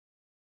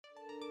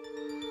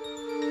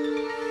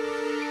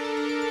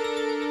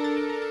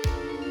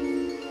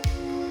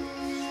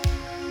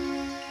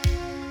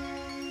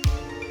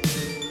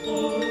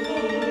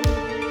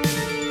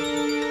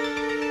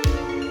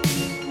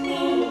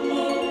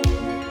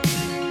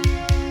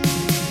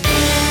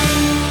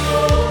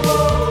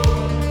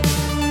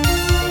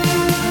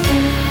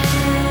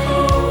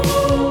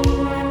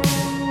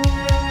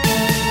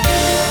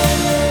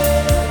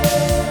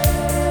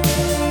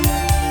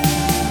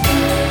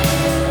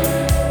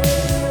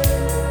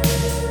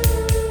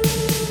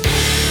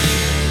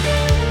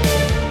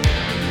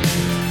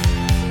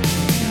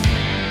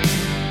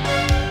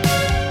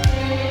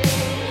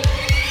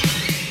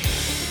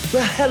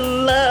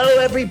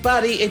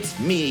everybody, it's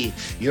me,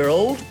 your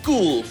old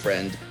ghoul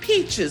friend,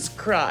 Peaches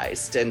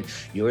Christ, and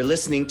you're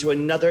listening to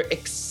another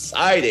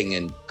exciting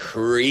and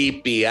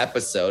creepy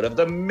episode of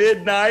the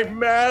Midnight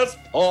Mass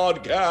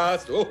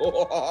podcast.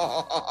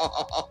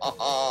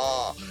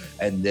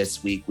 And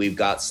this week we've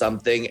got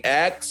something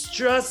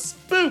extra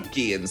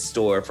spooky in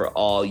store for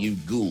all you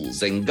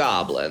ghouls and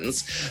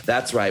goblins.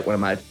 That's right, one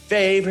of my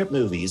favorite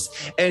movies.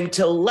 And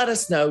to let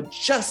us know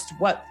just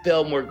what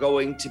film we're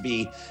going to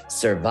be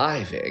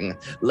surviving,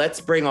 let's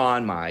bring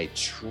on my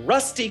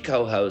trusty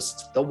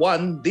co-host, the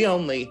one, the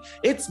only,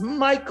 it's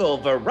Michael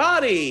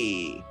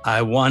Varrati.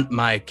 I want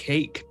my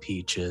cake,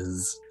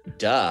 Peaches.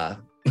 Duh.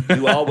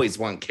 You always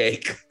want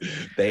cake.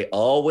 They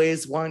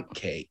always want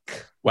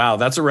cake. Wow,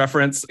 that's a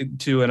reference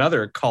to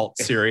another cult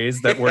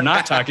series that we're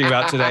not talking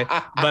about today,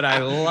 but I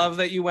love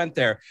that you went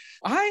there.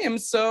 I am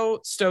so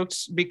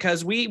stoked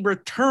because we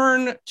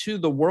return to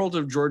the world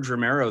of George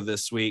Romero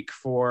this week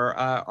for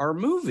our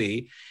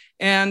movie.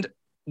 And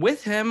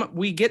with him,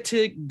 we get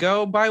to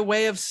go by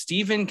way of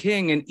Stephen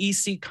King and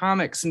EC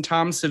Comics and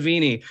Tom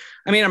Savini.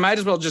 I mean, I might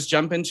as well just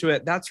jump into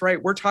it. That's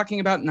right. We're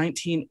talking about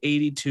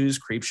 1982's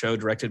Creepshow,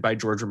 directed by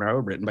George Romero,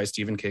 written by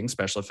Stephen King,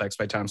 special effects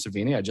by Tom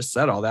Savini. I just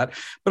said all that,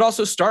 but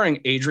also starring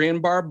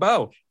Adrienne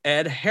Barbeau,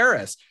 Ed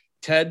Harris,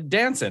 Ted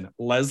Danson,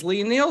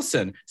 Leslie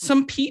Nielsen,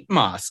 some Pete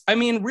Moss. I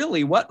mean,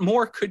 really, what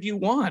more could you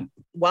want?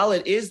 While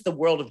it is the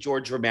world of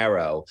George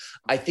Romero,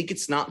 I think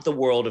it's not the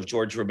world of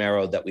George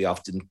Romero that we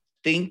often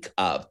think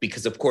of,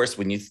 because of course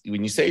when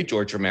you say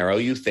George Romero,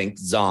 you think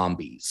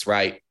zombies,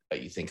 right?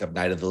 You think of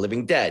Night of the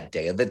Living Dead,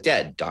 Day of the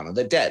Dead, Dawn of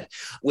the Dead,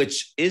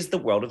 which is the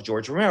world of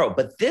George Romero.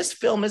 But this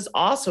film is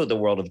also the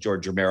world of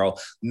George Romero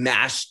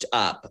mashed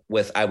up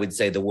with, I would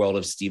say, the world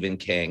of Stephen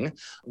King,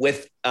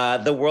 with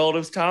the world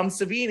of Tom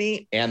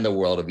Savini and the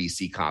world of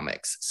EC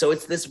Comics. So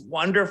it's this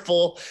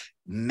wonderful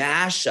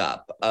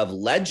mashup of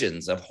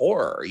legends of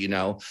horror,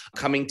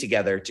 coming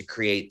together to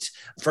create,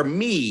 for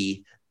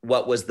me,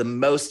 what was the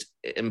most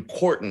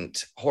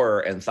important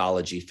horror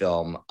anthology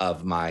film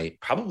of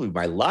probably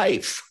my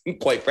life,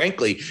 quite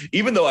frankly,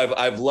 even though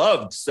I've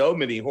loved so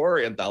many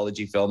horror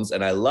anthology films,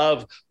 and I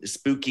love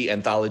spooky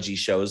anthology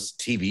shows,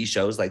 TV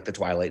shows like The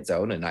Twilight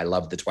Zone, and I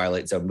love the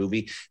Twilight Zone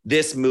movie.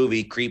 This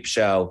movie,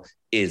 Creepshow,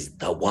 is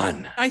the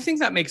one. I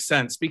think that makes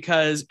sense,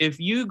 because if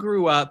you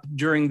grew up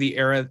during the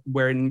era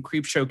when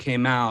Creepshow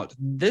came out,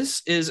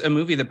 this is a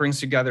movie that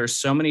brings together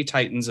so many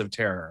titans of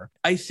terror.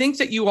 I think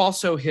that you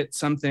also hit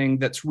something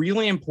that's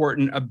really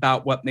important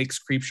about what makes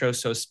Creepshow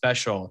so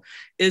special,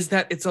 is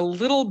that it's a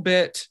little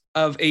bit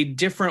of a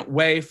different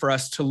way for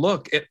us to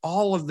look at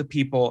all of the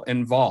people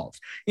involved.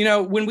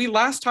 When we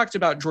last talked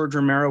about George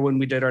Romero, when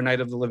we did our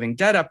Night of the Living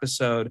Dead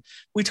episode,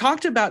 we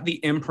talked about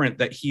the imprint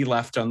that he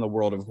left on the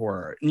world of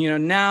horror.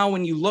 Now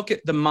when you look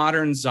at the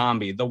modern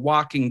zombie, The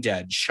Walking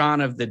Dead,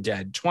 Shaun of the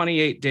Dead,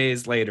 28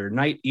 Days Later,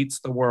 Night Eats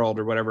the World,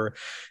 or whatever,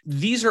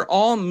 these are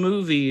all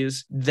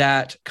movies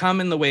that come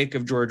in the wake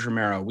of George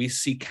Romero. We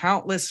see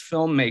countless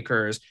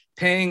filmmakers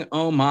paying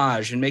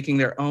homage and making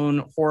their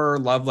own horror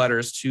love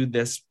letters to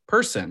this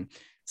person.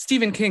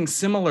 Stephen King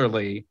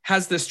similarly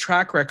has this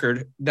track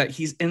record that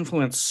he's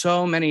influenced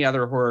so many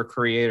other horror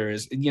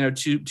creators,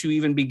 to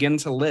even begin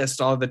to list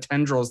all of the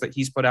tendrils that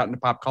he's put out into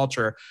pop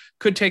culture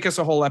could take us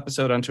a whole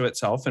episode unto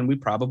itself. And we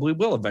probably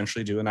will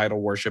eventually do an idol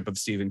worship of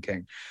Stephen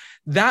King.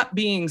 That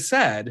being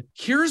said,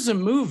 here's a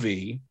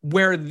movie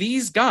where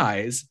these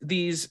guys,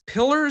 these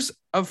pillars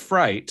of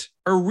fright,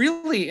 are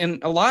really in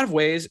a lot of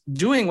ways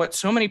doing what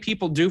so many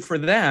people do for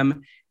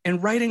them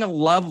and writing a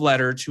love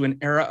letter to an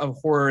era of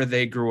horror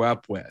they grew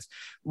up with,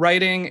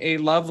 writing a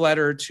love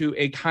letter to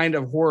a kind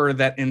of horror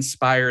that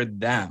inspired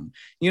them.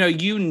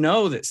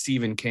 That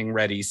Stephen King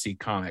read EC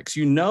Comics,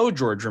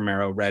 George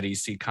Romero read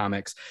EC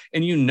Comics,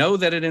 and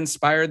that it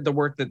inspired the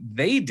work that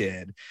they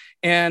did.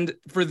 And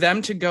for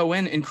them to go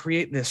in and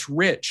create this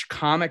rich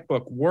comic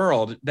book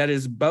world that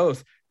is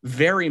both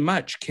very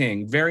much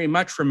King, very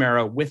much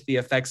Romero with the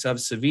effects of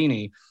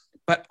Savini,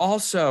 but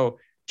also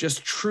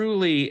just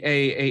truly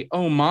a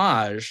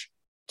homage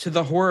to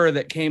the horror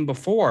that came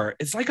before.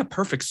 It's like a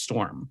perfect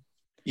storm.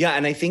 Yeah,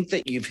 and I think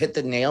that you've hit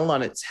the nail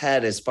on its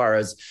head as far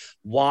as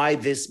why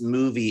this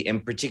movie in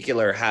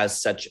particular has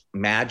such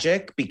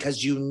magic,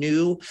 because you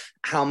knew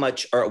how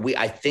much,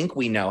 I think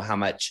we know how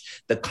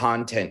much the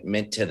content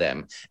meant to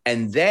them.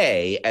 And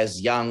they,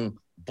 as young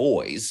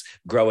boys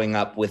growing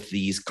up with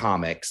these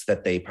comics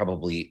that they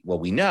probably,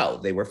 we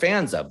know they were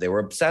fans of, they were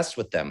obsessed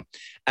with them.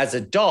 As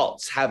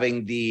adults,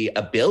 having the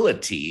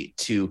ability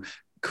to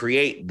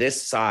create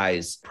this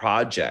size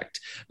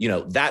project,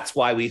 that's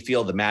why we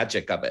feel the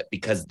magic of it,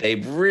 because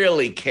they've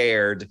really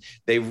cared.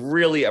 They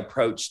really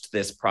approached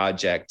this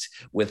project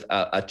with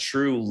a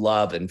true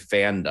love and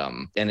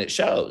fandom, and it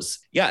shows.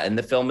 Yeah, and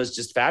the film is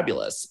just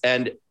fabulous.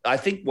 And I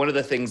think one of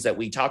the things that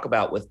we talk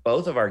about with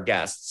both of our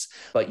guests,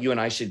 but you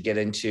and I should get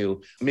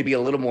into maybe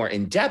a little more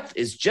in depth,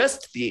 is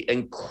just the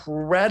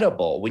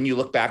incredible, when you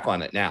look back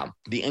on it now,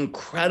 the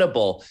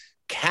incredible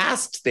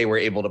cast they were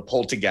able to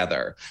pull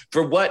together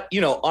for what,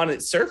 on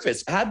its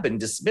surface had been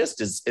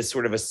dismissed as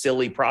sort of a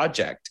silly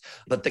project.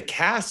 But the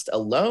cast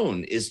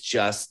alone is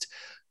just,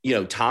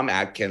 Tom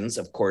Atkins,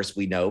 of course,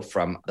 we know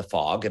from The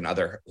Fog and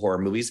other horror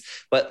movies,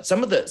 but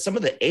some of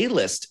the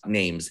A-list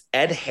names,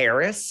 Ed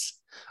Harris.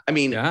 I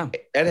mean, yeah.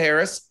 Ed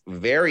Harris,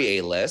 very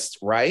A-list,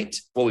 right?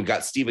 Well, we've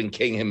got Stephen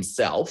King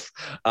himself,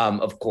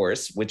 of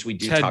course, which we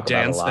do talk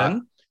about a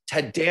lot.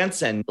 Ted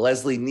Danson,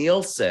 Leslie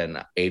Nielsen,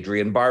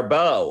 Adrienne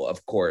Barbeau,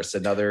 of course,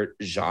 another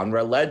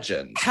genre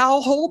legend.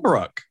 Hal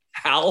Holbrook,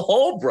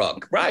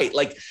 right.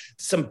 Like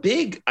some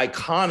big,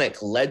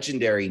 iconic,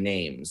 legendary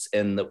names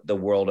in the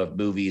world of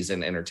movies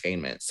and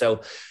entertainment.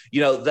 So,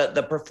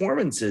 the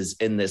performances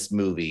in this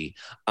movie,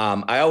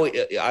 I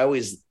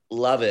always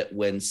love it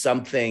when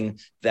something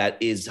that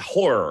is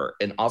horror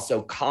and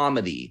also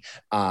comedy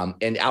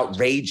and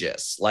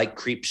outrageous, like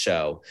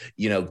Creepshow,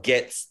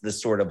 gets the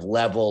sort of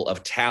level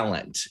of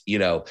talent,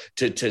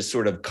 to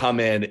sort of come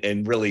in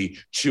and really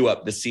chew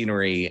up the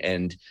scenery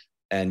and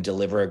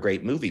deliver a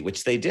great movie,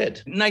 which they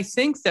did. And I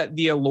think that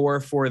the allure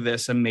for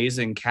this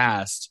amazing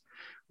cast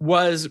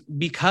was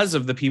because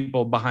of the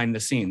people behind the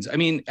scenes. I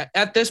mean,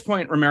 at this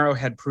point, Romero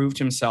had proved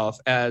himself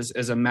as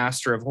a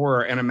master of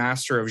horror and a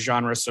master of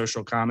genre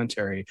social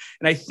commentary.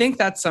 And I think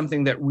that's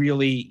something that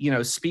really,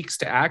 speaks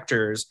to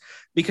actors,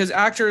 because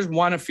actors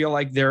want to feel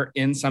like they're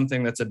in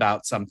something that's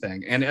about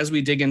something. And as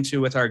we dig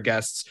into with our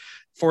guests,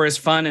 for as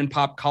fun and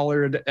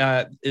pop-colored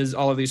as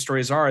all of these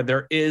stories are,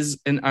 there is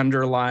an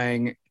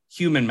underlying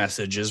human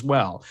message as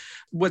well.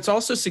 What's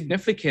also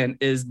significant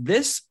is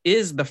this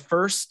is the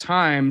first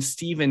time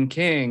Stephen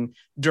King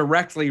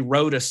directly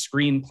wrote a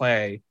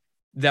screenplay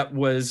that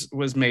was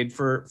made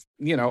for,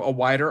 a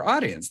wider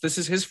audience. This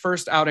is his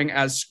first outing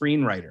as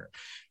screenwriter.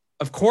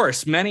 Of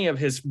course, many of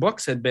his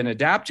books had been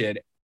adapted,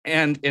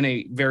 and in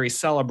a very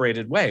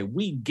celebrated way.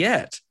 We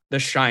get The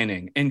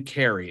Shining and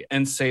Carrie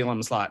and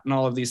Salem's Lot and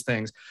all of these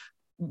things.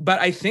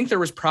 But I think there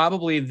was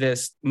probably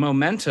this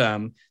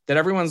momentum that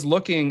everyone's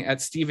looking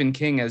at Stephen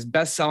King as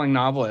best-selling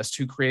novelist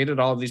who created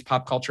all of these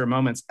pop culture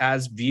moments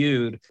as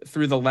viewed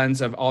through the lens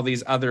of all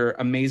these other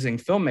amazing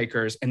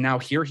filmmakers. And now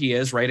here he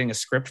is writing a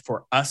script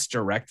for us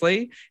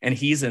directly, and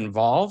he's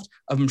involved.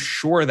 I'm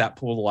sure that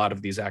pulled a lot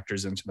of these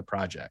actors into the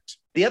project.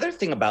 The other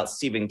thing about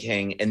Stephen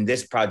King and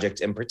this project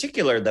in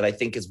particular that I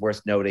think is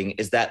worth noting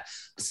is that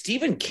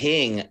Stephen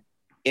King,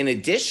 in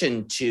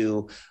addition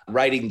to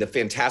writing the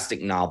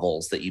fantastic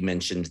novels that you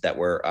mentioned that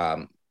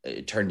were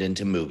turned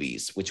into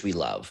movies, which we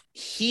love,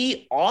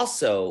 he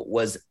also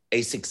was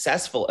a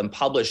successful and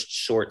published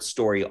short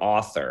story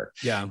author.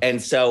 Yeah.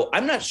 And so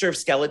I'm not sure if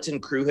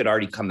Skeleton Crew had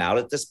already come out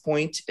at this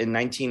point in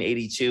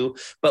 1982,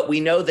 but we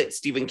know that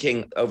Stephen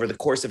King, over the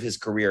course of his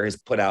career, has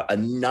put out a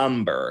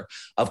number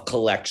of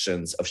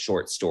collections of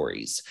short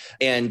stories.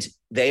 And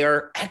they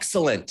are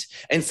excellent.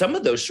 And some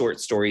of those short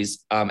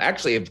stories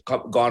actually have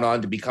gone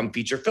on to become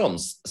feature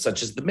films,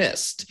 such as The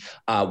Mist,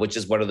 which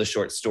is one of the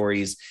short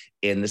stories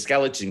in The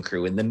Skeleton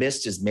Crew. And The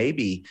Mist is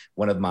maybe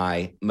one of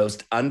my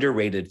most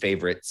underrated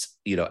favorites,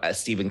 as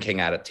Stephen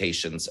King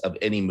adaptations of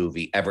any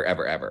movie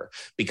ever,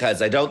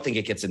 because I don't think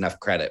it gets enough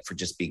credit for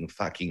just being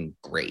fucking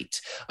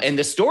great. And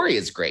the story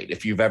is great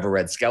if you've ever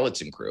read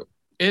Skeleton Crew.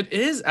 It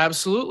is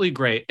absolutely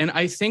great. And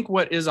I think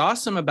what is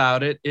awesome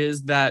about it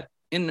is that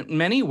in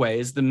many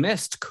ways, The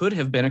Mist could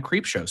have been a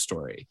Creepshow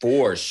story.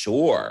 For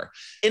sure.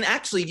 And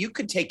actually, you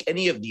could take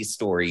any of these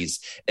stories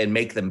and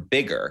make them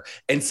bigger.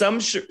 And some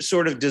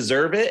sort of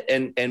deserve it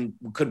and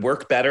could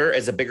work better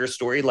as a bigger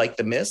story like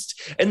The Mist.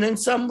 And then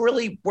some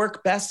really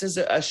work best as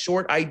a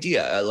short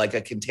idea, like a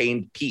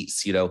contained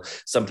piece,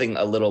 something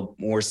a little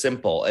more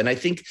simple. And I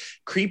think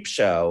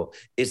Creepshow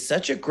is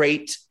such a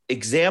great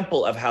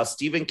example of how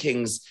Stephen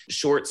King's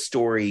short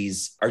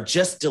stories are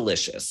just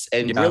delicious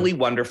and really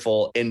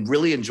wonderful and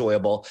really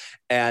enjoyable.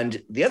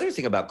 And the other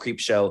thing about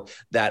Creepshow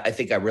that I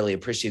think I really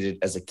appreciated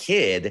as a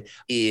kid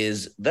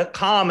is the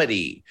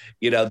comedy.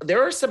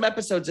 There are some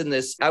episodes in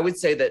this, I would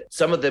say that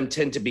some of them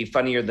tend to be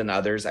funnier than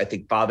others. I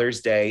think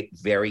Father's Day,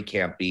 very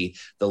campy.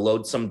 The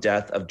Loathsome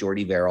Death of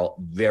Jordy Verrill,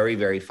 very,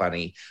 very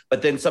funny.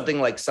 But then something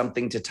like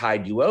Something to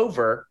Tide You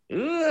Over,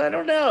 I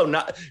don't know,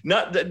 not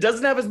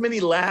doesn't have as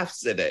many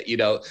laughs in it,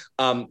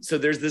 So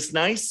there's this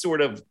nice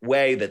sort of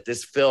way that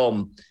this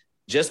film,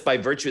 just by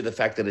virtue of the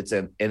fact that it's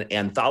an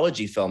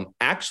anthology film,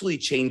 actually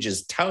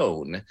changes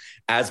tone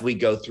as we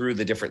go through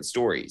the different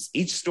stories.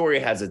 Each story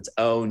has its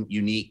own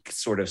unique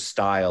sort of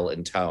style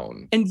and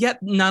tone. And yet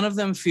none of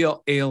them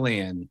feel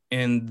alien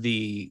in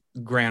the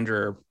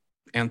grander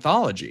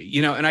anthology,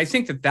 and I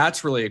think that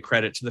that's really a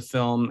credit to the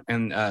film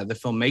and the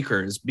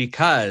filmmakers,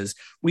 because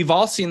we've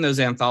all seen those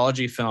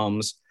anthology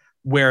films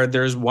where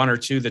there's one or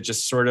two that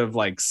just sort of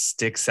like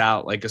sticks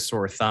out like a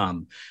sore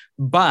thumb.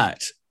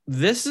 But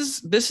this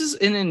is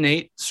an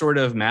innate sort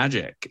of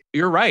magic.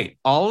 You're right.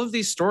 All of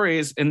these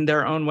stories in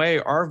their own way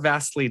are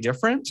vastly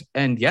different,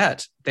 and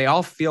yet they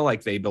all feel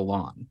like they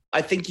belong.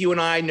 I think you and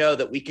I know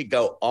that we could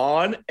go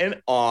on and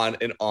on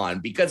and on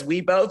because we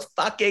both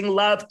fucking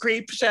love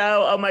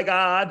Creepshow. Oh my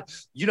God.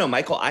 You know,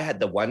 Michael, I had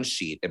the one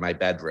sheet in my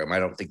bedroom. I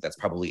don't think that's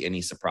probably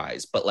any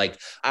surprise, but like,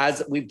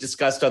 as we've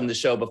discussed on the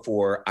show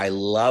before, I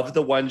love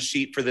the one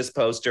sheet for this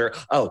poster.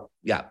 Oh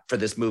yeah, for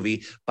this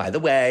movie. By the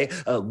way,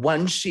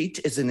 one sheet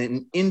is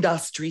an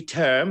industry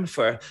term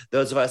for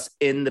those of us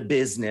in the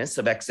business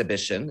of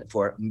exhibition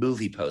for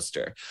movie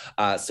poster.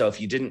 So if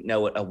you didn't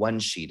know what a one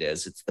sheet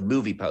is, it's the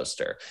movie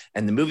poster.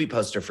 And the movie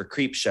poster for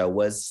Creepshow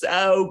was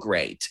so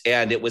great.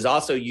 And it was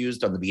also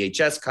used on the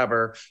VHS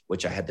cover,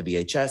 which I had the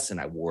VHS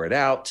and I wore it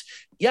out.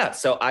 Yeah,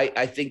 so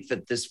I think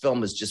that this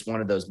film is just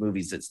one of those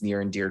movies that's near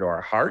and dear to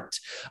our heart.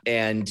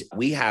 And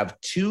we have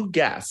two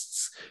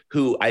guests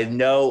who I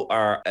know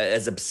are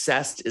as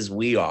obsessed as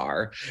we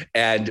are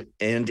and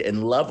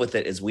in love with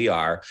it as we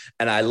are.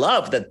 And I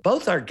love that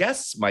both our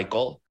guests,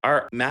 Michael,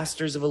 are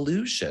masters of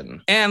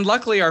illusion. And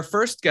luckily, our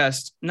first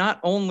guest not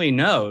only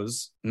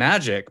knows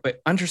magic, but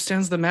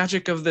understands the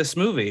magic of this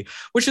movie,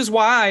 which is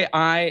why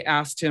I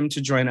asked him to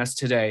join us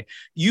today.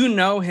 You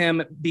know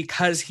him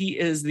because he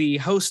is the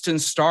host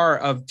and star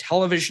of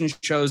television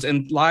shows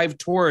and live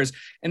tours,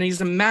 and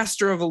he's a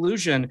master of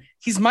illusion.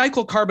 He's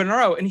Michael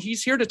Carbonaro, and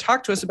he's here to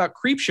talk to us about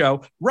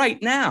Creepshow right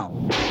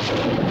now.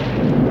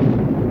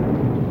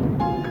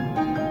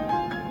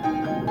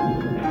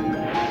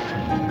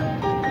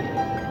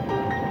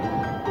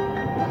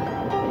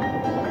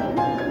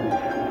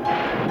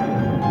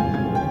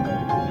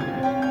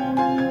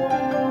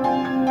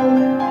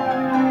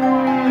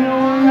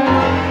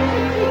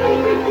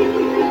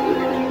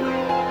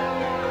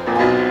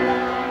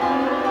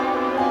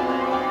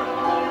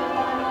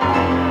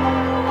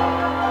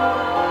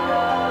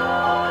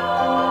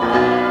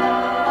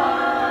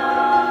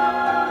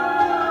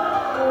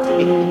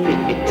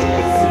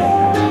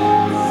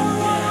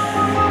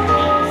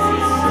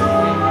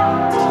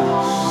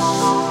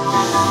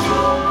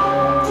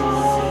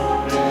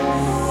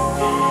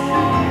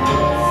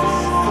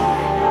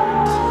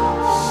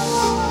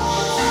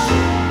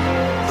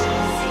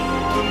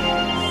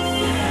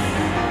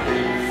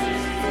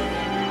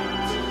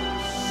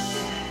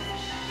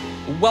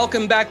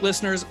 Welcome back,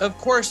 listeners. Of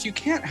course, you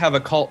can't have a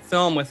cult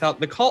film without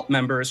the cult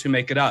members who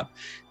make it up.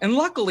 And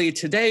luckily,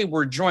 today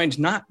we're joined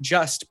not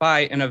just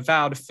by an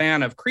avowed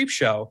fan of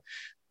Creepshow,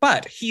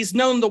 but he's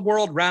known the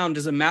world round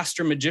as a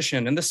master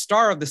magician and the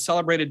star of the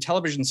celebrated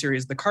television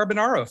series, The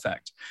Carbonaro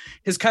Effect.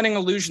 His cunning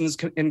illusions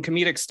and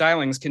comedic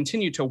stylings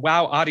continue to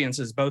wow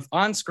audiences both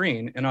on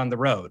screen and on the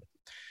road.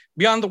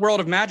 Beyond the world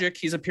of magic,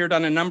 he's appeared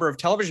on a number of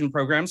television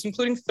programs,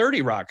 including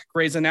 30 Rock,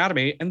 Grey's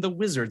Anatomy, and The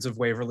Wizards of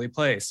Waverly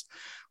Place.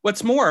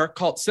 What's more,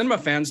 cult cinema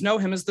fans know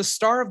him as the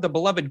star of the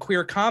beloved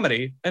queer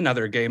comedy,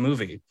 Another Gay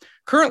Movie.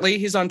 Currently,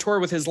 he's on tour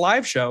with his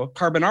live show,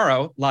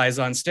 Carbonaro Lies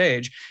on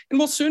Stage, and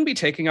will soon be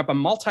taking up a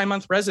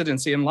multi-month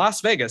residency in Las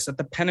Vegas at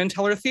the Penn and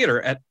Teller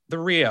Theater at the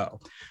Rio.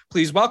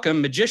 Please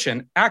welcome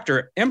magician,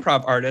 actor,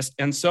 improv artist,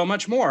 and so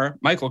much more,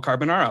 Michael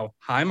Carbonaro.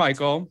 Hi,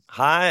 Michael.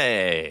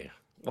 Hi.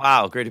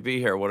 Wow, great to be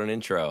here. What an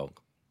intro.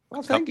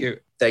 Well, thank you.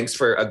 Thanks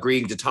for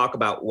agreeing to talk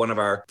about one of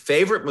our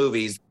favorite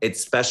movies. It's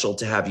special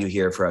to have you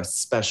here for a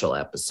special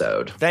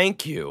episode.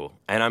 Thank you.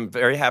 And I'm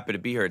very happy to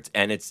be here.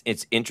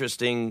 It's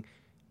interesting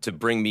to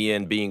bring me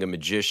in being a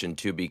magician,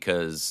 too,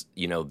 because,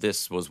 you know,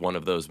 this was one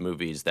of those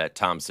movies that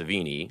Tom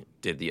Savini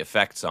did the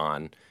effects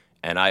on.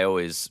 And I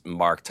always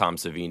mark Tom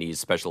Savini's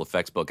special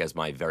effects book as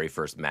my very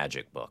first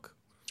magic book.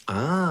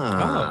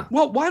 Oh.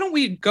 Well, why don't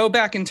we go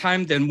back in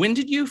time then? When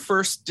did you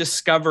first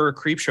discover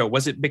Creepshow?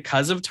 Was it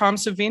because of Tom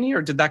Savini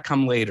or did that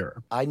come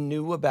later? I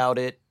knew about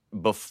it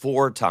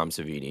before Tom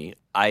Savini.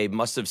 I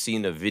must have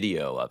seen a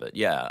video of it.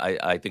 Yeah,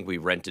 I think we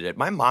rented it.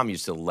 My mom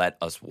used to let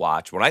us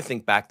watch. When I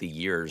think back the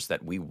years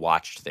that we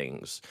watched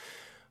things,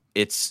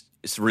 it's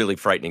really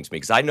frightening to me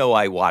because I know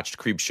I watched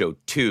Creepshow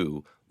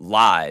 2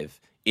 live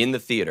in the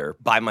theater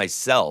by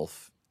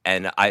myself,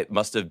 and I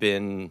must have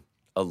been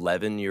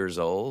 11 years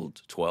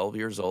old, 12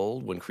 years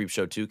old when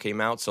Creepshow 2 came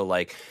out. So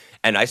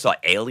and I saw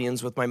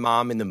Aliens with my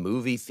mom in the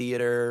movie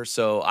theater.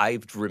 So I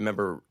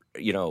remember,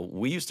 you know,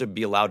 we used to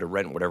be allowed to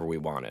rent whatever we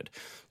wanted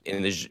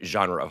in the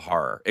genre of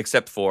horror,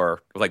 except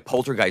for like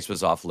Poltergeist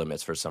was off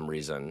limits for some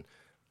reason,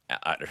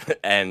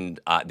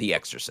 and The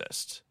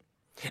Exorcist.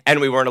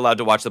 And we weren't allowed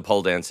to watch the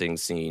pole dancing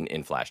scene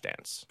in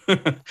Flashdance.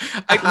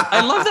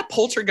 I love that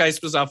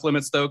Poltergeist was off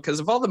limits, though,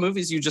 because of all the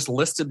movies you just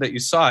listed that you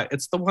saw,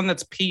 it's the one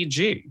that's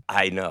PG.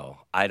 I know.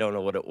 I don't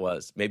know what it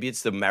was. Maybe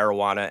it's the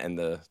marijuana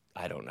and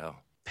I don't know.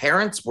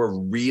 Parents were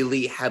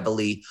really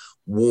heavily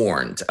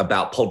warned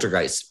about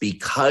Poltergeist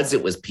because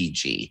it was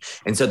PG.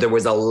 And so there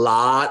was a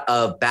lot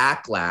of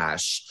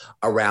backlash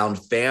around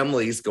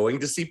families going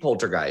to see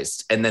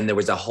Poltergeist. And then there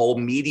was a whole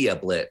media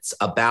blitz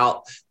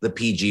about the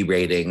PG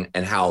rating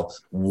and how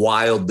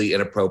wildly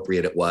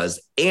inappropriate it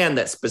was. And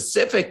that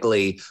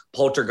specifically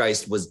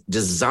Poltergeist was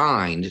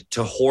designed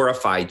to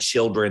horrify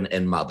children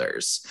and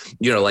mothers.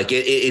 You know, like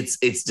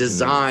it's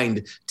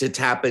designed to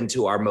tap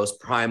into our most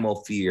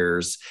primal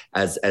fears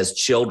as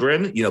children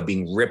children,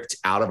 being ripped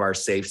out of our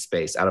safe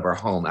space, out of our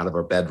home, out of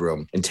our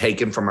bedroom, and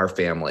taken from our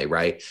family,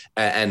 right?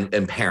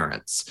 And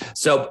parents.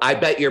 So I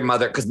bet your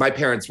mother, because my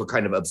parents were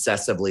kind of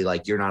obsessively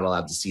like, you're not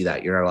allowed to see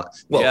that. You're not allowed.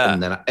 Well,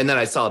 yeah. and then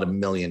I saw it a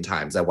million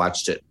times. I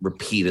watched it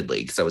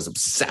repeatedly because I was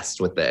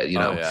obsessed with it,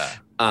 Oh, yeah.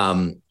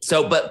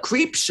 But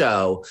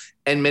Creepshow,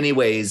 in many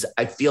ways,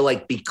 I feel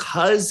like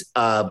because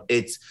of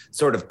its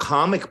sort of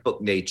comic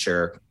book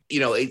nature,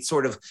 it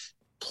sort of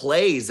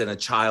plays in a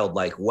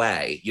childlike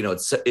way.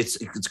 It's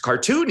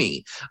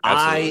cartoony. Absolutely.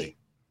 I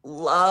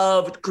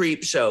loved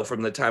Creepshow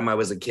from the time I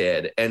was a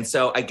kid. And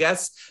so I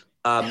guess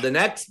the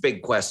next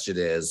big question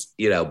is,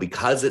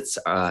 because it's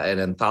an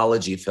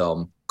anthology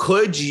film,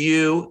 could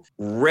you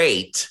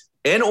rate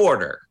in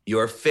order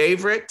your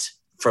favorite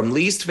from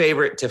least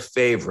favorite to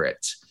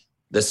favorite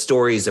the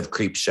stories of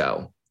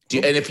Creepshow?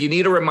 And if you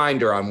need a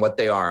reminder on what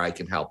they are, I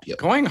can help you.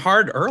 Going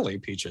hard early,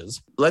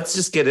 Peaches. Let's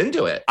just get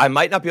into it. I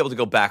might not be able to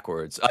go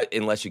backwards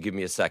unless you give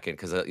me a second,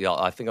 because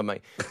I think of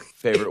my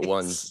favorite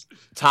ones.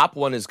 Top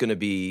one is going to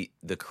be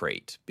The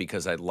Crate,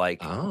 because I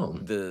like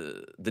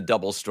the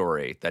double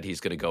story that he's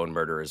going to go and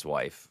murder his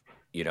wife,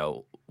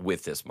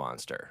 with this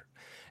monster.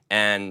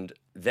 And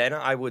then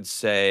I would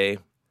say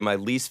my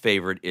least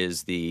favorite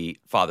is the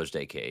Father's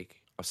Day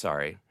cake. I'm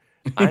sorry.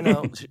 I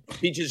know.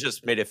 Peaches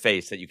just made a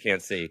face that you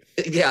can't see.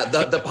 Yeah,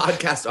 the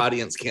podcast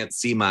audience can't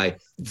see my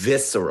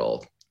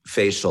visceral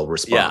facial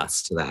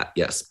response to that.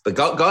 Yes, but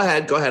go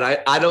ahead. Go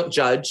ahead. I don't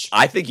judge.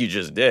 I think you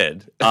just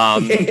did.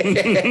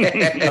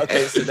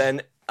 Okay, so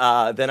then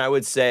I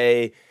would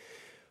say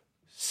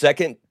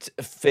second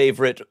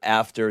favorite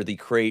after The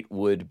Crate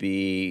would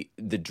be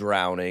The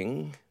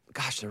Drowning.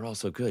 Gosh, they're all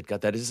so good.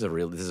 God, this is a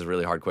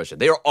really hard question.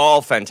 They are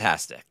all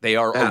fantastic. They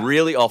are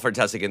really all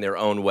fantastic in their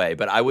own way.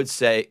 But I would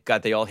say,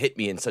 God, they all hit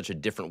me in such a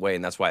different way,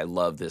 and that's why I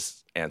love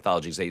this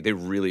anthology. They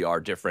really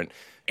are different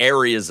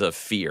areas of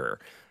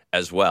fear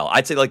as well.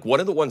 I'd say like one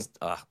of the ones.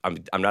 I'm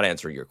not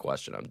answering your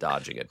question. I'm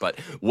dodging it. But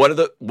one of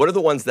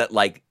the ones that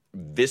like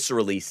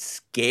viscerally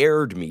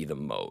scared me the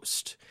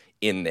most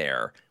in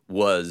there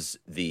was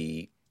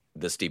the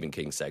Stephen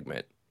King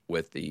segment.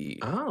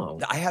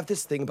 I have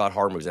this thing about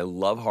horror movies. I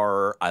love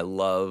horror. I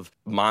love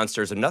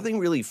monsters, and nothing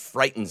really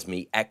frightens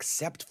me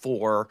except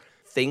for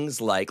things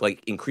like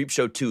in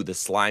Creepshow 2, the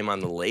slime on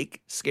the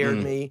lake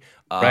scared me.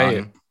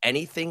 Right.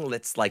 Anything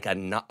that's like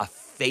a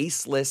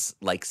faceless,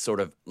 like sort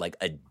of like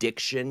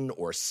addiction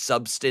or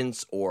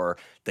substance or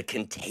the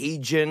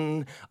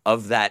contagion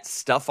of that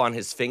stuff on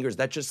his fingers,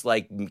 that just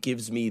like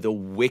gives me the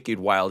wicked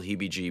wild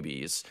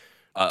heebie-jeebies.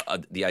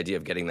 The idea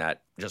of getting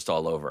that just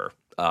all over.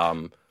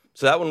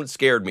 So that one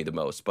scared me the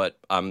most, but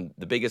I'm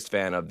the biggest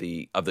fan of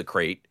the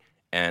Crate,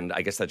 and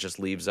I guess that just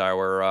leaves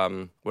our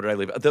what did I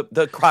leave?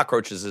 The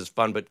cockroaches is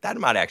fun, but that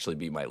might actually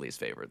be my least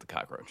favorite. The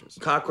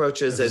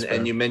cockroaches,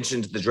 and you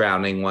mentioned the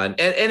drowning one,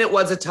 and it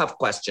was a tough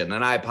question,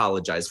 and I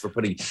apologize for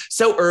putting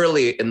so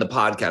early in the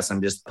podcast.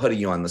 I'm just putting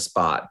you on the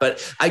spot,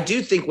 but I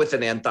do think with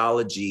an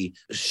anthology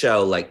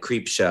show like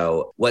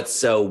Creepshow, what's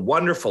so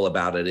wonderful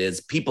about it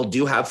is people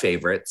do have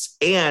favorites,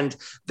 and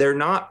they're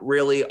not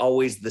really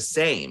always the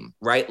same,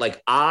 right?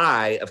 Like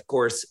I, of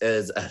course,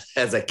 as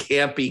a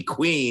campy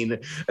queen,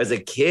 as a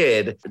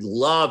kid,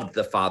 loved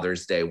the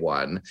Father's Day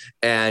one,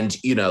 and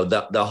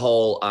the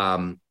whole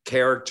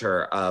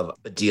character of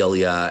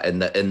Bedelia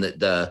and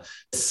the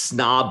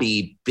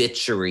snobby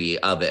bitchery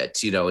of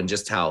it, and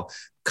just how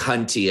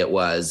cunty it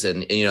was,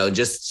 and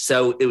just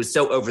so it was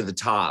so over the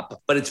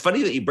top. But it's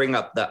funny that you bring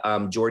up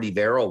the Jordy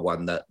Verrill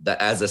one, the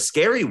as a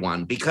scary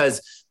one,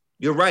 because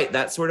you're right.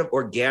 That sort of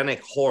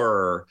organic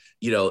horror,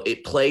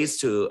 it plays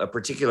to a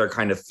particular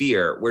kind of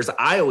fear. Whereas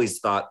I always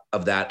thought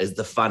of that as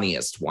the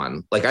funniest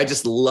one. Like I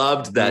just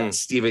loved that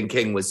Stephen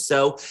King was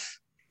so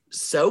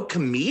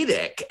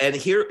comedic. And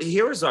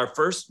here's our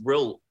first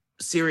real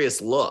serious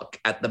look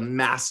at the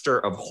master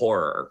of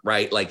horror,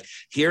 right? Like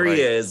here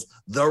he is,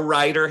 the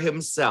writer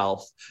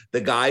himself, the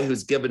guy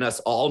who's given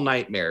us all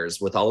nightmares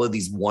with all of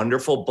these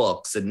wonderful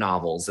books and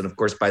novels. And of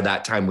course, by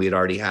that time we had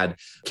already had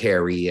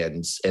Carrie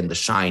and The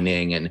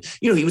Shining, and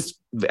he was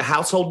a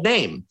household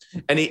name,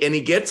 and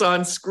he gets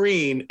on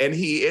screen and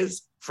he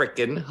is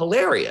freaking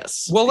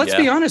hilarious. Well, let's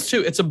be honest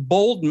too. It's a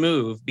bold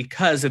move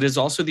because it is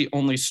also the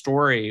only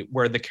story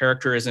where the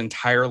character is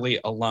entirely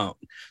alone.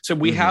 So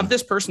we have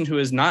this person who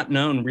is not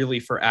known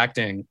really for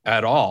acting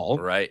at all.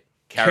 Right.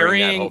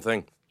 Carrying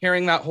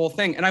that whole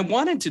thing. And I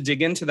wanted to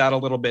dig into that a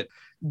little bit.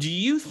 Do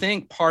you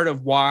think part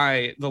of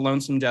why The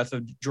Lonesome Death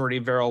of Jordy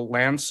Verrill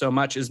lands so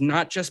much is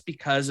not just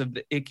because of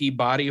the icky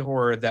body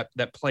horror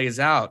that plays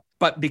out,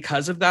 but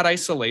because of that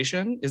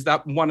isolation? Is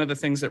that one of the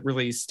things that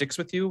really sticks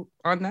with you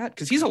on that?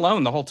 Because he's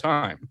alone the whole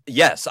time.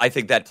 Yes, I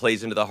think that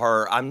plays into the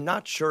horror. I'm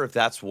not sure if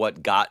that's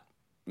what got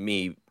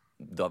me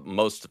the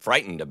most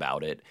frightened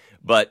about it,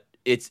 but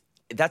it's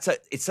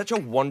such a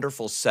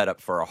wonderful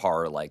setup for a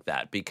horror like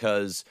that,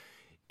 because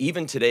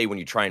even today, when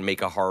you try and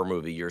make a horror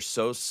movie, you're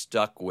so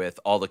stuck with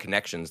all the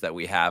connections that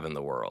we have in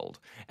the world.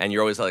 And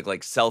you're always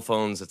like cell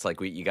phones. It's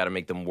like you got to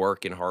make them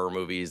work in horror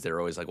movies. They're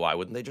always like, why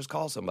wouldn't they just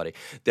call somebody?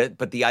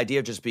 But the idea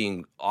of just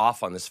being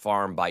off on this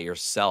farm by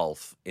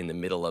yourself in the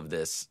middle of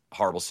this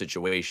horrible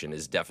situation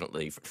is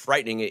definitely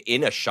frightening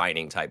in a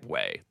Shining type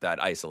way,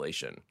 that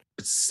isolation.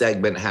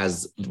 Segment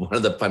has one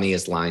of the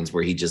funniest lines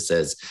where he just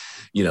says,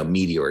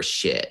 meteor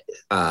shit,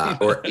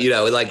 or he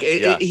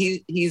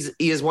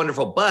is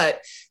wonderful.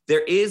 But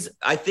there is,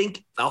 I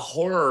think, a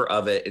horror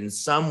of it in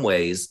some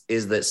ways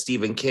is that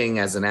Stephen King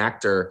as an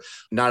actor,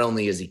 not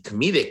only is he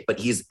comedic, but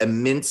he's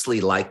immensely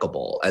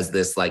likable as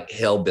this like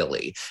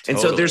hillbilly. And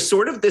so there's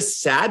sort of this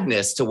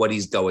sadness to what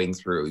he's going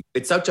through.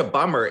 It's such a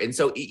bummer. And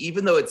so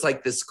even though it's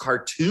like this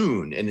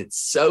cartoon and it's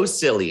so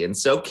silly and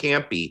so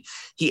campy,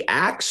 he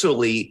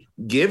actually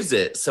gives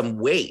it some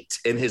weight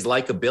in his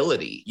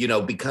likability,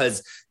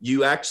 because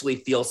you actually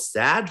feel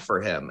sad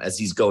for him as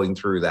he's going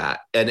through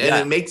that. And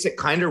it makes it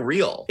kind of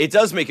real. It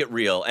does make it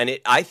real. And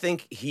I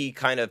think he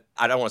kind of,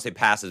 I don't want to say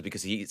passes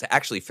because he's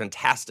actually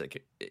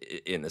fantastic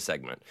in the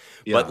segment.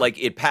 Yeah. But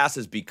it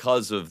passes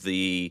because of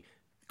the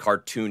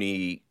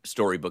cartoony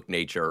storybook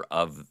nature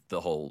of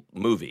the whole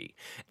movie,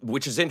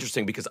 which is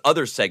interesting because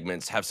other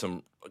segments have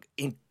some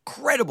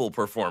incredible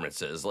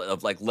performances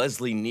of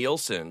Leslie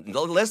Nielsen.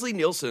 Leslie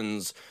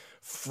Nielsen's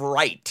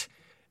fright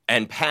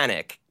and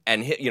panic,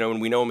 and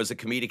and we know him as a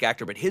comedic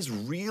actor, but his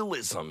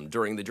realism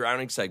during the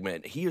drowning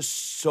segment, he is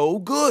so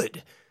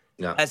good.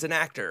 Yeah. As an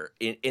actor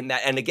in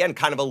that, and again,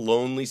 kind of a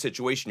lonely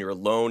situation. You're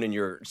alone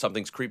and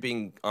something's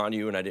creeping on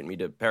you. And I didn't mean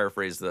to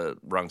paraphrase the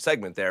wrong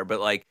segment there,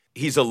 but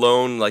he's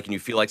alone, and you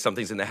feel like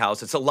something's in the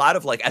house. It's a lot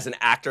of as an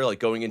actor,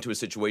 going into a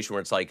situation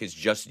where it's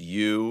just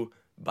you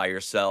by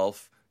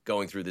yourself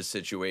going through this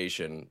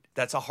situation.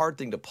 That's a hard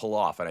thing to pull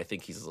off. And I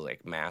think he's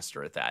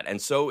master at that.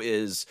 And so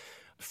is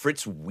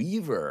Fritz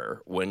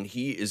Weaver when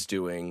he is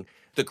doing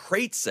the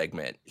crate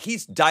segment.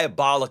 He's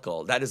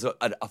diabolical. That is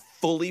a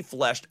fully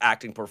fleshed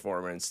acting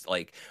performance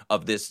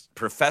of this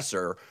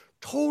professor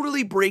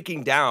totally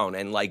breaking down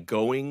and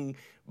going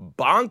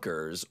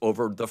bonkers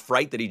over the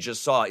fright that he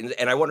just saw.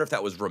 And I wonder if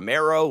that was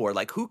Romero or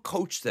who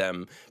coached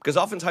them, because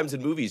oftentimes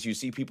in movies you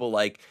see people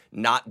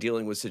not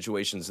dealing with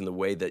situations in the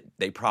way that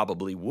they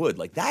probably would.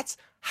 That's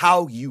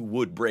how you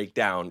would break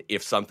down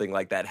if something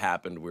like that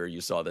happened, where you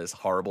saw this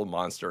horrible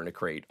monster in a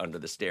crate under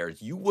the stairs.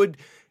 You would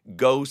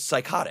go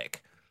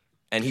psychotic.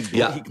 And he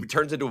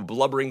turns into a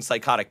blubbering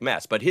psychotic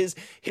mess. But his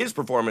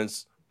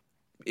performance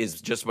is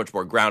just much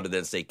more grounded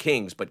than, say,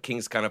 King's. But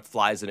King's kind of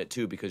flies in it,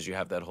 too, because you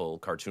have that whole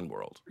cartoon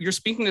world. You're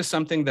speaking to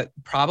something that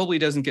probably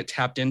doesn't get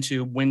tapped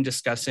into when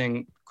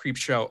discussing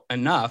Creepshow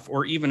enough,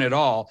 or even at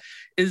all,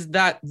 is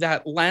that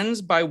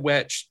lens by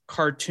which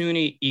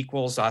cartoony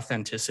equals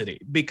authenticity.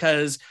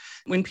 Because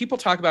when people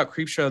talk about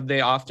Creepshow,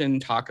 they often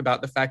talk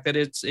about the fact that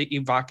it's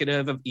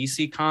evocative of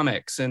EC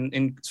Comics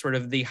and sort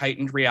of the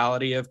heightened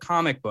reality of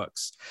comic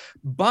books.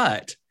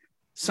 But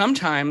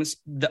sometimes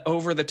the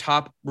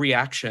over-the-top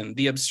reaction,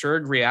 the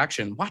absurd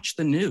reaction, watch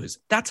the news.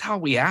 That's how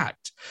we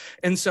act.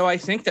 And so I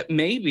think that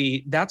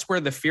maybe that's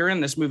where the fear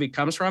in this movie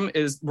comes from,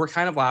 is we're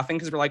kind of laughing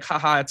because we're like,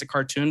 haha, it's a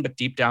cartoon, but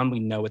deep down we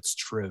know it's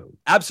true.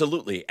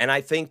 Absolutely. And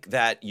I think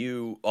that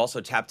you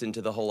also tapped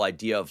into the whole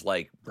idea of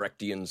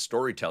Brechtian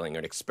storytelling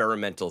and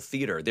experimental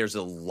theater. There's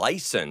a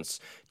license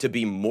to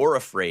be more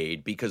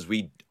afraid because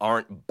we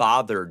aren't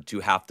bothered to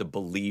have to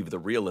believe the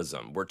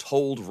realism. We're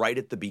told right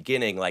at the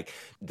beginning,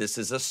 this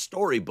is a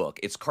storybook.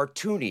 It's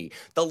cartoony.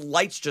 The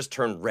lights just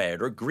turn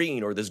red or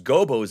green, or there's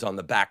gobos on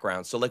the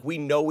background. So we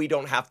know we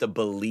don't have to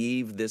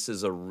believe this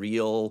is a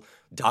real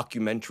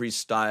documentary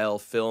style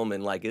film.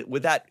 And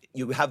with that,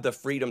 you have the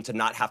freedom to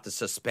not have to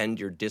suspend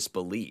your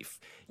disbelief.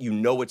 You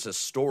know it's a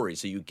story.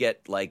 So you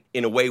get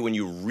in a way, when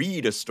you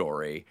read a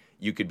story,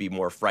 you could be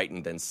more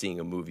frightened than seeing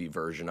a movie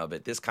version of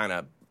it. This kind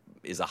of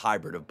is a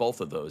hybrid of both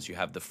of those. You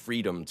have the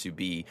freedom to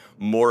be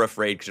more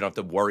afraid because you don't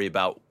have to worry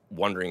about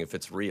wondering if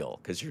it's real,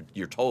 because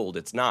you're told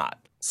it's not.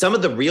 Some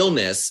of the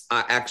realness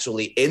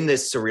actually in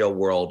this surreal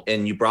world,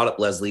 and you brought up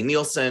Leslie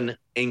Nielsen,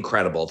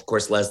 incredible. Of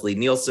course, Leslie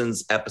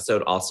Nielsen's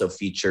episode also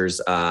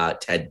features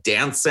Ted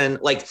Danson.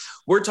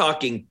 We're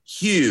talking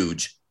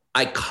huge,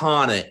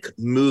 iconic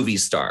movie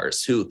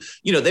stars who,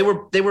 they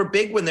were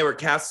big when they were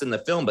cast in the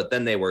film, but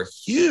then they were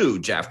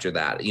huge after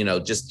that,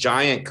 just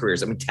giant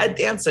careers. I mean, Ted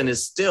Danson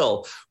is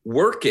still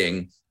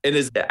working and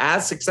is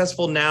as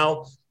successful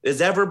now as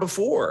ever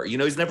before.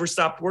 He's never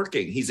stopped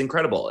working. He's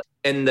incredible.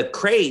 And the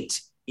crate,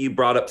 you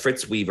brought up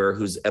Fritz Weaver,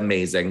 who's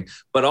amazing,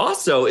 but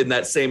also in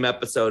that same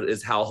episode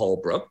is Hal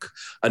Holbrook,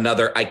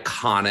 another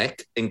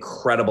iconic,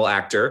 incredible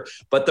actor.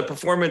 But the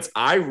performance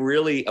I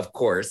really, of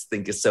course,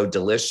 think is so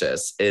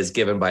delicious is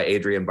given by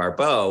Adrienne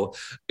Barbeau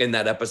in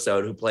that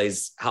episode, who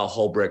plays Hal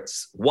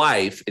Holbrook's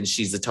wife, and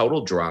she's a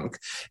total drunk.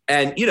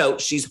 And,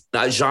 she's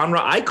a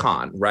genre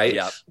icon, right?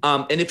 Yeah.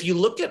 And if you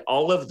look at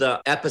all of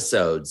the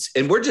episodes,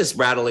 and we're just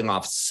rattling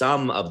off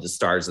some of the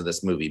stars of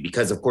this movie,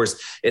 because, of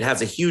course, it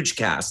has a huge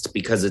cast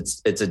because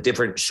it's it's a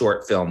different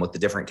short film with a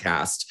different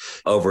cast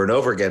over and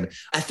over again.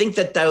 I think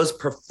that those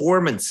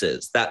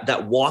performances,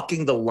 that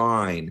walking the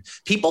line,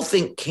 people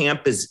think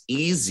camp is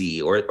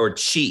easy or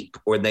cheap,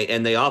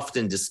 and they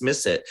often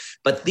dismiss it.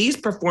 But these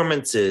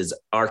performances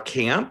are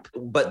camp,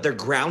 but they're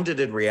grounded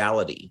in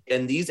reality.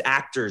 And these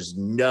actors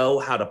know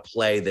how to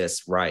play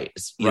this right.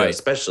 You know,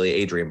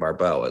 especially Adrienne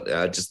Barbeau.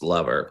 I just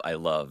love her. I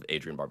love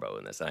Adrienne Barbeau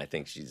in this, and I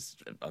think she's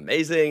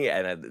amazing.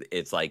 And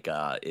it's like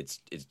it's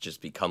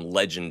just become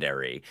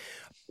legendary.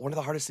 One of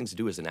the hardest things to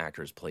do as an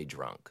actor is play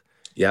drunk.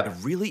 Yeah, it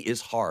really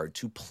is hard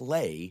to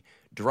play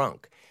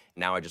drunk.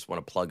 Now I just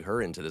want to plug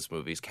her into this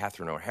movie. Is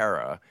Catherine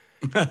O'Hara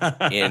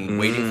in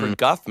Waiting for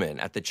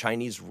Guffman at the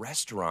Chinese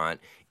restaurant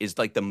is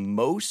like the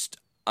most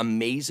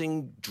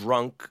amazing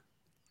drunk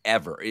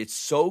ever. It's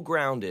so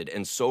grounded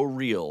and so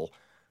real.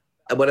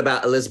 What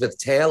about Elizabeth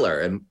Taylor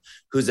and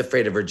Who's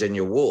Afraid of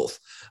Virginia Woolf?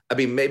 I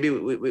mean, maybe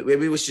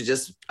we should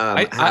just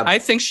I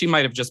think she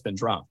might have just been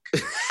drunk.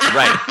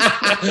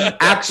 Right.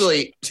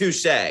 Actually,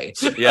 touche.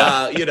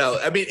 Yeah. You know,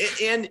 I mean,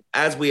 and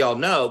as we all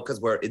know,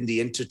 because we're in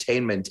the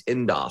entertainment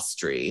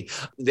industry,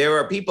 there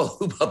are people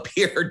who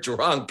appear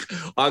drunk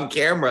on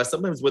camera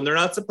sometimes when they're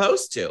not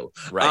supposed to.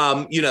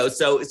 Right. You know,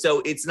 so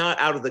it's not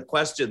out of the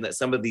question that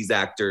some of these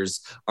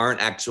actors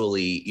aren't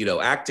actually, you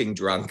know, acting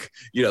drunk.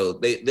 You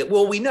know,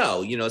 well, we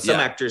know, you know, some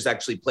actors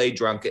actually play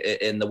drunk,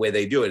 and the way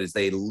they do it is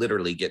they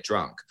literally get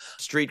drunk.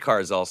 Streetcar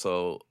is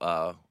also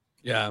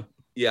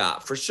Yeah,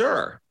 for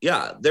sure.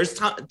 Yeah, there's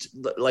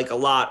like a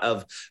lot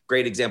of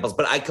great examples,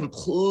 but I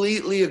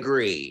completely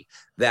agree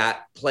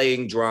that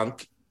playing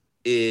drunk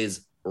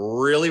is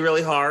really,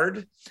 really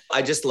hard.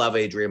 I just love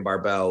Adrienne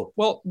Barbeau.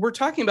 Well, we're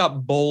talking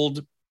about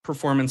bold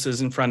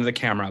performances in front of the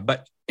camera,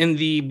 but in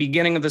the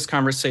beginning of this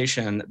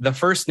conversation, the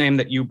first name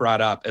that you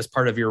brought up as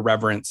part of your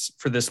reverence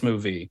for this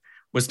movie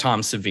was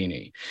Tom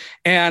Savini.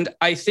 And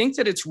I think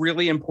that it's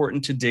really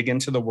important to dig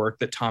into the work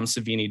that Tom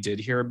Savini did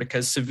here,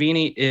 because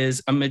Savini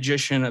is a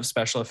magician of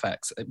special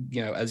effects,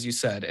 you know, as you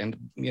said, and,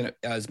 you know,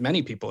 as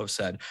many people have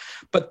said.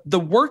 But the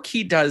work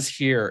he does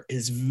here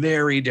is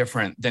very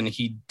different than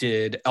he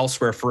did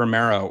elsewhere for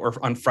Romero or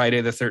on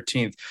Friday the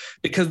 13th,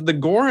 because the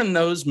gore in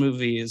those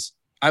movies,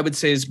 I would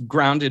say, is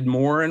grounded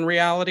more in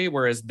reality,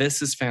 whereas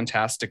this is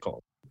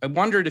fantastical. I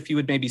wondered if you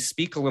would maybe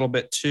speak a little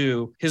bit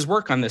to his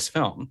work on this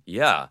film.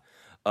 Yeah.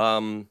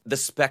 The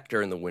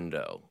specter in the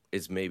window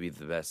is maybe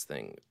the best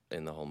thing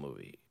in the whole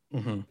movie.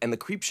 Mm-hmm. And the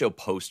Creepshow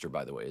poster,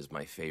 by the way, is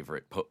my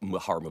favorite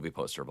horror movie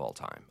poster of all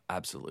time.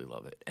 Absolutely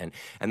love it. And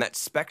that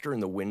specter in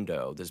the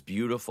window, this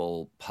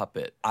beautiful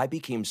puppet, I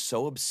became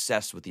so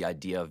obsessed with the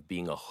idea of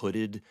being a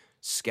hooded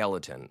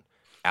skeleton.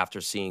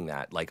 After seeing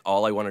that, like,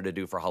 all I wanted to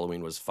do for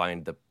Halloween was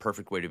find the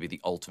perfect way to be the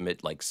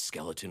ultimate, like,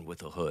 skeleton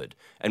with a hood.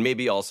 And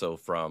maybe also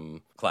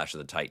from Clash of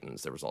the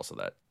Titans, there was also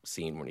that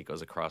scene when he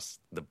goes across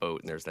the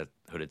boat and there's that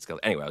hooded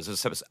skeleton. Anyway, I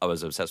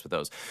was obsessed with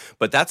those.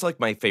 But that's, like,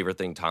 my favorite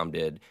thing Tom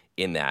did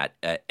in that.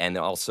 And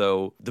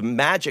also the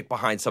magic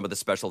behind some of the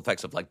special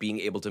effects of, like, being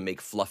able to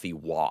make Fluffy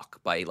walk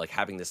by, like,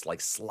 having this,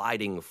 like,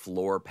 sliding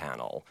floor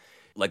panel.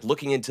 Like,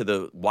 looking into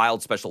the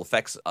wild special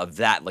effects of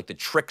that, like the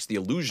tricks, the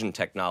illusion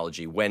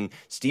technology, when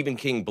Stephen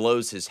King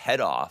blows his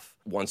head off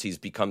once he's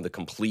become the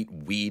complete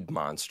weed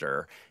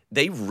monster,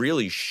 they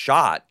really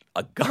shot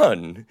a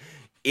gun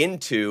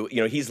into,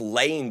 you know, he's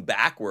laying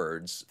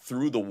backwards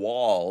through the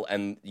wall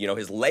and, you know,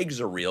 his legs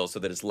are real so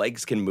that his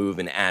legs can move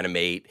and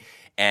animate.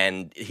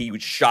 And he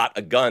shot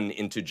a gun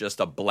into just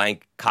a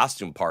blank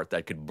costume part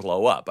that could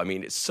blow up. I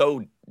mean, it's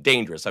so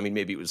dangerous. I mean,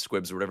 maybe it was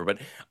squibs or whatever, but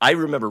I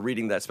remember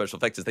reading that special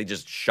effects as they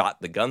just shot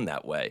the gun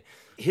that way.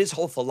 His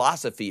whole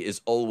philosophy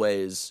is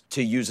always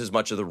to use as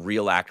much of the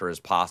real actor as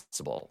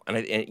possible.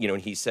 And you know,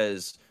 and he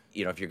says,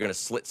 you know, if you're going to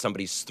slit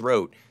somebody's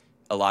throat,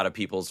 a lot of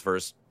people's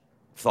first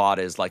thought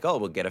is like, oh,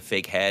 we'll get a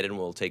fake head and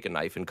we'll take a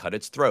knife and cut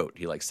its throat.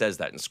 He like says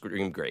that in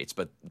Scream Greats.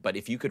 But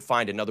if you could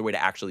find another way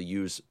to actually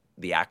use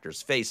the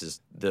actor's face, is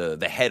the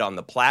head on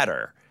the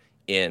platter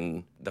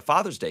in the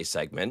Father's Day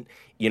segment,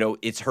 you know,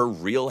 it's her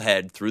real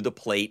head through the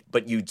plate,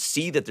 but you'd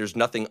see that there's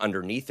nothing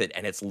underneath it,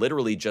 and it's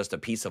literally just a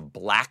piece of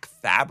black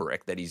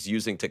fabric that he's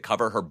using to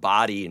cover her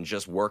body and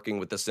just working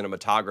with the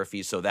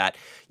cinematography so that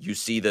you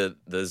see the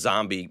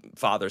zombie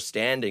father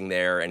standing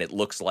there, and it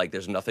looks like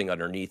there's nothing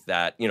underneath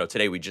that. You know,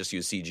 today we just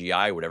use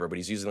CGI or whatever, but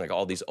he's using like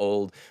all these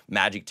old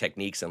magic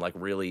techniques and like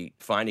really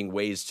finding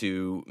ways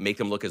to make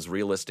them look as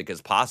realistic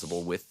as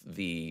possible with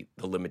the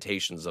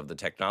limitations of the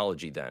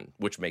technology then,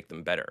 which make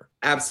them better.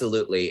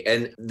 Absolutely.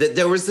 And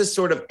there was this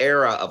sort of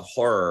era of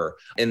horror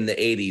in the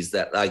 80s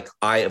that, like,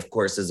 I, of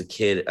course, as a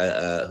kid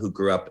who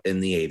grew up in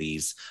the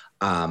 80s,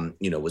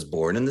 you know, was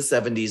born in the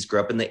 70s, grew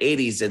up in the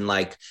 80s. And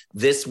like,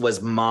 this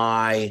was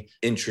my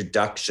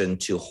introduction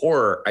to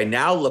horror. I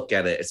now look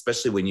at it,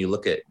 especially when you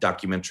look at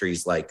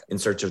documentaries like In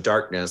Search of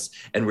Darkness,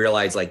 and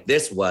realize like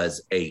this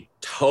was a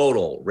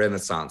total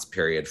renaissance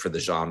period for the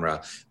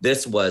genre.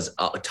 This was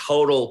a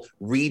total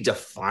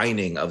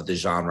redefining of the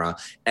genre.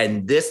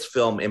 And this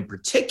film in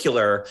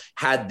particular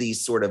had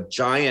these sort of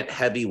giant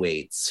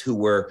heavyweights who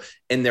were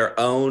in their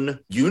own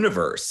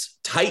universe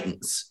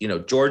titans.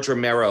 George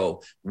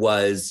Romero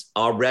was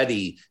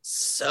already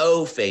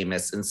so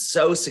famous and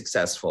so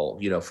successful,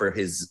 for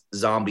his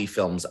zombie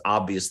films,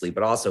 obviously,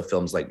 but also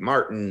films like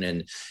Martin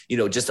and,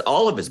 just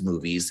all of his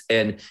movies.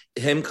 And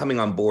him coming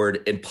on board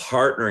and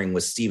partnering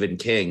with Stephen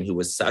King, who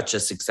was such a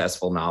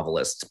successful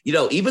novelist.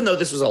 Even though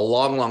this was a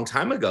long, long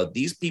time ago,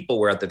 these people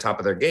were at the top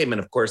of their game. And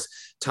of course,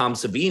 Tom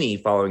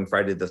Savini, following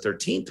Friday the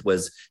 13th,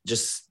 was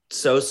just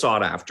so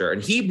sought after.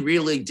 And he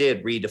really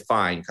did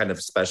redefine kind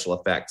of special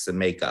effects and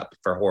makeup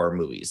for horror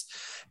movies.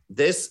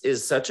 This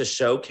is such a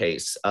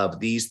showcase of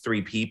these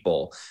three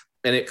people.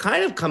 And it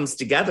kind of comes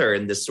together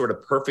in this sort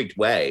of perfect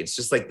way. It's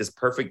just like this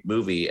perfect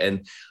movie.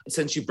 And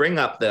since you bring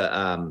up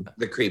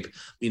the Creep,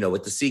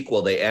 with the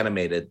sequel, they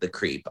animated the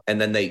Creep.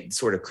 And then they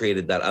sort of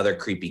created that other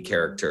creepy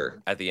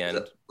character at the end.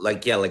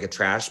 Like a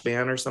trash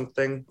man or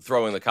something.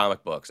 Throwing the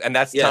comic books. And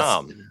that's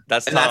Tom.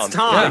 That's Tom. That's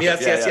Tom. Yeah.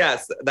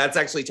 Yes. That's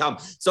actually Tom.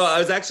 So I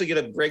was actually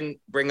going to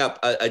bring up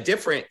a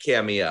different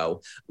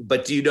cameo.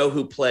 But do you know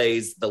who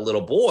plays the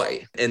little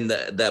boy in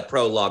the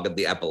prologue of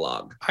the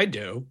epilogue? I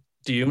do.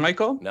 Do you,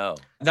 Michael? No.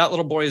 That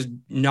little boy is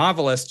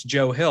novelist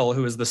Joe Hill,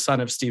 who is the son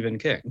of Stephen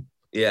King.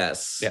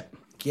 Yes. Yeah.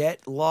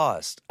 Get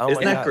lost. Oh,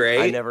 Isn't that great?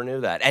 I never knew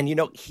that. And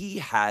he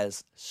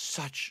has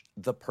such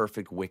the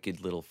perfect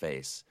wicked little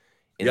face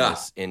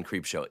in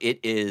Creepshow. It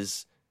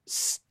is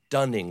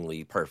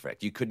stunningly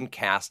perfect. You couldn't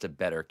cast a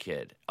better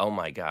kid. Oh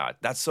my God.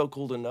 That's so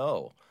cool to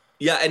know.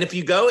 Yeah. And if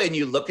you go and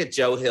you look at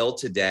Joe Hill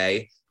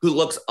today, who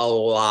looks a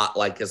lot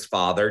like his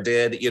father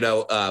did,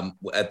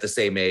 at the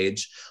same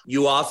age,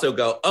 you also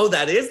go, oh,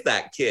 that is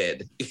that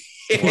kid.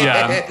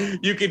 Yeah.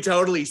 You can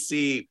totally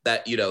see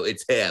that,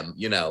 it's him,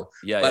 Yeah.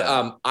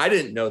 But I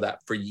didn't know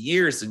that for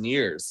years and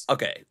years.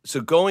 Okay.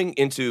 So going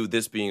into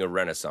this being a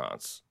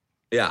renaissance,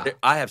 yeah,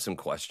 I have some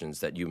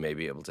questions that you may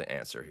be able to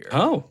answer here.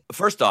 Oh.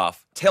 First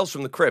off, Tales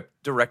from the Crypt,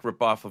 direct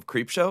ripoff of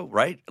Creepshow,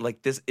 right?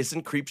 Like this,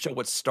 isn't Creepshow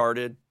what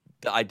started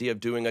the idea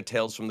of doing a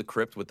Tales from the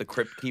Crypt with the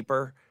Crypt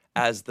Keeper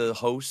as the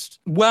host?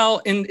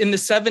 Well, in the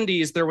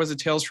 70s, there was a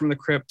Tales from the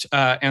Crypt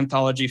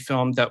anthology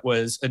film that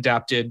was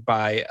adapted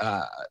by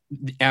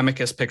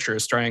Amicus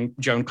Pictures, starring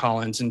Joan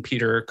Collins and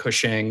Peter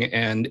Cushing.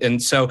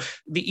 And so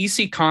the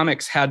EC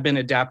Comics had been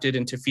adapted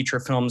into feature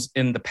films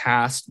in the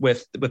past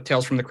with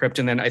Tales from the Crypt,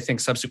 and then I think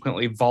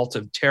subsequently Vault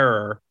of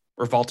Terror,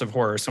 or Vault of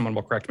Horror. Someone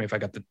will correct me if I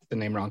got the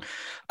name wrong.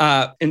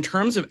 In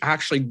terms of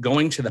actually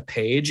going to the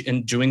page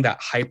and doing that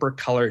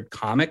hyper-colored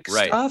comic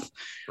stuff,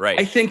 right.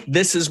 I think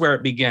this is where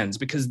it begins,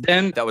 because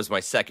then... That was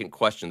my second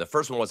question. The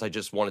first one was I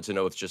just wanted to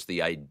know if just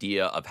the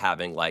idea of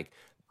having like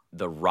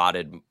the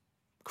rotted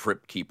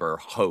Crypt Keeper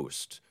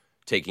host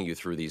taking you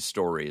through these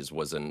stories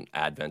was an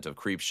advent of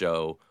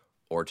Creepshow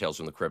or Tales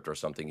from the Crypt or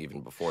something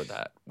even before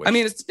that. I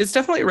mean, it's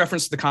definitely a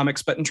reference to the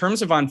comics, but in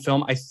terms of on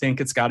film, I think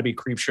it's got to be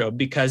Creepshow,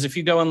 because if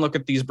you go and look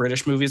at these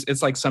British movies,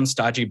 it's like some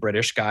stodgy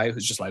British guy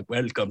who's just like,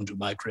 welcome to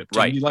my crypt.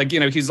 Right.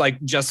 And he's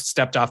like just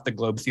stepped off the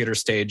Globe Theater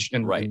stage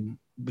and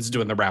was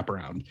doing the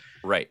wraparound.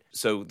 Right.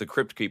 So the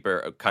Crypt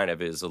Keeper kind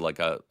of is like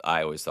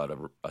I always thought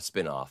of a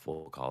spin-off,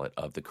 we'll call it,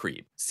 of the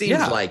Creep. Seems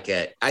like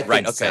it. I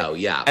think so,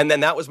 yeah. And then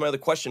that was my other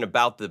question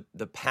about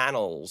the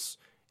panels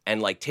and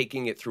like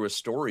taking it through a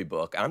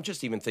storybook. I'm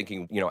just even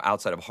thinking,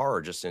 outside of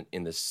horror, just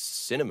in the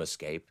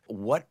cinemascape,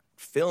 what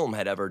film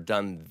had ever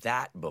done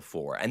that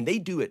before? And they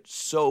do it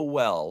so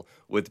well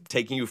with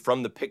taking you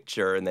from the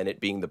picture and then it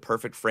being the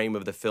perfect frame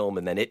of the film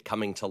and then it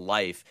coming to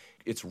life.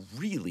 It's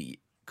really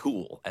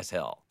cool as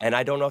hell. And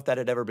I don't know if that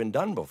had ever been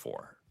done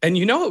before. And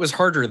it was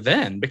harder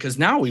then, because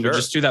now we would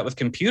just do that with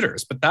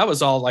computers. But that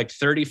was all like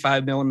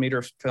 35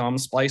 millimeter film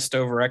spliced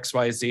over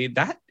XYZ.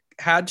 That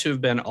had to have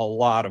been a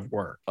lot of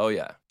work. Oh,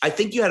 yeah. I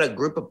think you had a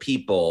group of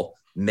people,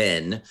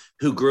 men,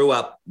 who grew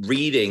up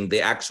reading the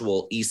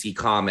actual EC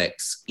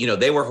Comics.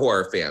 They were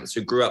horror fans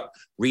who grew up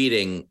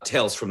reading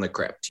Tales from the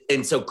Crypt.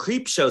 And so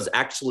Creepshow's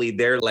actually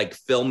their like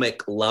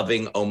filmic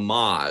loving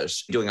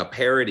homage, doing a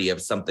parody of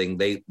something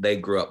they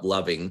grew up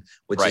loving,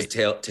 which is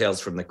Tales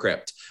from the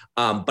Crypt.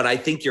 But I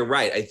think you're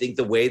right. I think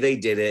the way they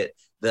did it,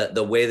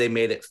 the way they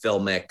made it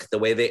filmic, the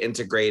way they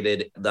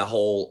integrated the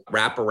whole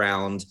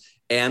wraparound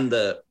and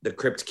the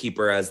Crypt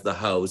Keeper as the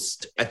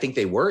host, I think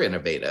they were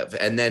innovative.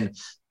 And then,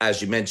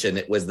 as you mentioned,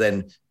 it was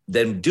then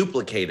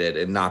duplicated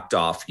and knocked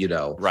off,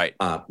 Right.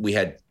 We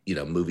had,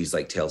 movies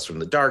like Tales from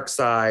the Dark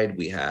Side.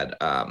 We had,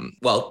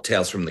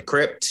 Tales from the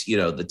Crypt,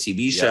 the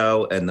TV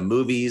show and the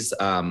movies.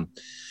 I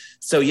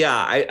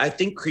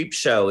think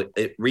Creepshow,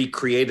 it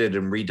recreated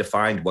and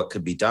redefined what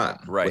could be done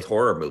with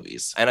horror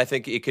movies. And I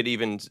think it could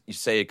even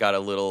say it got a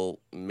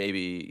little,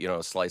 maybe,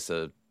 a slice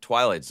of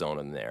Twilight Zone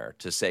in there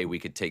to say we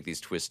could take these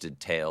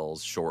twisted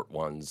tales, short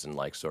ones, and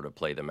like sort of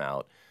play them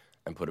out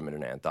and put them in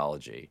an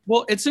anthology.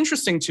 Well, it's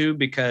interesting too,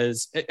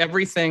 because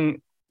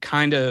everything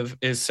kind of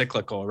is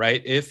cyclical,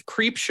 right? If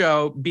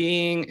Creepshow,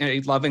 being a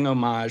loving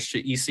homage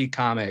to EC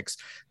Comics,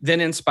 then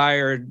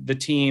inspired the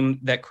team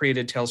that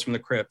created Tales from the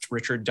Crypt,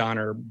 Richard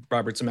Donner,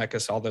 Robert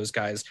Zemeckis, all those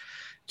guys,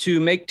 to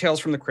make Tales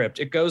from the Crypt.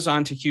 It goes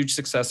on to huge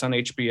success on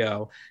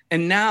HBO.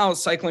 And now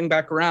cycling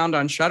back around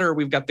on Shudder,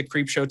 we've got the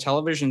Creepshow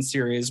television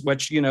series,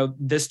 which, you know,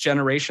 this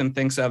generation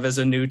thinks of as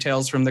a new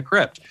Tales from the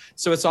Crypt.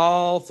 So it's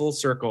all full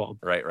circle.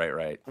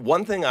 Right.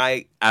 One thing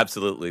I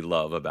absolutely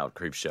love about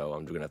Creepshow,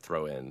 I'm going to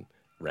throw in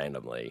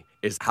randomly,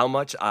 is how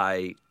much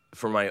I,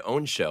 for my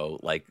own show,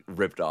 like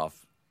ripped off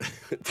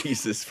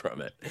pieces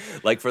from it.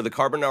 Like for the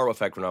Carbonaro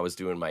Effect, when I was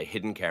doing my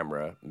hidden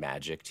camera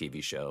magic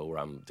TV show, where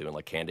I'm doing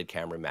like candid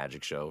camera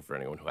magic show for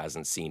anyone who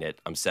hasn't seen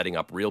it, I'm setting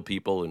up real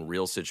people in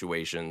real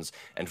situations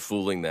and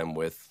fooling them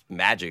with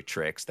magic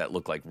tricks that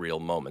look like real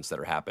moments that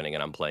are happening,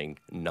 and I'm playing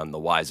none the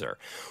wiser.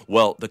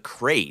 Well, the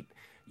crate,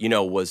 you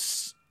know,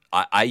 was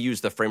I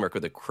used the framework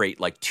of the crate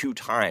like 2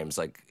 times,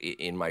 like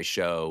in my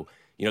show.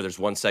 You know, there's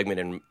one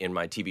segment in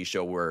my TV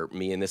show where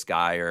me and this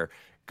guy are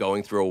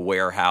going through a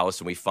warehouse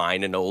and we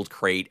find an old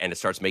crate and it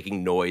starts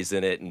making noise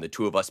in it, and the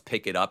two of us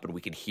pick it up and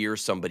we can hear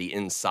somebody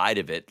inside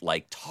of it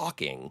like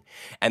talking,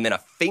 and then a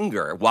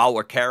finger while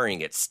we're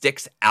carrying it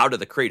sticks out of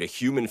the crate, a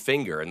human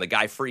finger, and the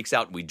guy freaks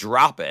out and we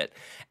drop it,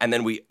 and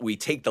then we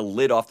take the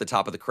lid off the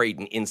top of the crate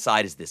and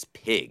inside is this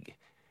pig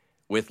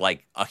with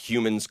like a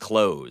human's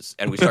clothes,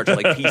 and we start to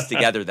like piece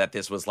together that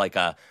this was like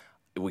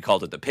we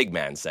called it the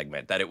Pigman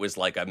segment, that it was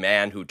like a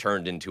man who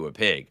turned into a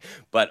pig.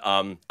 But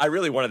I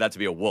really wanted that to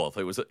be a wolf.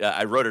 It was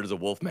I wrote it as a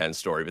Wolfman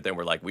story, but then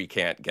we're like, we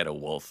can't get a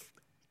wolf.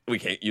 We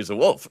can't use a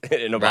wolf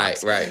in a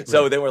box. Right.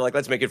 So then we're like,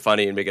 let's make it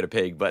funny and make it a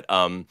pig. But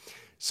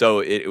so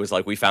it was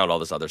like we found all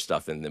this other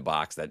stuff in the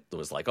box that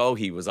was like, oh,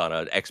 he was on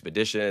an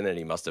expedition and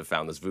he must have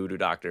found this voodoo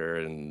doctor,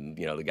 and,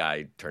 you know, the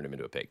guy turned him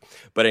into a pig.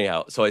 But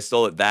anyhow, so I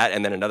stole that.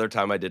 And then another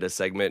time I did a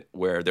segment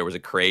where there was a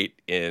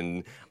crate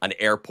in an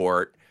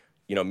airport.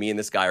 You know, me and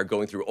this guy are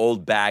going through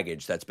old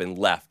baggage that's been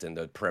left, and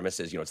the premise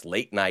is, you know, it's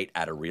late night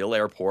at a real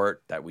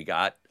airport that we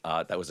got.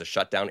 That was a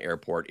shutdown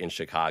airport in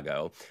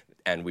Chicago,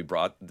 and we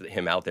brought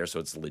him out there, so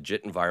it's a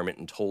legit environment,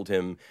 and told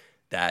him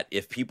that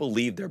if people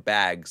leave their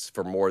bags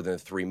for more than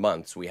 3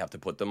 months, we have to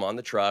put them on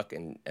the truck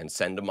and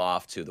send them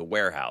off to the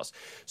warehouse.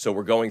 So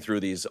we're going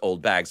through these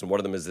old bags, and one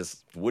of them is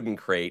this wooden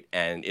crate,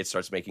 and it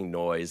starts making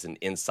noise, and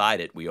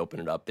inside it, we open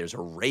it up, there's a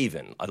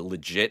raven, a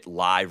legit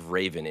live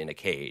raven in a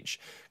cage.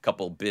 A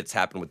couple bits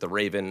happen with the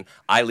raven.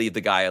 I leave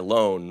the guy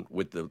alone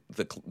with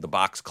the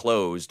box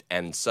closed,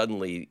 and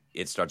suddenly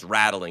it starts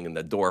rattling, and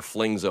the door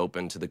flings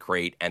open to the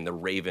crate, and the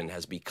raven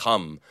has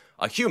become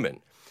a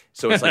human.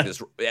 So it's like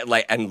this,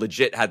 like, and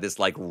legit had this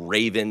like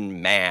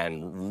raven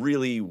man,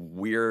 really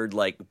weird,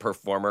 like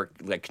performer,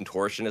 like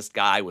contortionist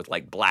guy with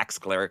like black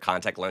scleric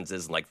contact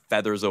lenses and like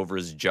feathers over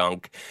his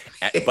junk,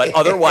 but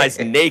otherwise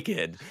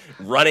naked,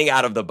 running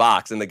out of the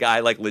box. And the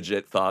guy like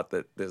legit thought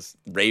that this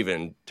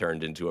raven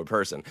turned into a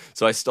person.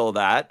 So I stole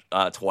that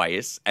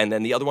twice. And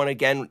then the other one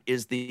again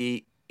is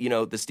the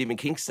Stephen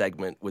King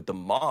segment with the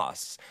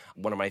moss.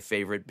 One of my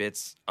favorite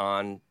bits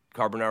on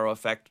Carbonaro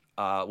Effect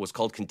was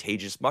called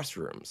Contagious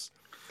Mushrooms,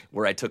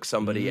 where I took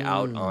somebody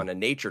out on a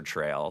nature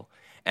trail,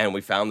 and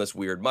we found this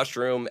weird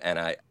mushroom, and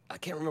I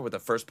can't remember what the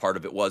first part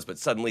of it was, but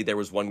suddenly there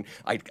was one,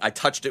 I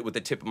touched it with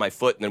the tip of my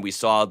foot, and then we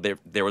saw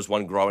there was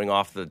one growing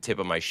off the tip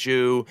of my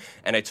shoe,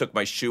 and I took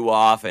my shoe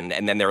off, and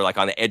then they were like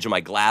on the edge of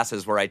my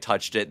glasses where I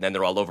touched it, and then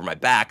they're all over my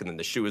back, and then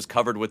the shoe is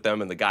covered with them,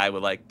 and the guy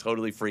was like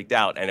totally freaked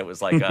out, and it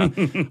was like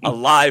a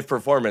live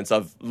performance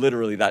of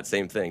literally that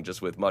same thing,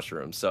 just with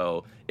mushrooms.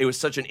 So it was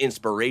such an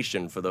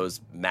inspiration for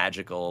those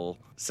magical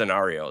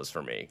scenarios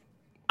for me.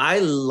 I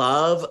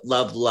love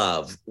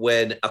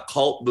when a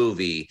cult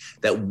movie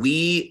that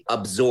we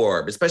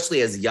absorb, especially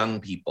as young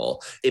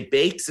people, it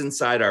bakes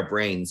inside our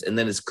brains. And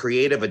then as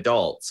creative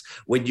adults,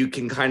 when you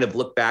can kind of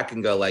look back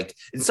and go like,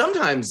 and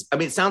sometimes, I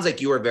mean, it sounds like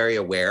you were very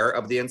aware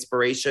of the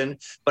inspiration,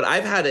 but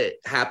I've had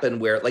it happen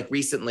where like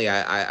recently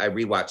I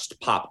rewatched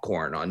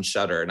Popcorn on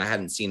Shudder, and I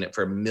hadn't seen it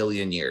for a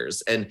million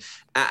years. And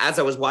as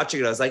I was watching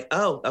it, I was like,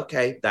 oh,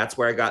 okay, that's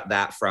where I got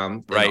that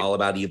from. Right. All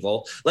About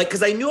Evil. Like,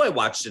 because I knew I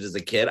watched it as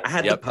a kid. I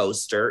had the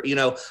poster, you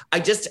know,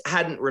 I just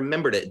hadn't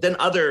remembered it. Then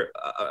other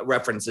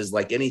references,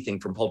 like anything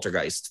from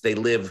Poltergeist, they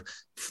live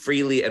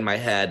freely in my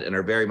head and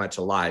are very much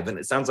alive. And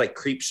it sounds like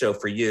Creepshow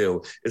for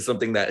you is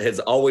something that has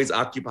always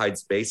occupied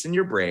space in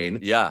your brain.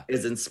 Yeah.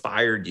 Has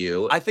inspired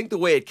you. I think the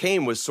way it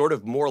came was sort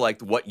of more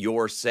like what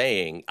you're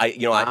saying.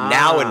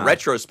 Now in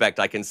retrospect,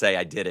 I can say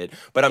I did it,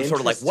 but I'm sort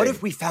of like, what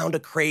if we found a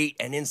crate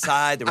and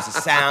inside there was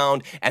a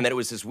sound and then it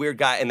was this weird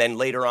guy. And then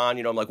later on,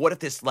 you know, I'm like, what if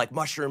this like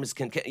mushrooms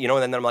can, you know,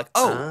 and then I'm like,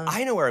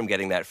 I know where I'm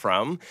getting that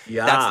from.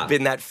 Yeah. That's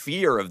been that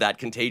fear of that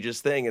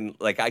contagious thing. And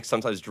like, I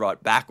sometimes draw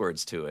it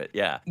backwards to it.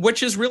 Yeah.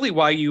 Which is really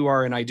why you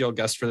are an ideal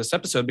guest for this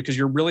episode, because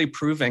you're really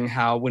proving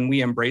how when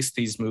we embrace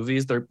these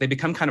movies, they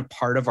become kind of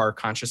part of our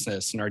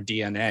consciousness and our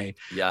DNA.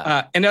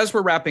 Yeah. And as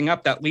we're wrapping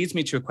up, that leads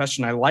me to a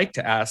question I like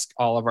to ask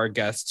all of our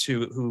guests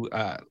who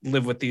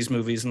live with these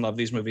movies and love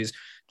these movies.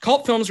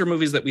 Cult films are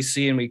movies that we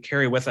see and we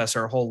carry with us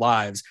our whole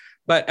lives.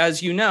 But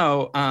as you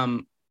know,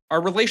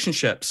 our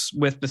relationships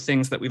with the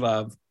things that we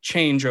love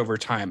change over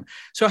time.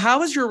 So how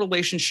has your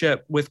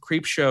relationship with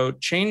Creepshow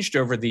changed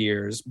over the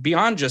years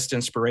beyond just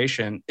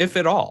inspiration, if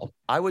at all?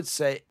 I would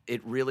say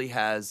it really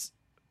has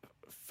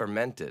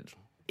fermented.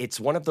 It's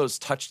one of those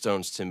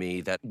touchstones to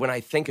me that when I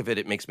think of it,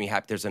 it makes me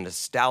happy. There's a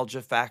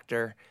nostalgia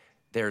factor.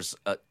 There's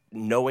a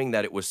knowing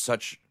that it was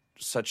such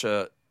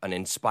an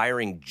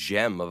inspiring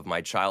gem of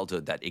my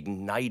childhood that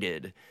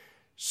ignited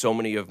so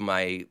many of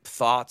my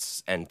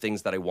thoughts and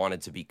things that I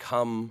wanted to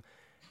become.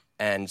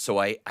 And so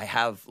I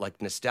have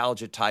like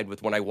nostalgia tied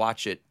with when I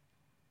watch it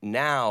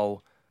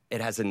now. It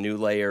has a new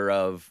layer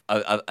of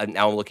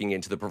now I'm looking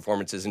into the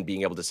performances and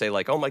being able to say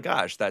like, oh my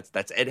gosh,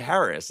 that's Ed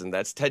Harris and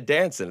that's Ted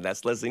Danson and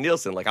that's Leslie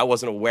Nielsen. Like I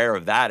wasn't aware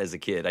of that as a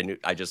kid.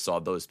 I just saw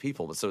those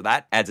people. So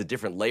that adds a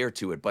different layer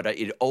to it. But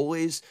it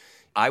always,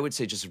 I would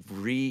say, just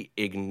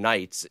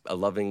reignites a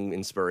loving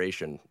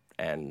inspiration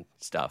and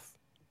stuff.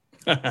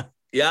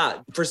 Yeah,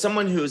 for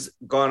someone who's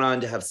gone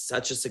on to have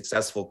such a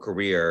successful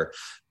career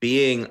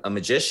being a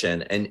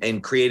magician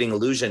and creating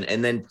illusion,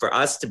 and then for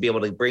us to be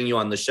able to bring you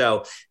on the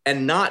show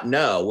and not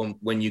know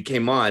when you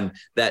came on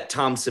that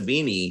Tom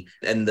Savini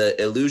and the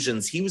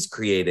illusions he was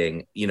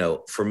creating,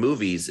 for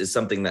movies is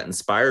something that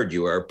inspired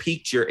you or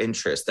piqued your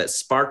interest, that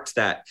sparked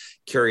that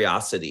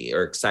curiosity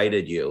or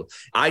excited you.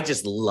 I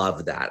just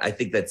love that. I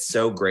think that's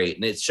so great.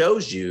 And it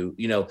shows you,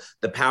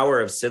 the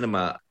power of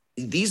cinema.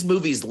 These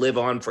movies live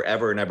on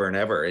forever and ever and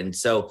ever. And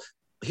so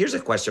here's a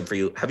question for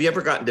you. Have you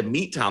ever gotten to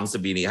meet Tom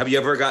Savini? Have you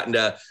ever gotten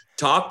to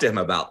talk to him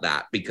about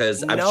that?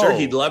 Because I'm sure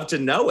he'd love to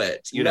know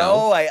it.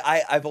 No,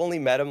 I've only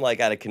met him like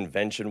at a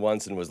convention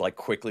once and was like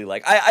quickly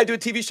like, I do a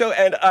TV show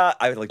and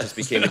I like just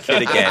became a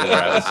kid again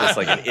where I was just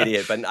like an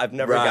idiot. But I've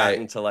never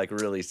gotten to like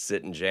really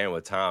sit and jam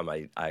with Tom.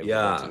 I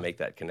want to make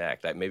that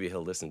connect. Maybe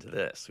he'll listen to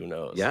this. Who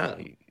knows? Yeah.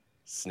 He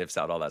sniffs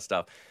out all that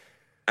stuff.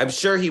 I'm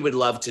sure he would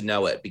love to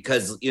know it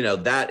because,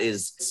 that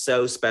is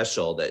so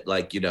special that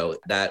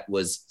that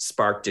was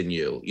sparked in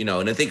you,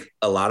 and I think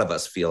a lot of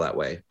us feel that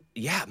way.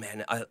 Yeah,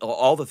 man.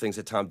 All the things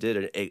that Tom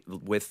did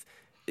with,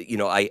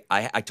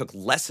 I took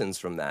lessons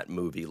from that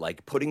movie,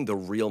 like putting the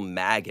real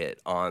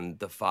maggot on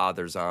the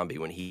father zombie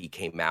when he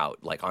came out,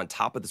 like on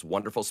top of this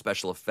wonderful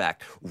special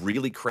effect,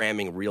 really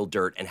cramming real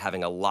dirt and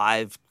having a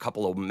live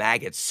couple of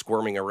maggots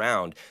squirming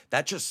around.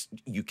 That just,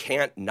 you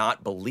can't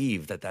not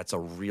believe that that's a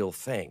real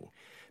thing.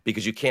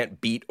 Because you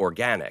can't beat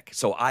organic.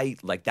 So I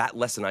like that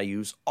lesson I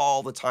use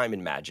all the time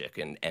in magic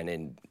and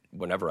in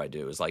whenever I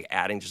do is like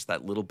adding just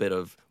that little bit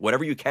of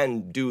whatever you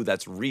can do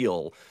that's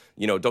real.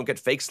 Don't get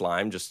fake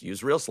slime, just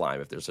use real slime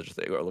if there's such a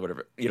thing or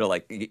whatever.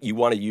 You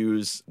want to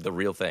use the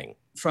real thing.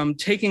 From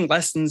taking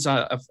lessons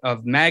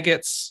of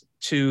maggots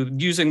to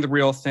using the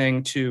real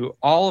thing to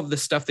all of the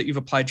stuff that you've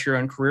applied to your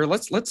own career.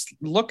 Let's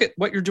look at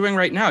what you're doing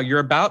right now. You're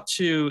about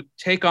to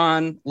take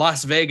on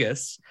Las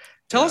Vegas.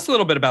 Tell us a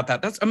little bit about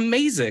that. That's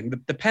amazing.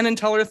 The Penn and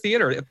Teller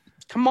Theater.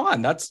 Come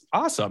on, that's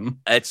awesome.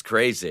 It's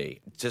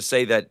crazy. To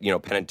say that,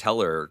 Penn and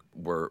Teller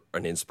were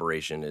an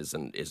inspiration is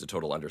a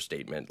total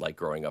understatement. Like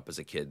growing up as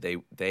a kid,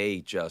 they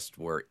just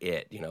were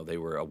it. They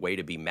were a way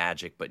to be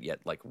magic, but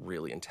yet like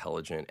really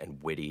intelligent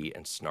and witty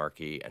and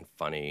snarky and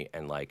funny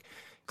and like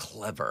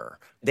clever.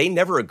 They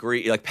never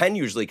agree. Like Penn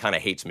usually kind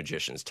of hates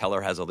magicians. Teller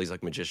has all these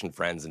like magician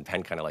friends and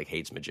Penn kind of like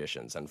hates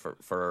magicians. And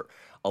for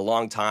a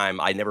long time,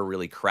 I never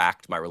really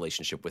cracked my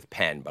relationship with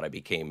Penn, but I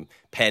became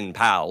pen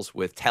pals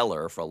with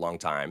Teller for a long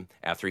time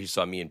after he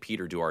saw me and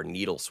Peter do our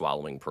needle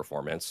swallowing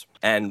performance.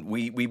 And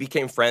we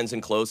became friends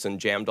and close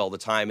and jammed all the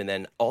time. And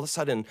then all of a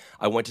sudden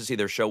I went to see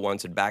their show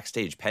once and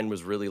backstage Penn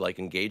was really like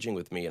engaging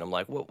with me. And I'm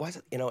like, well, why is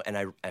it,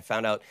 and I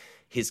found out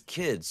his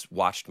kids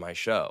watched my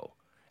show.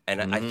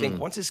 And I think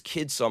once his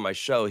kids saw my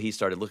show, he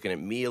started looking at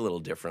me a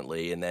little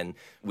differently. And then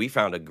we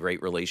found a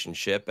great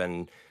relationship.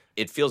 And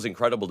it feels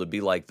incredible to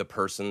be like the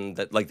person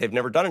that, like, they've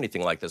never done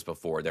anything like this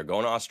before. They're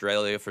going to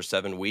Australia for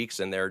 7 weeks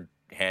and they're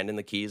handing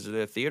the keys of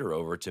their theater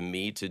over to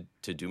me to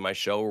do my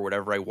show or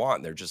whatever I want.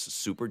 And they're just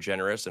super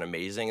generous and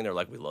amazing. And they're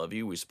like, we love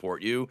you. We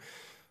support you.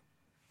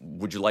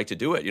 Would you like to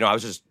do it? I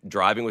was just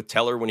driving with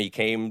Teller when he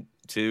came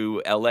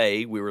to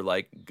LA. We were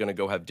like going to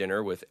go have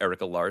dinner with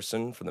Erica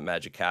Larson from the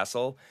Magic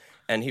Castle.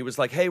 And he was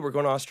like, hey, we're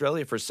going to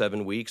Australia for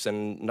 7 weeks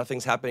and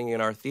nothing's happening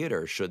in our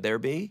theater. Should there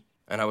be?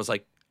 And I was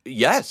like,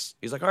 yes.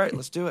 He's like, all right,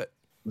 let's do it.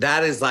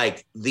 That is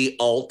like the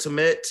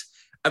ultimate.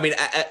 I mean,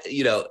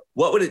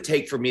 what would it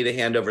take for me to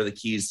hand over the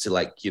keys to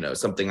like,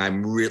 something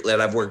that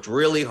I've worked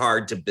really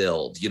hard to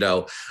build,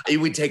 it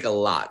would take a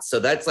lot.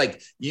 So that's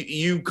like,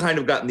 you kind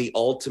of gotten the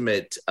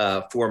ultimate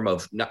form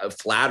of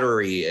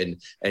flattery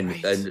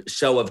and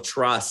show of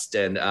trust.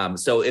 And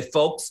so if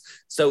folks,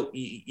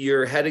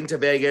 you're heading to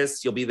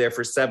Vegas, you'll be there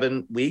for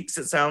 7 weeks,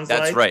 it sounds like.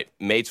 That's right.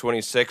 May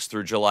 26th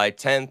through July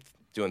 10th,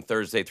 doing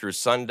Thursday through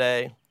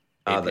Sunday.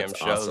 8 p.m.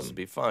 shows. Awesome. It'd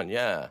be fun.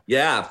 Yeah.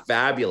 Yeah.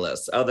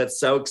 Fabulous. Oh,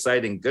 that's so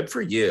exciting. Good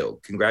for you.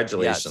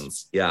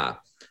 Congratulations. Yes. Yeah.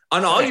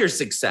 On all your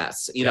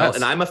success, know,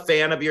 and I'm a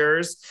fan of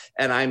yours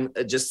and I'm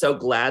just so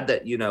glad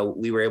that,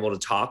 we were able to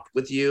talk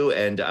with you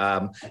and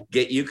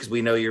get you because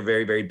we know you're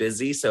very, very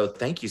busy. So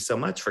thank you so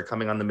much for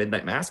coming on the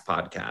Midnight Mass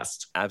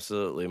podcast.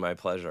 Absolutely. My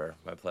pleasure.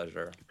 My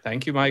pleasure.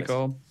 Thank you,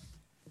 Michael.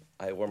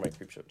 I wore my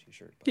Creepshow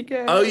t-shirt.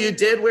 Oh, you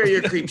did wear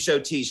your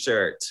Creepshow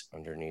t-shirt.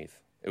 Underneath.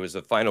 It was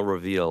the final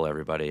reveal,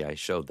 everybody. I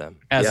showed them.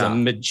 As a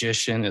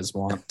magician is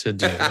wont to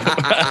do.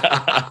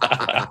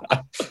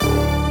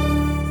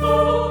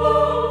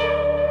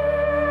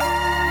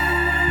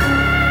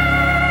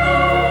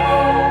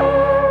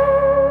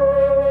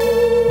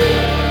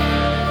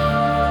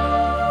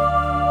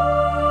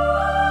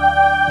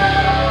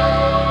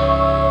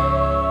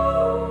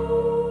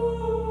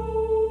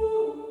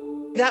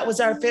 That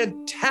was our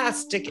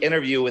fantastic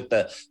interview with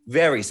the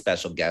very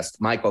special guest,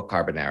 Michael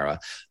Carbonara,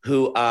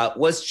 who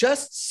was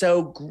just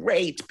so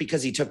great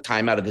because he took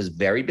time out of his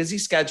very busy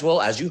schedule.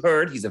 As you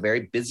heard, he's a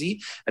very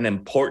busy and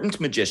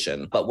important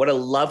magician. But what a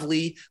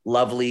lovely,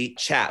 lovely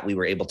chat we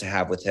were able to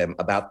have with him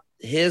about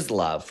his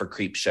love for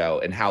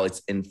Creepshow and how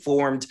it's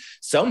informed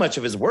so much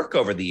of his work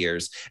over the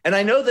years. And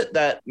I know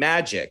that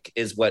magic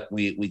is what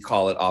we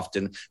call it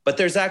often, but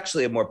there's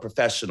actually a more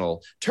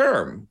professional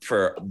term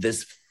for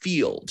this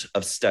field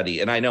of study.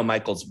 And I know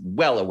Michael's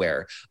well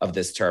aware of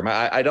this term.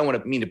 I don't want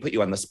to mean to put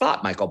you on the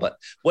spot, Michael, but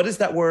what is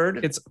that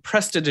word? It's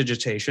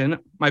prestidigitation.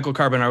 Michael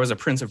Carbonara was a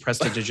prince of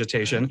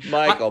prestidigitation.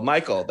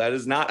 Michael, that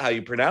is not how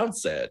you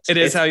pronounce it.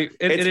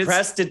 It's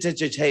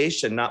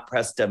prestidigitation, not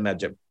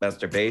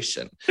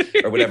masturbation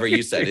or whatever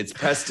you said. It's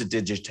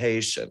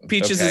prestidigitation.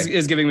 Peaches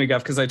is giving me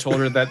guff because I told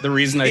her that the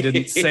reason I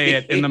didn't say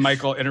it in the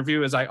Michael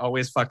interview is I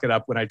always fuck it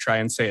up when I try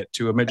and say it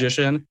to a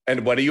magician.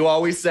 And what do you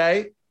always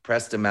say?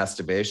 Presto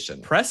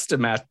masturbation. Presto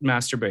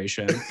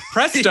masturbation.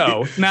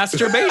 Presto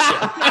masturbation.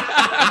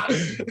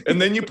 And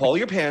then you pull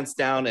your pants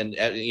down and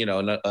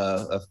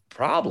a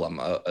problem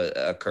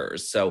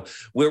occurs. So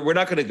we're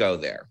not going to go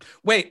there.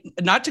 Wait,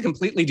 not to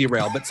completely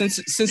derail, but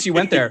since you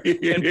went there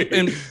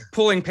and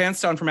pulling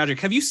pants down for magic,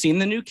 have you seen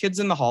the new Kids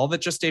in the Hall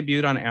that just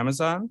debuted on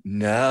Amazon?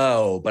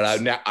 No, but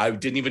I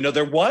didn't even know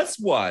there was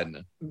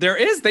one. There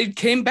is. They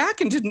came back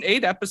and did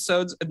 8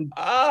 episodes. And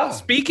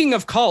speaking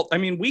of cult, I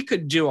mean, we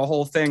could do a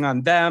whole thing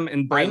on them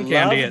and Brain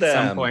Candy at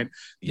some point.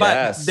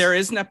 But there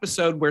is an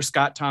episode where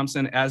Scott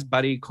Thompson as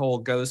Buddy Cole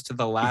goes to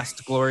the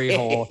last glory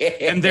hole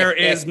and there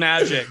is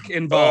magic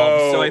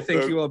involved. So I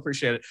think you will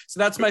appreciate it. So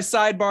that's my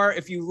sidebar.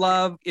 If you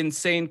love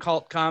insane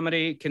cult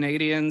comedy,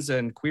 Canadians,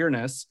 and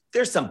queerness,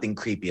 there's something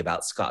creepy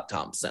about Scott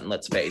Thompson,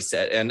 let's face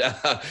it. And,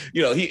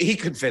 he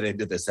could fit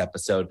into this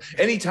episode.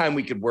 Anytime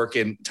we could work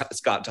in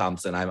Scott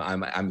Thompson,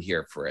 I'm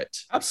here for it.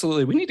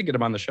 Absolutely. We need to get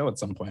him on the show at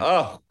some point.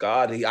 Oh,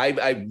 God.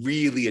 I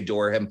really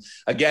adore him.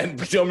 Again,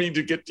 we don't mean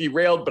to get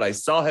derailed, but I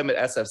saw him at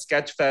SF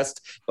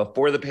Sketchfest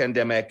before the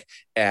pandemic.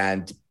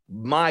 And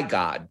my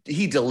God,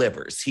 he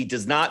delivers. He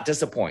does not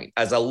disappoint.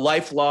 As a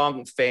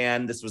lifelong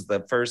fan, this was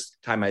the first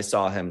time I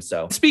saw him.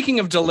 So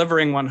speaking of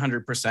delivering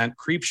 100%,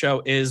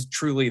 Creepshow is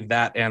truly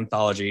that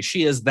anthology.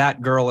 She is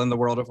that girl in the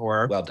world of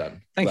horror. Well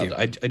done. Thank you.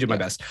 I do my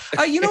best.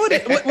 You know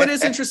what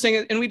is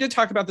interesting, and we did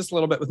talk about this a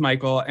little bit with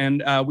Michael,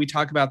 and we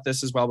talk about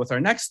this as well with our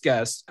next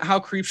guest, how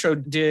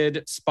Creepshow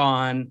did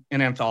spawn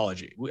an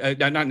anthology.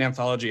 Not an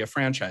anthology, a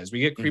franchise.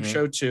 We get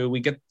Creepshow 2, we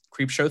get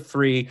Creepshow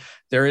 3.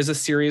 There is a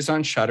series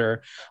on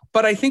Shudder.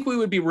 But I think we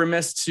would be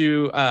remiss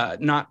to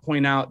not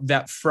point out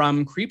that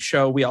from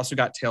Creepshow, we also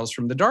got Tales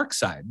from the Dark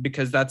Side,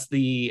 because that's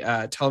the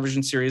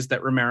television series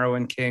that Romero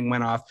and King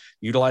went off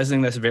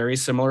utilizing this very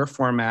similar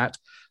format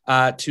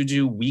to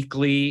do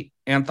weekly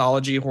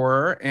anthology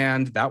horror.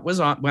 And that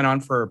went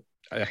on for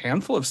a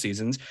handful of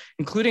seasons,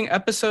 including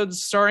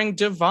episodes starring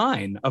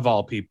Divine, of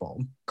all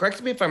people.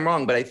 Correct me if I'm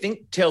wrong, but I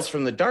think Tales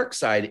from the Dark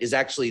Side is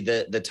actually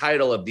the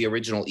title of the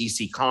original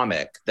EC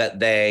comic that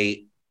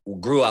they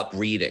grew up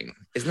reading.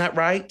 Isn't that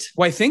right?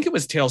 Well, I think it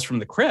was Tales from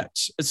the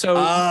Crypt.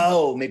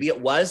 So, maybe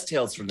it was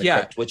Tales from the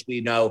Crypt, which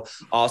we know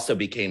also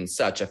became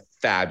such a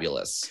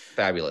fabulous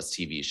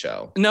TV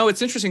show. No,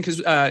 it's interesting because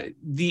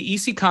the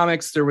EC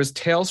comics, there was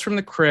Tales from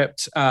the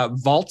Crypt,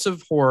 Vaults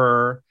of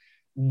Horror,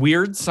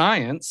 Weird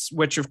Science,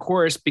 which of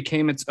course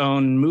became its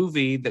own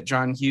movie that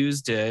John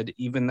Hughes did,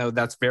 even though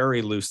that's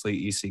very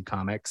loosely EC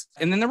Comics.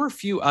 And then there were a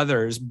few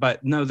others,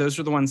 but no, those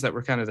are the ones that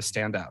were kind of the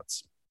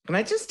standouts. Can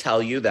I just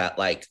tell you that,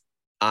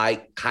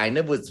 I kind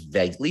of was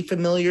vaguely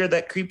familiar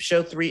that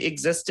Creepshow 3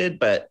 existed,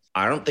 but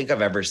I don't think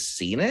I've ever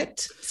seen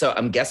it. So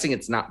I'm guessing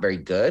it's not very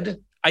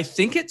good. I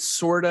think it's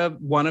sort of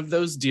one of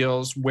those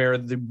deals where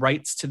the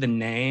rights to the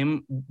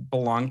name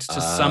belonged to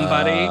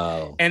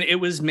somebody, and it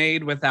was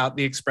made without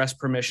the express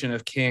permission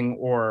of King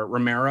or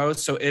Romero.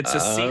 So it's a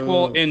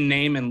sequel in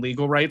name and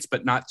legal rights,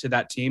 but not to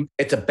that team.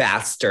 It's a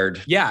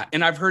bastard. Yeah.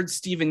 And I've heard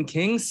Stephen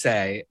King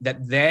say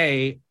that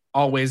they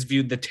always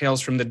viewed the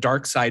Tales from the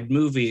Dark Side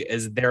movie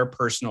as their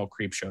personal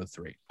Creepshow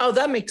 3. Oh,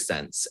 that makes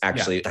sense.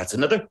 Actually, That's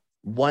another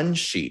one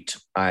sheet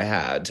I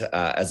had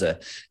as a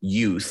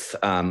youth.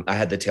 I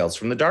had the Tales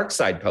from the Dark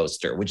Side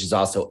poster, which is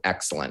also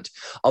excellent.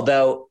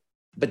 Although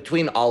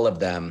between all of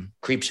them,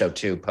 Creepshow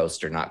 2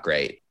 poster, not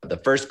great. The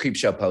first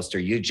Creepshow poster,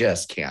 you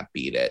just can't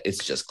beat it.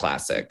 It's just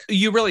classic.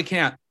 You really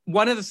can't.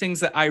 one of the things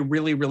that I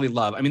really, really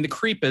love, I mean, the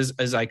creep is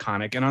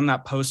iconic, and on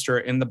that poster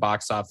in the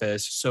box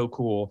office, so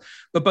cool.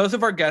 But both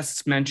of our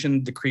guests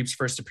mentioned the creep's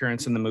first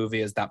appearance in the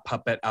movie as that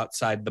puppet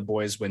outside the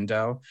boy's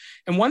window.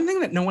 And one thing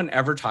that no one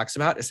ever talks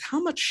about is how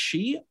much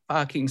she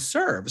fucking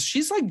serves.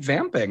 She's like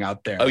vamping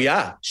out there. Oh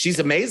yeah, she's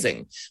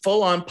amazing.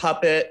 Full on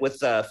puppet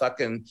with a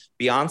fucking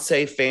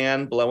Beyonce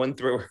fan blowing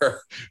through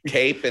her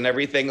cape and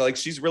everything. Like,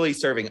 she's really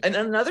serving. And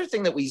another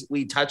thing that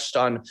we touched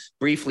on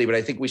briefly, but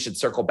I think we should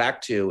circle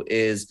back to,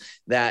 is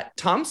that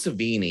Tom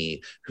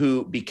Savini,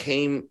 who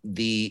became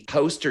the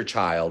poster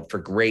child for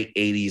great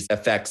 80s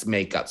effects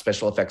makeup,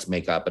 special effects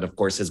makeup, and of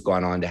course has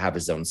gone on to have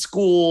his own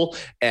school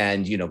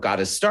and, got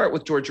his start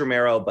with George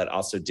Romero, but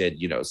also did,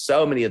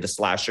 so many of the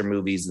slasher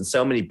movies and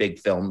so many big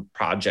film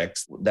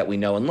projects that we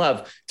know and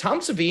love. Tom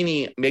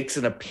Savini makes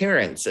an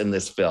appearance in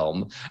this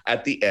film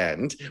at the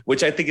end,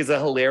 which I think is a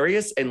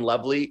hilarious and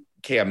lovely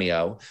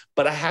cameo.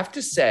 But I have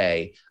to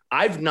say,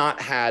 I've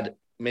not had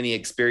many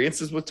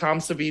experiences with Tom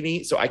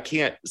Savini, so I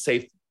can't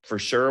say for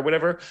sure or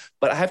whatever,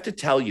 but I have to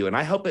tell you, and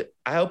I hope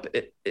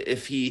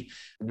if he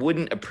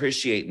wouldn't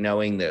appreciate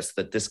knowing this,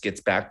 that this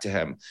gets back to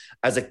him.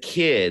 As a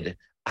kid,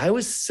 I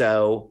was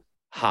so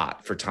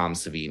hot for Tom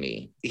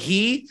Savini.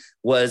 He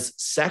was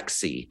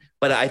sexy,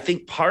 but I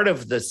think part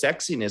of the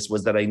sexiness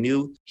was that I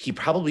knew he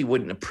probably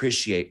wouldn't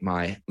appreciate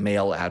my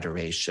male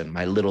adoration,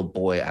 my little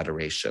boy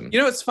adoration.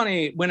 It's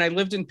funny. When I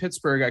lived in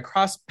Pittsburgh, I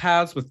crossed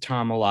paths with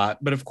Tom a lot,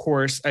 but of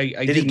course, I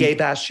did he gay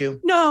bash you?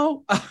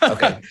 No.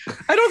 Okay.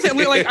 I don't think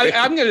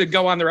I'm going to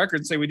go on the record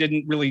and say we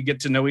didn't really get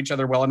to know each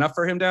other well enough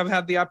for him to have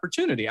had the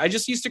opportunity. I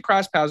just used to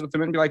cross paths with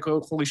him and be like,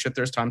 oh, holy shit,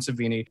 there's Tom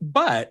Savini.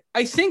 But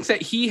I think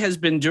that he has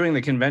been doing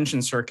the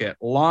convention circuit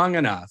long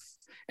enough.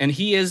 And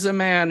he is a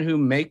man who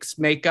makes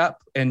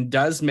makeup and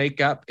does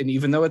makeup. And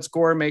even though it's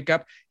gore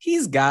makeup,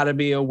 he's got to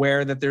be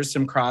aware that there's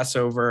some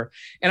crossover.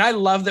 And I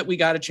love that we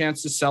got a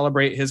chance to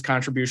celebrate his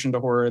contribution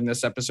to horror in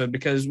this episode,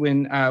 because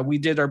when we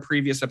did our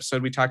previous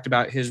episode, we talked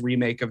about his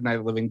remake of Night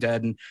of the Living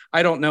Dead. And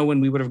I don't know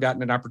when we would have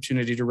gotten an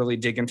opportunity to really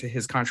dig into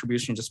his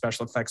contribution to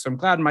special effects. So I'm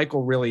glad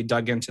Michael really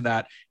dug into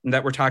that and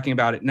that we're talking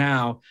about it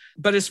now.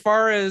 But as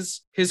far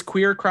as his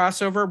queer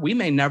crossover, we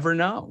may never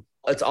know.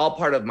 It's all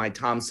part of my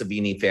Tom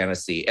Savini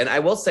fantasy. And I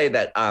will say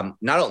that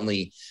not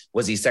only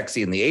was he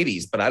sexy in the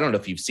 80s, but I don't know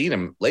if you've seen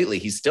him lately.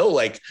 He's still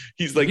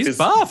he's this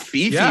buff,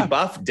 beefy,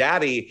 buff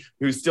daddy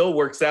who still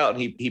works out.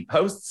 And he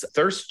posts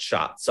thirst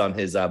shots on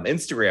his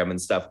Instagram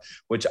and stuff,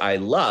 which I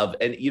love.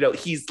 And,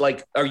 he's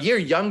like a year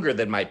younger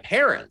than my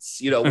parents,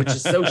 which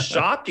is so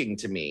shocking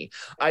to me.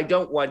 I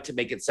don't want to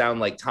make it sound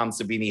like Tom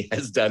Savini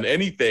has done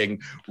anything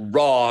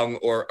wrong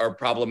or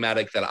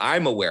problematic that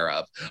I'm aware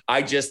of.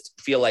 I just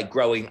feel like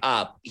growing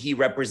up, he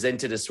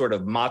represented a sort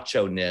of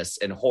macho-ness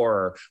and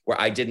horror where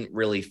I didn't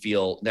really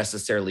feel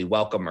necessarily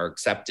welcome or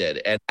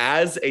accepted. And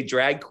as a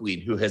drag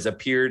queen who has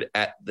appeared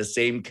at the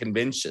same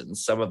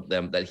conventions, some of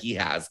them that he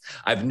has,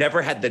 I've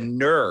never had the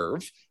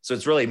nerve. So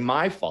it's really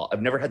my fault.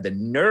 I've never had the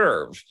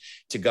nerve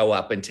to go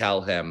up and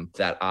tell him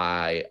that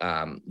I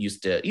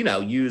used to,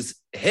 use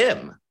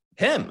him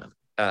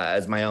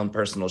as my own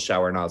personal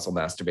shower nozzle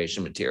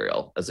masturbation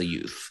material as a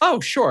youth. Oh,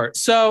 sure.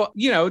 So,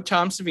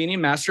 Tom Savini,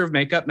 master of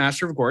makeup,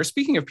 master of gore.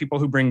 Speaking of people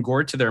who bring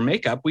gore to their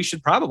makeup, we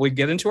should probably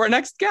get into our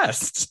next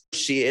guest.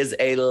 She is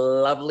a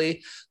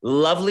lovely,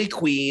 lovely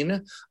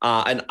queen,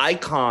 an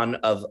icon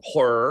of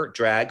horror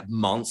drag,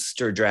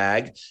 monster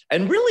drag.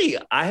 And really,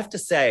 I have to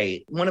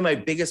say, one of my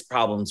biggest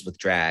problems with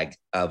drag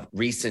of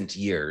recent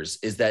years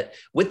is that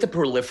with the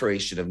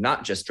proliferation of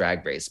not just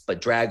Drag Race,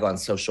 but drag on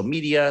social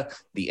media,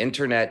 the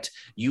internet,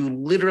 you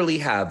literally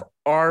have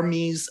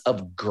armies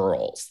of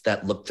girls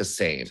that look the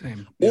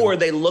same. Or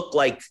they look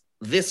like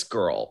this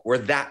girl or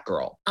that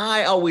girl.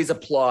 I always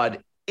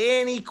applaud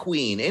any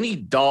queen, any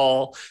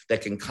doll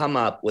that can come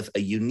up with a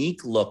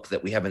unique look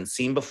that we haven't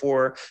seen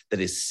before,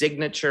 that is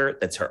signature,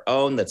 that's her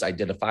own, that's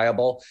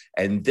identifiable.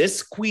 And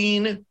this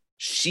queen,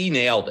 she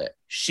nailed it.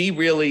 She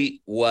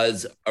really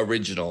was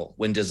original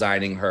when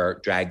designing her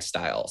drag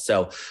style.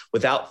 So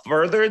without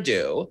further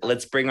ado,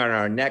 let's bring on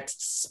our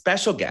next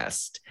special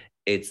guest.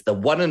 It's the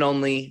one and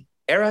only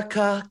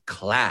Erica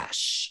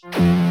Klash.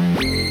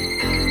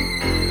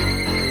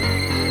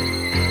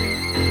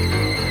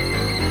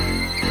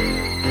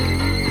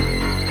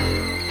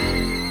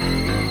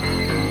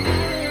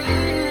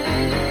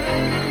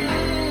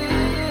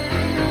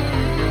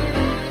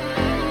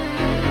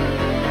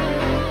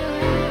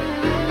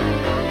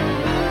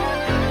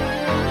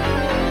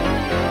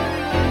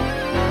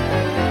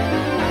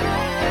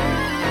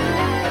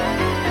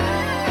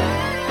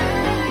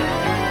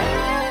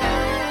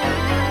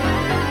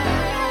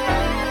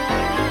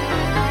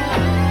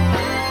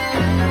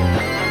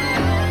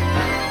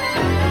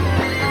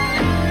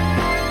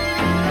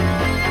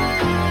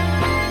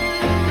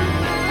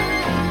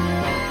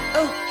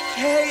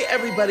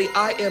 Everybody,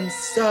 I am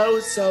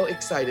so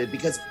excited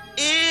because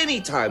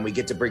anytime we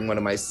get to bring one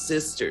of my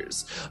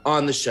sisters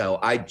on the show,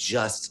 I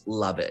just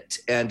love it.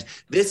 And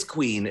this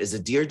queen is a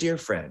dear, dear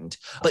friend,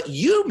 but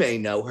you may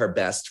know her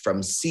best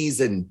from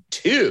season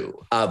 2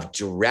 of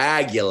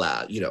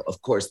Dragula. You know,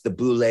 of course, the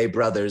Boulet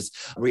brothers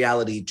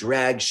reality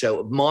drag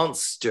show,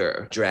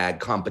 monster drag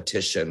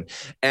competition.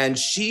 And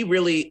she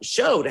really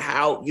showed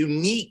how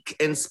unique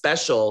and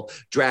special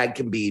drag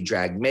can be,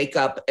 drag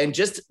makeup, and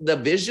just the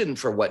vision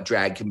for what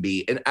drag can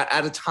be, and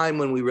at a time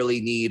when we really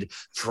need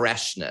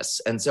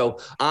freshness. And so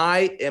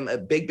I am a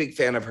big, big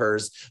fan of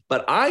hers,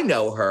 but I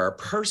know her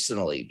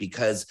personally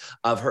because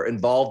of her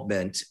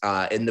involvement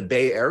in the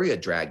Bay Area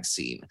drag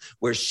scene,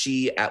 where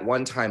she at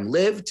one time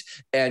lived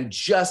and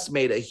just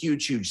made a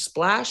huge, huge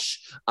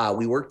splash.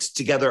 We worked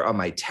together on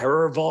my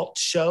Terror Vault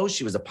show.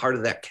 She was a part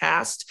of that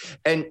cast,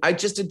 and I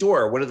just adore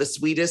her. One of the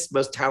sweetest,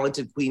 most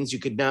talented queens you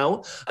could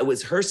know. It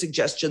was her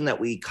suggestion that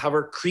we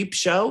cover Creep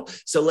Show.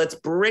 So let's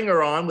bring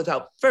her on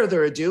without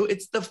further ado.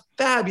 It's the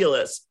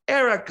fabulous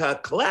Erica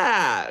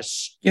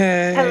Clash.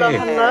 Yay. Hello,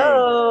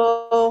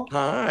 hello.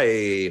 Hi.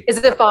 Is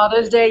it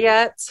Father's Day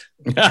yet?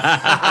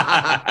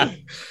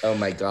 Oh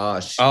my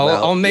gosh.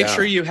 I'll make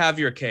sure you have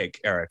your cake,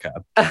 Erica.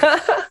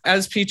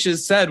 As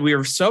Peaches said, we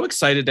are so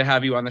excited to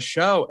have you on the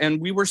show,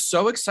 and we were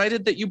so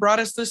excited that you brought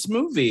us this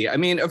movie. I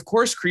mean, of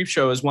course,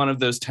 Creepshow is one of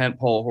those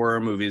tentpole horror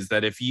movies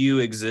that if you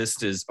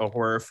exist as a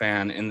horror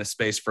fan in the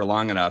space for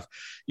long enough,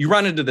 you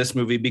run into this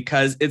movie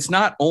because it's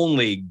not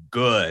only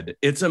good,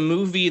 it's a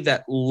movie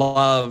that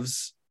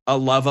loves a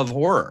love of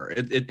horror.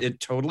 It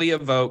totally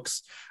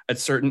evokes a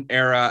certain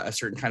era, a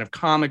certain kind of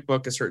comic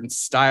book, a certain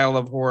style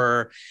of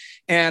horror.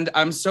 And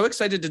I'm so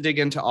excited to dig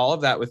into all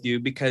of that with you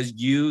because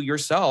you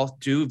yourself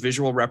do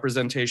visual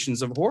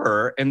representations of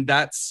horror. And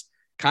that's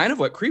kind of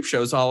what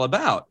Creepshow is all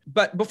about.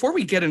 But before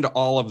we get into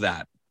all of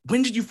that,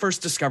 when did you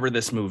first discover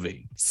this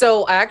movie?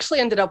 So I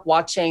actually ended up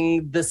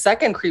watching the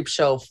second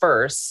Creepshow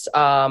first.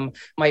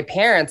 My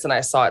parents and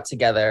I saw it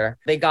together.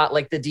 They got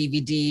like the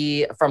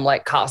DVD from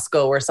like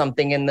Costco or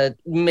something in the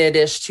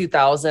mid-ish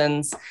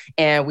 2000s.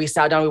 And we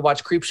sat down, we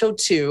watched Creepshow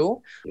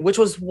 2, which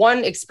was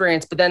one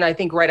experience. But then I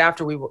think right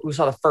after we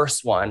saw the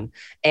first one.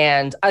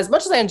 And as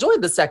much as I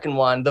enjoyed the second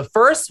one, the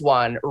first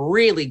one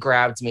really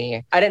grabbed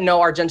me. I didn't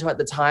know Argento at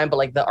the time, but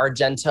like the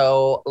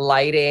Argento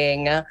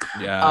lighting.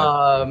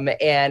 Yeah.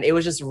 And it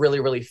was just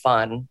really, really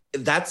fun.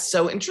 That's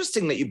so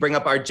interesting that you bring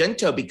up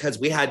Argento because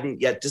we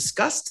hadn't yet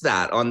discussed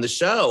that on the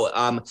show.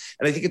 And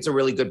I think it's a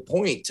really good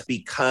point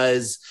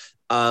because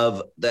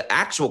of the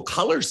actual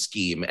color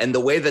scheme and the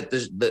way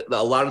that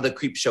a lot of the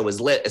Creepshow is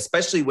lit,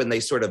 especially when they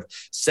sort of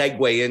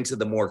segue into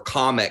the more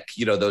comic,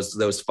 you know,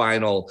 those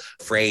final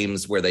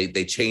frames where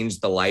they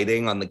change the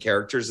lighting on the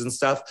characters and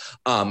stuff.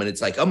 And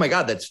it's like, oh my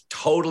God, that's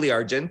totally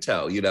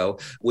Argento, you know,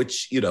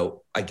 which, you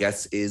know, I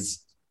guess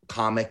is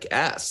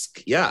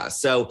comic-esque. Yeah.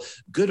 So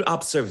good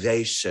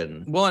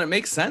observation. Well, and it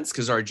makes sense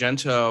because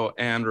Argento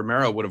and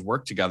Romero would have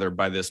worked together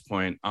by this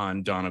point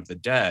on Dawn of the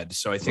Dead.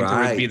 So I think there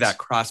would be that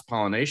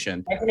cross-pollination.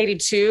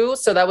 1982.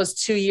 So that was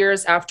 2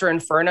 years after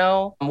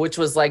Inferno, which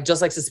was like,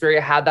 just like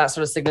Suspiria had that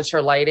sort of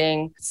signature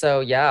lighting. So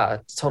yeah,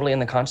 it's totally in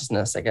the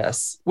consciousness, I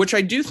guess. Which I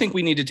do think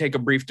we need to take a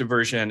brief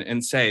diversion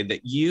and say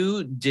that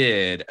you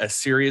did a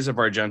series of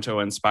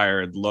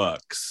Argento-inspired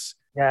looks.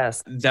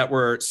 Yes. That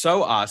were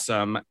so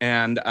awesome.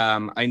 And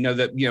I know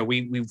that, you know,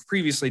 we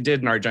previously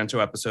did an Argento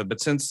episode,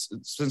 but since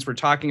we're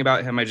talking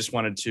about him, I just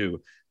wanted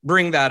to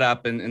bring that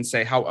up and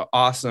say how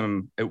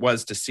awesome it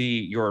was to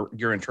see your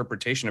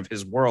interpretation of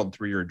his world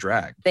through your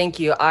drag. Thank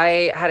you.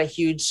 I had a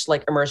huge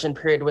like immersion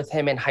period with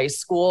him in high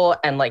school,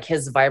 and like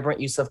his vibrant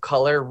use of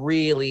color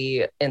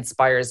really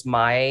inspires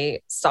my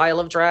style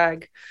of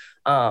drag.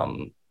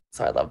 So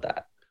I love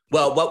that.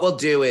 Well, what we'll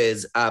do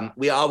is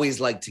we always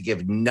like to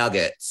give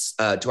nuggets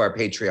to our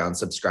Patreon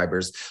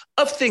subscribers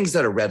of things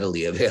that are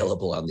readily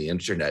available on the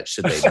internet,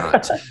 should they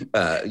not,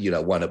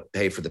 want to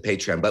pay for the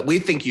Patreon. But we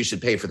think you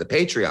should pay for the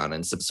Patreon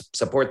and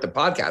support the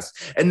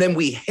podcast. And then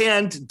we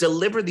hand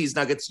deliver these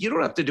nuggets. You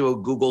don't have to do a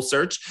Google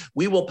search.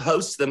 We will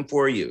post them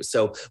for you.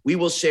 So we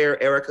will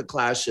share Erica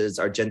Clash's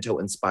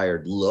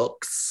Argento-inspired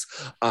looks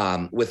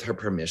with her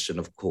permission,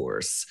 of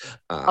course.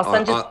 I'll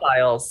send you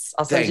files.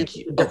 I'll send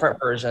you different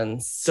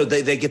versions. So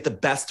they get the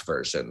best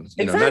version,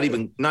 not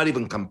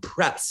even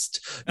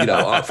compressed, for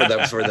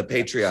the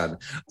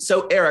Patreon.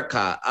 So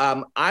Erica,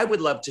 I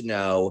would love to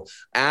know,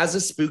 as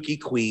a spooky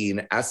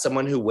queen, as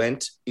someone who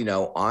went,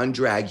 on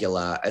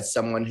Dragula, as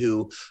someone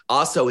who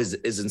also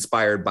is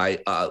inspired by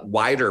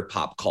wider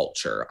pop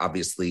culture.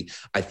 Obviously,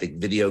 I think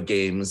video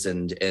games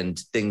and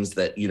things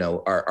that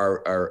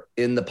are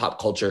in the pop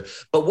culture.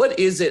 But what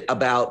is it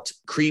about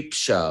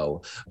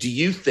Creepshow, do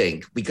you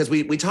think? Because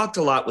we talked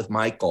a lot with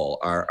Michael,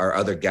 our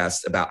other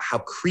guest, about how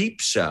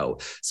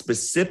Creepshow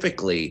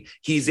specifically,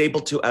 he's able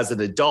to, as an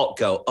adult,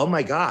 go, oh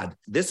my God,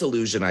 this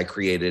illusion I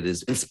created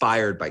is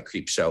inspired by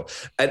Creepshow.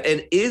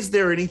 And is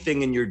there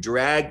anything in your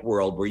drag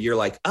world where you're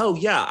like, oh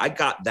yeah, I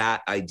got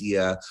that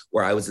idea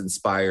where I was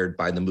inspired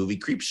by the movie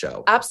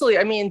Creepshow? Absolutely.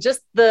 I mean,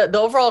 just the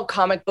overall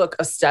comic book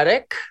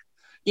aesthetic.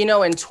 In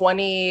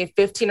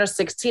 2015 or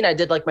 16, I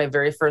did like my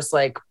very first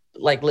like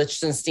like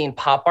Liechtenstein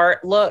pop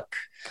art look.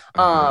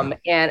 And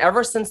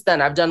ever since then,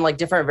 I've done like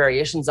different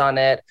variations on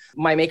it.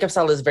 My makeup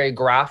style is very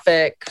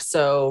graphic.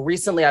 So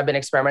recently I've been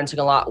experimenting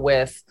a lot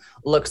with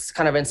looks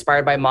kind of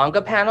inspired by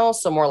manga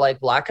panels. So more like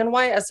black and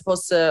white as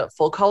opposed to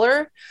full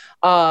color.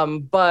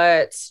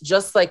 But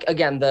just like,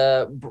 again,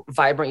 the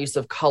vibrant use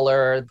of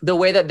color, the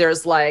way that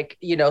there's like,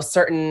 you know,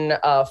 certain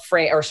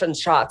frame or certain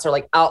shots are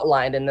like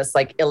outlined in this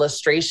like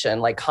illustration,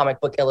 like comic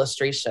book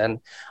illustration.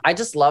 I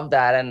just love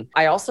that. And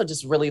I also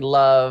just really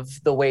love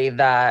the way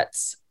that,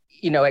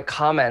 you know, it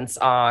comments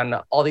on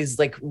all these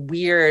like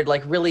weird,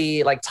 like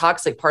really like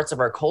toxic parts of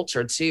our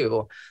culture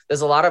too.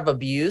 There's a lot of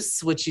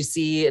abuse, which you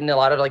see in a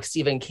lot of like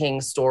Stephen King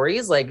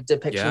stories, like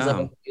depictions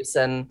of abuse.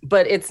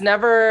 But it's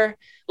never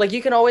like,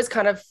 you can always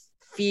kind of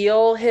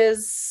feel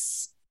his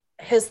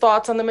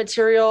thoughts on the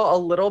material a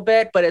little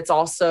bit, but it's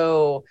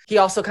also, he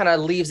also kind of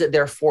leaves it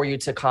there for you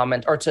to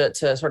comment or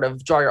to sort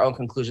of draw your own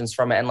conclusions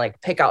from it and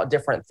like pick out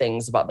different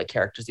things about the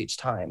characters each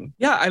time.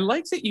 Yeah, I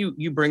like that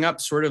you bring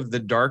up sort of the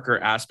darker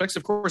aspects.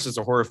 Of course, it's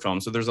a horror film,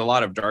 so there's a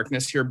lot of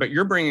darkness here, but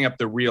you're bringing up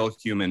the real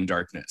human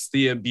darkness,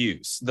 the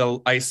abuse, the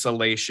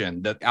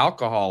isolation, the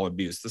alcohol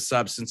abuse, the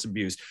substance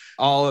abuse,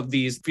 all of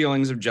these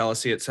feelings of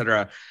jealousy, et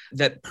cetera,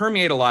 that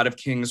permeate a lot of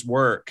King's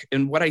work.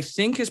 And what I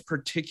think is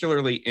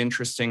particularly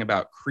interesting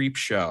about Creepshow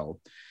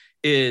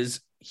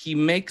is he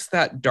makes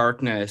that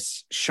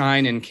darkness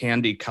shine in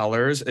candy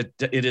colors. It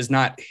is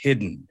not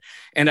hidden.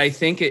 And I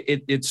think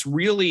it's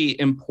really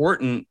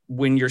important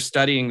when you're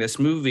studying this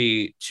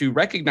movie to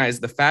recognize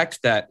the fact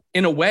that,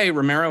 in a way,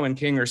 Romero and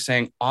King are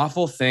saying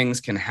awful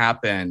things can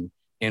happen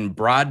in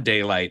broad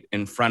daylight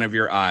in front of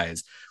your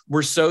eyes.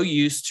 We're so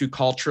used to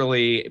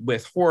culturally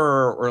with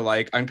horror or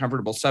like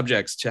uncomfortable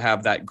subjects to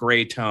have that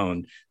gray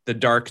tone, the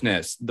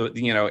darkness,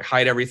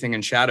 hide everything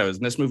in shadows.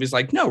 And this movie's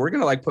like, no, we're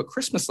going to like put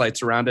Christmas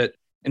lights around it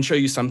and show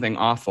you something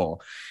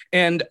awful.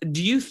 And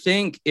do you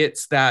think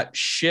it's that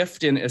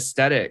shift in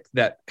aesthetic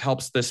that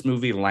helps this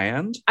movie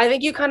land? I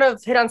think you kind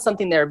of hit on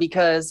something there,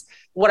 because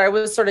what I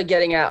was sort of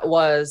getting at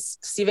was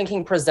Stephen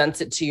King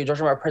presents it to you, George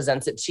Romero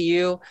presents it to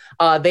you.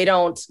 They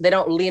don't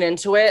lean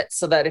into it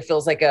so that it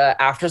feels like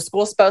a after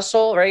school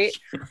special, right?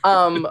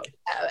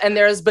 And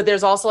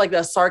there's also like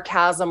the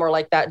sarcasm or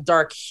like that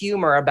dark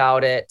humor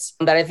about it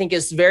that I think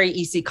is very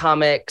EC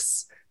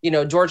Comics. You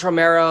know, George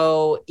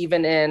Romero,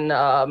 even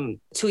in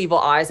Two Evil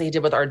Eyes that he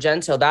did with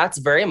Argento, that's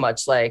very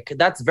much like,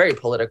 that's very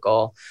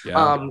political.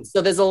 Yeah.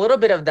 So there's a little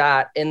bit of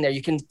that in there.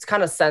 You can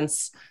kind of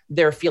sense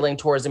their feeling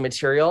towards the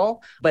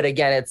material. But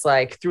again, it's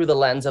like through the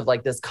lens of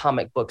like this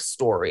comic book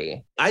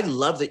story. I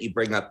love that you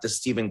bring up the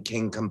Stephen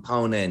King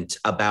component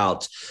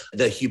about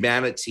the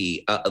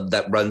humanity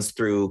that runs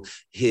through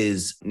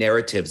his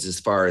narratives as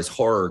far as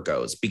horror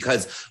goes,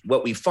 because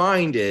what we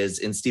find is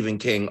in Stephen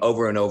King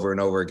over and over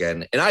and over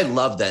again, and I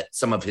love that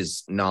some of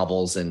his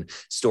novels and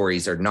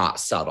stories are not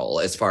subtle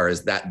as far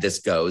as this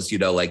goes, you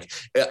know, like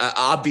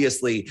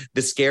obviously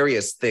the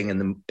scariest thing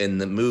in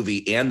the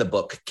movie and the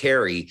book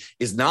Carrie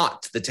is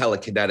not the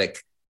telekinetic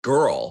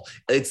girl,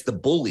 it's the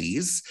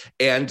bullies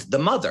and the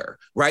mother,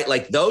 right?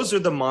 Like those are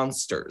the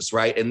monsters,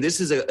 right? And this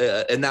is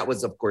and that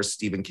was of course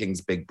Stephen King's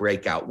big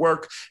breakout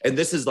work, and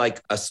this is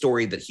like a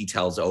story that he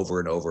tells over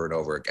and over and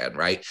over again,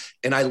 right?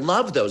 And I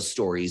love those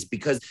stories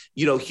because,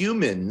 you know,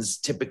 humans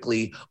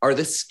typically are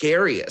the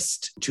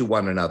scariest to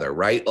one another,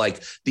 right?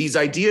 Like these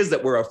ideas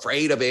that we're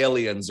afraid of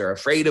aliens or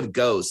afraid of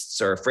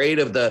ghosts or afraid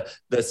of the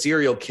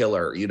serial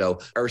killer, you know,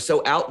 are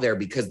so out there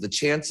because the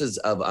chances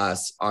of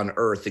us on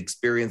Earth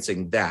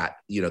experiencing that,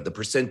 you know, the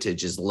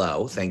percentage is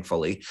low,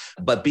 thankfully,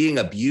 but being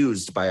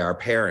abused by our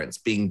parents,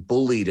 being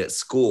bullied at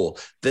school,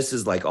 this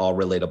is like all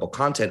relatable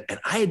content. And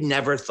I had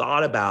never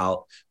thought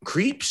about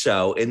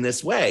Creepshow in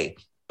this way,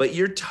 but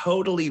you're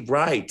totally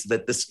right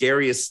that the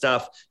scariest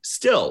stuff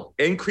still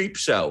in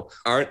Creepshow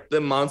aren't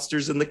the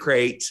monsters in the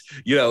crate.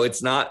 You know,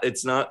 it's not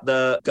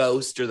the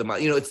ghost or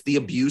it's the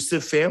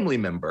abusive family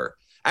member.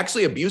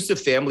 Actually, abusive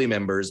family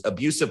members,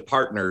 abusive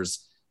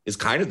partners is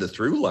kind of the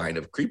through line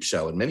of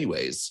Creepshow in many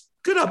ways.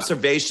 Good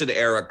observation,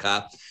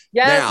 Erica.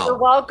 Yes, you're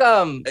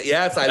welcome.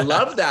 Yes, I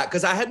love that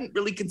because I hadn't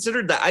really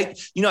considered that. I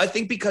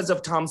think because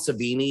of Tom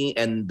Savini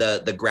and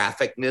the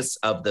graphicness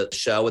of the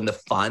show and the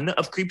fun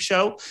of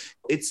Creepshow,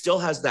 it still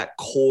has that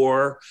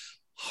core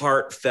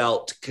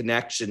heartfelt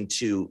connection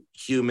to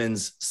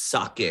humans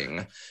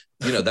sucking,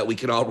 you know, that we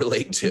can all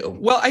relate to.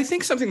 Well, I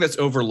think something that's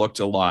overlooked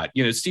a lot,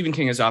 you know, Stephen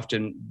King is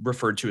often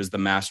referred to as the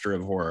master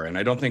of horror. And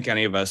I don't think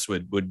any of us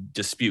would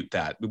dispute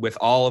that with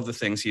all of the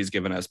things he's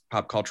given us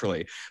pop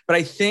culturally. But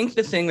I think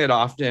the thing that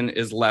often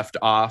is left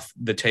off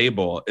the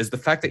table is the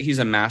fact that he's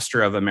a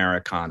master of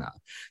Americana.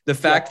 The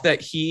fact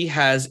that he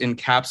has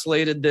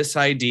encapsulated this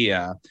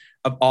idea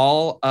of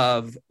all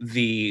of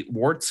the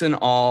warts and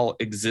all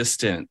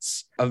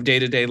existence of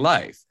day-to-day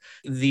life,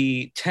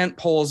 the tent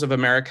poles of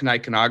American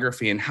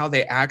iconography and how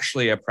they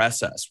actually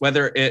oppress us,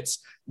 whether it's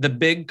the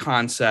big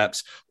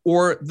concepts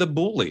or the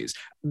bullies.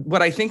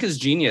 What I think is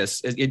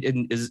genius is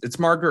it's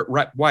Margaret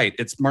White,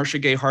 it's Marcia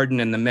Gay Harden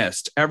in The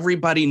Mist.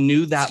 Everybody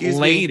knew that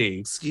lady.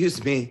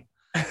 Excuse me.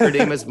 Her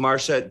name is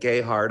Marcia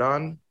Gay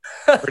Hardon.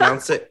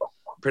 Pronounce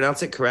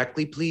it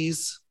correctly,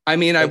 please. I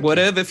mean, I would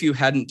have if you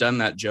hadn't done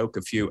that joke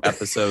a few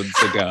episodes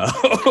ago.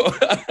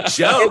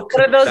 Joke. It's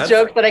one of those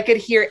jokes that I could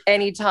hear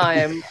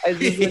anytime. I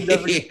just would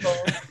never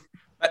know.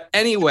 But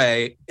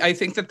anyway, I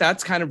think that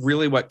that's kind of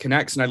really what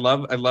connects. And I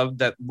love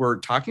that we're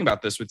talking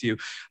about this with you.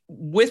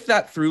 With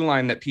that through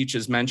line that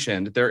Peaches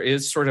mentioned, there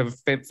is sort of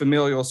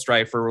familial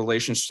strife or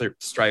relationship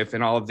strife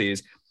in all of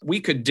these. We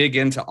could dig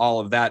into all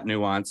of that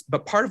nuance,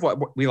 but part of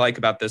what we like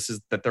about this is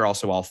that they're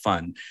also all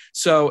fun.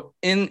 So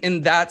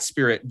in that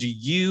spirit, do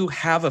you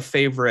have a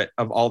favorite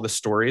of all the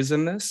stories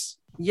in this?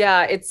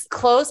 Yeah, it's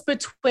close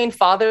between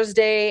Father's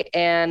Day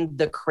and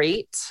The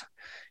Crate.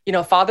 You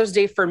know, Father's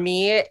Day for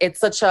me,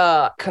 it's such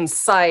a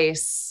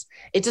concise,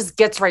 it just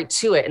gets right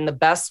to it in the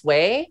best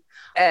way.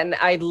 And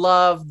I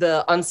love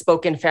the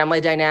unspoken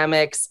family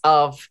dynamics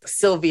of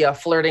Sylvia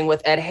flirting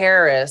with Ed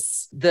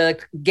Harris, the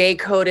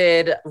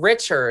gay-coded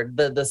Richard,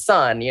 the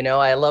son, you know,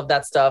 I love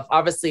that stuff.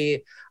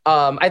 Obviously,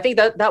 I think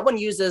that one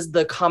uses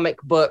the comic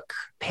book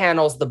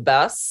panels the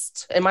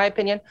best, in my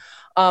opinion.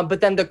 But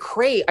then The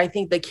Crate, I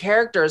think the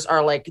characters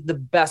are like the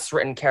best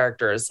written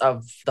characters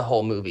of the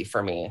whole movie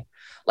for me.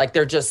 Like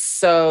they're just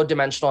so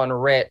dimensional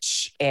and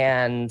rich,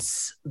 and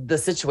the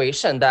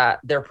situation that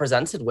they're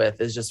presented with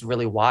is just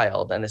really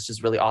wild. And it's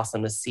just really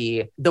awesome to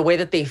see the way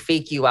that they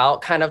fake you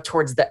out kind of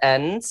towards the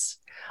end.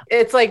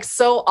 It's like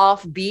so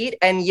offbeat,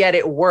 and yet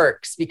it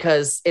works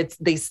because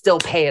they still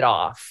pay it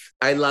off.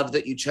 I love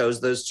that you chose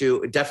those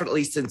two.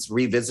 Definitely since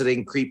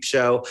revisiting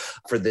Creepshow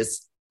for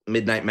this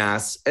Midnight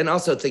Mass, and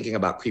also thinking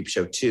about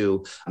Creepshow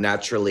 2,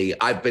 naturally,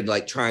 I've been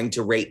like trying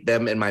to rate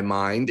them in my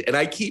mind, and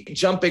I keep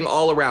jumping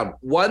all around.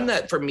 One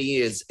that for me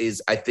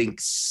is I think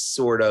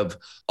sort of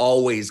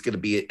always going to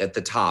be at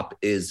the top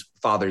is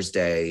Father's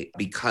Day,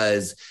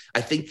 because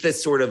I think the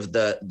sort of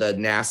the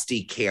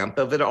nasty camp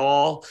of it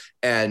all,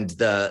 and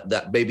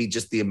the maybe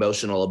just the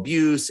emotional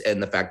abuse,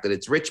 and the fact that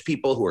it's rich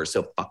people who are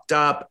so fucked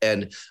up.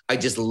 And I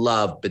just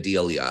love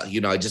Bedelia.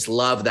 You know, I just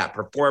love that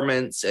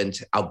performance and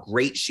how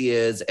great she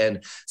is.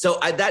 And so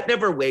that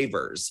never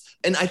wavers.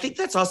 And I think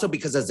that's also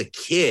because as a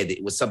kid,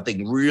 it was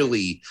something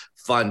really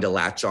fun to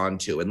latch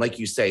onto. And like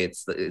you say,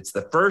 it's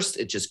the first,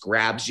 it just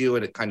grabs you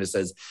and it kind of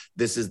says,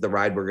 this is the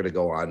ride we're going to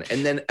go on.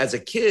 And then as a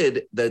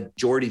kid, the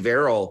Jordy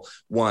Verrill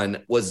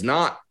one was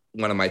not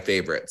one of my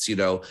favorites, you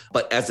know,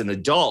 but as an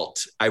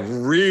adult, I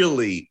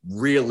really,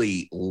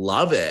 really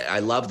love it. I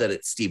love that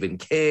it's Stephen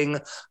King.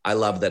 I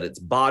love that it's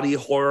body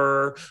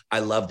horror. I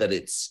love that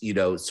it's, you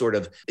know, sort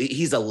of,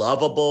 he's a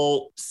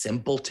lovable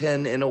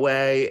simpleton in a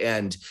way.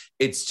 And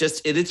it's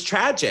just, it's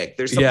tragic.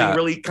 There's something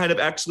really kind of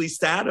actually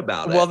sad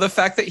about it. Well, the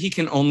fact that he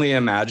can only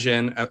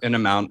imagine an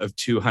amount of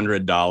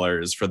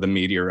 $200 for the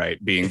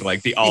meteorite being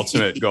like the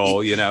ultimate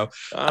goal, you know?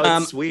 Oh,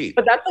 it's sweet.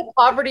 But that's a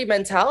poverty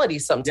mentality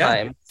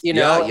sometimes, you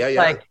know?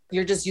 Yeah. Like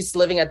you're just used to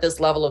living at this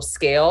level of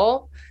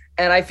scale.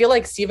 And I feel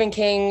like Stephen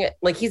King,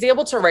 like he's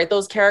able to write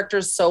those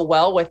characters so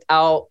well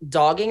without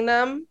dogging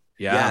them.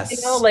 Yes. You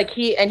know, like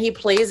he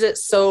plays it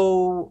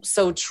so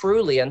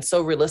truly and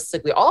so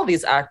realistically. All of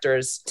these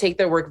actors take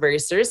their work very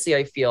seriously,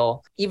 I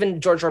feel.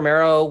 Even George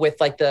Romero with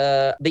like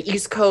the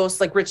East Coast,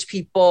 like rich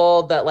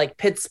people, that like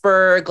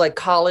Pittsburgh, like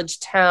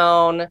college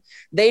town,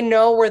 they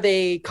know where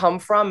they come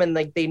from and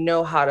like they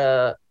know how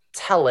to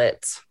tell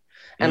it.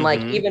 And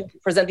like even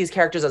present these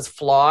characters as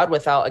flawed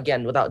without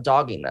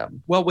dogging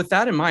them. Well, with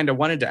that in mind, I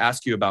wanted to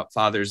ask you about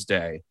Father's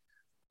Day.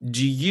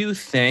 Do you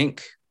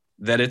think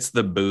that it's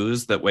the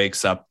booze that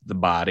wakes up the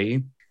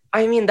body?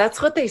 I mean,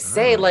 that's what they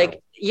say.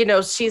 Like, you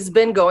know, she's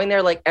been going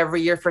there like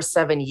every year for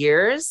 7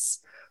 years.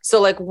 So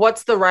like,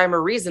 what's the rhyme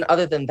or reason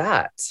other than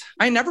that?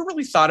 I never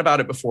really thought about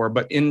it before,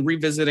 but in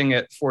revisiting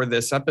it for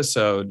this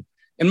episode,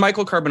 and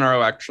Michael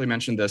Carbonaro actually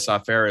mentioned this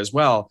off air as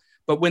well,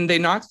 but when they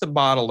knocked the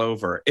bottle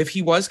over, if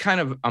he was kind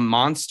of a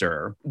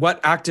monster,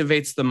 what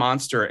activates the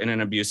monster in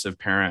an abusive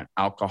parent?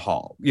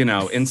 Alcohol, you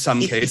know, in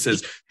some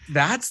cases.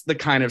 That's the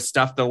kind of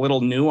stuff, the little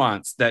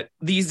nuance that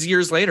these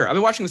years later, I've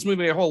been watching this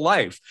movie my whole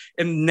life.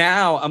 And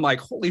now I'm like,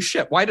 holy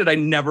shit, why did I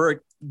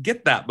never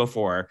get that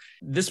before?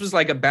 This was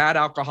like a bad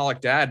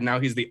alcoholic dad. Now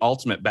he's the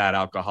ultimate bad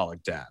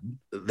alcoholic dad.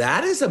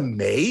 That is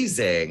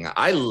amazing.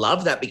 I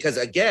love that because,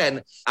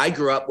 again, I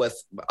grew up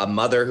with a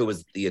mother who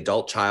was the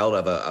adult child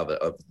of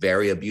a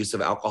very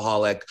abusive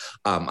alcoholic.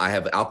 I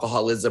have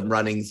alcoholism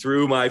running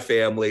through my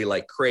family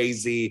like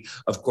crazy.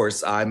 Of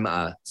course, I'm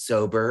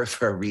sober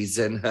for a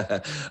reason.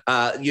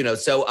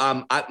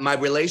 My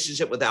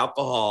relationship with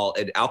alcohol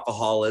and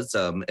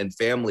alcoholism and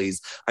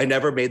families, I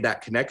never made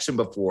that connection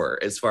before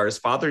as far as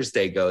Father's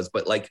Day goes.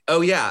 But like,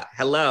 oh yeah,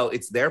 hello,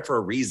 it's there for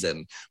a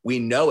reason. We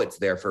know it's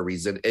there for a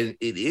reason. And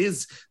it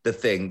is the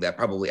thing that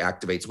probably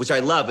activates, which I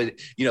love. And,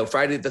 you know,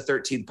 Friday the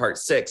 13th, part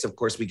 6, of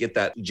course, we get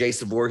that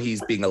Jason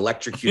Voorhees being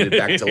electrocuted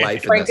back to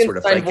life in that sort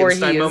of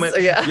Frankenstein moment.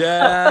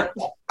 Yeah.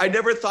 I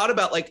never thought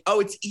about like,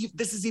 oh,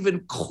 this is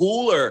even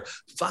cooler.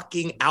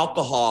 Fucking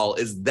alcohol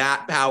is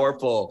that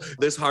powerful.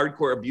 This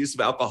hardcore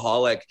abusive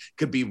alcoholic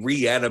could be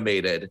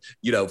reanimated,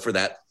 you know, for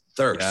that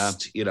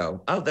thirst, you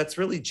know. Oh, that's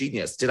really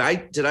genius. Did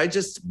I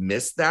just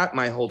miss that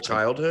my whole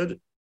childhood?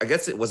 I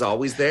guess it was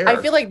always there.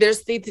 I feel like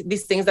there's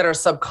these things that are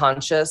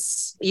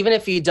subconscious, even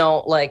if you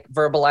don't like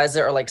verbalize it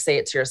or like say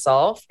it to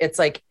yourself, it's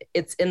like,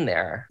 it's in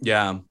there.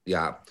 Yeah.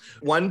 Yeah.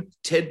 One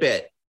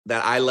tidbit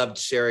that I loved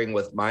sharing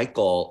with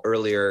Michael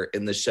earlier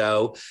in the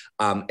show,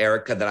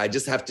 Erica, that I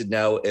just have to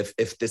know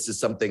if this is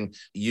something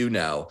you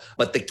know,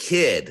 but the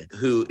kid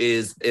who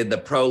is in the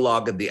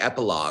prologue and the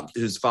epilogue,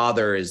 whose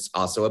father is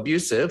also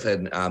abusive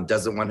and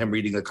doesn't want him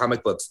reading the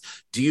comic books.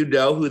 Do you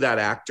know who that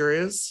actor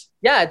is?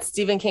 Yeah, it's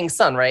Stephen King's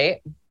son,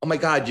 right? Oh my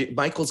God,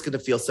 Michael's going to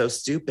feel so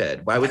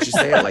stupid. Why would you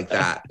say it like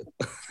that?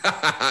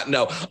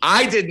 No,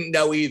 I didn't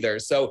know either.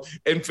 So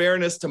in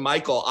fairness to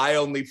Michael, I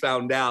only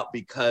found out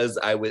because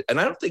and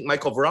I don't think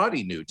Michael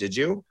Verratti knew, did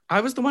you?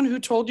 I was the one who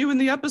told you in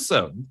the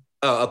episode.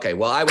 Oh, okay.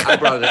 Well, I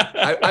brought it up.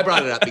 I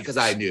brought it up because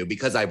I knew,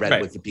 because I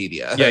read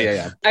Wikipedia.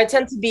 Yeah. I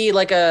tend to be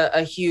like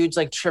a huge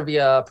like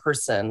trivia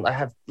person. I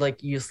have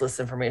like useless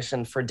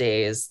information for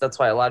days. That's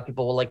why a lot of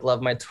people will like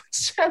love my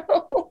Twitch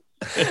channel.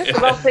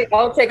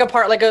 I'll take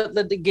apart like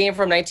the game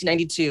from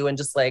 1992 and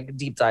just like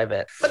deep dive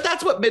it. But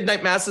that's what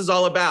Midnight Mass is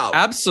all about.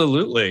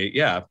 Absolutely.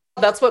 Yeah.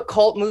 That's what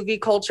cult movie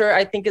culture,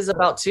 I think, is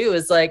about too,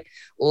 is like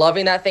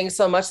loving that thing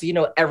so much that you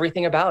know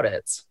everything about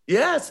it.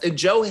 Yes. And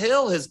Joe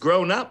Hill has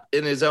grown up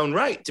in his own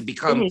right to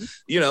become,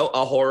 you know,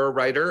 a horror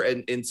writer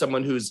and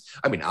someone who's,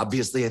 I mean,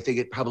 obviously, I think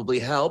it probably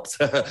helps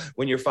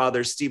when your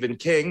father's Stephen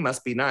King,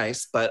 must be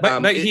nice.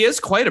 But he is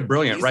quite a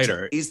brilliant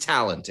writer. He's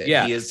talented.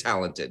 Yeah. He is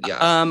talented.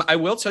 Yeah. I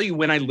will tell you,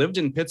 when I lived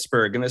in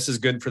Pittsburgh, and this is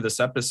good for this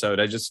episode,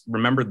 I just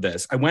remembered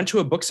this. I went to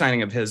a book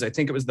signing of his. I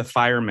think it was The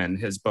Fireman,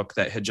 his book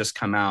that had just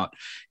come out.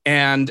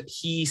 And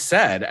he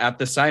said at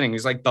the signing,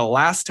 he's like, the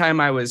last time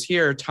I was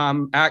here,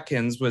 Tom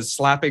Atkins was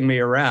slapping me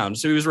around.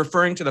 So he was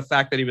referring to the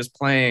fact that he was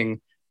playing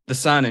the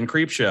son in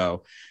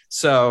Creepshow.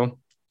 So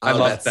I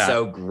love that. That's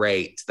so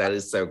great. That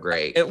is so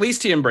great. At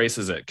least he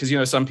embraces it, because, you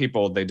know, some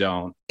people, they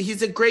don't.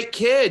 He's a great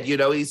kid. You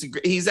know,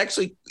 he's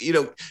actually, you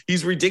know,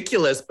 he's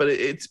ridiculous, but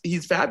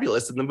he's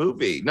fabulous in the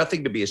movie.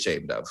 Nothing to be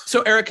ashamed of.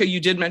 So, Erica,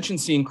 you did mention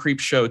seeing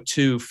Creepshow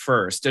 2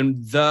 first.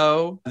 And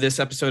though this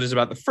episode is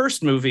about the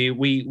first movie,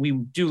 we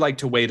do like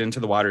to wade into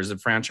the waters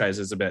of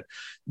franchises a bit.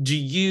 Do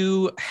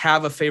you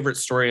have a favorite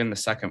story in the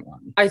second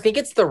one? I think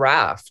it's The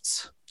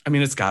Raft. I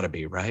mean, it's got to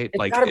be, right?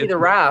 It's got to be The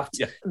Raft.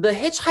 Yeah. The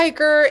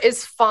Hitchhiker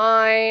is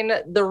fine.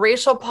 The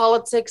racial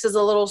politics is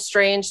a little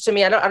strange to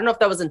me. I don't know if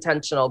that was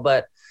intentional,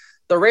 but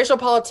the racial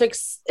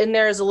politics in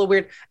there is a little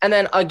weird. And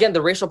then again,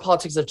 the racial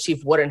politics of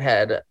Chief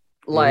Woodenhead,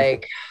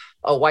 like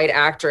a white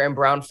actor in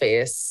brown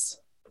face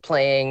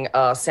playing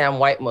Sam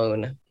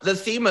Whitemoon. The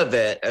theme of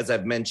it, as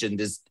I've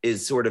mentioned,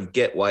 is sort of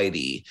get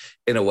whitey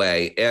in a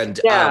way. And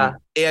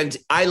and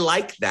I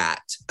like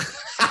that.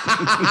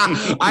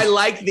 I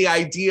like the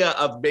idea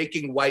of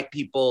making white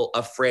people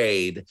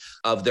afraid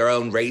of their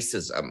own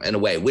racism in a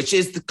way, which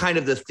is kind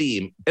of the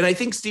theme. And I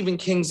think Stephen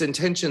King's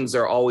intentions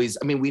are always,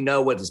 I mean, we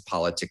know what his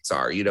politics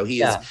are. You know,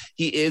 he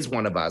is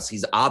one of us.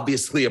 He's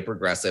obviously a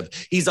progressive.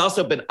 He's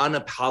also been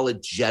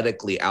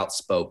unapologetically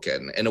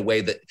outspoken in a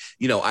way that,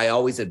 you know, I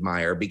always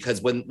admire,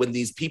 because when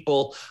these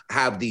people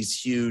have these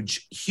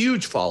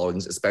huge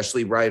followings,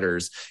 especially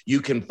writers,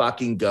 you can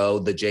fucking go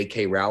the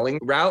J.K. Rowling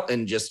route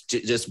and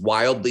just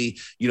wildly,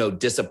 you know,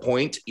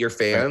 disappoint your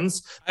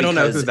fans. I don't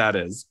know who that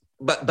is.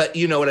 But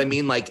you know what I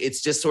mean? Like,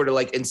 it's just sort of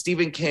like, and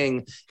Stephen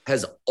King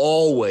has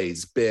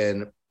always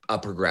been a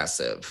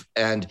progressive.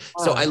 And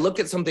so I look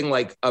at something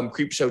like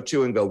Creepshow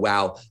 2 and go,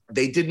 wow,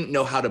 they didn't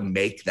know how to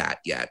make that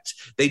yet.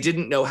 They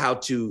didn't know how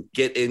to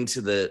get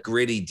into the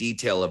gritty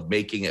detail of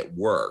making it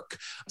work.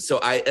 So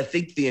I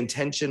think the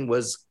intention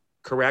was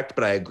correct,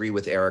 but I agree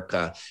with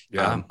Erica.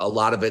 Yeah. A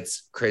lot of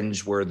it's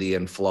cringeworthy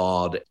and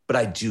flawed, but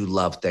I do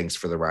love Thanks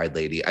for the Ride,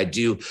 Lady. I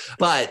do.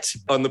 But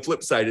on the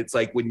flip side, it's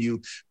like when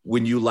you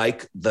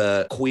like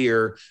the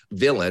queer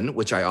villain,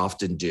 which I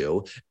often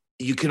do,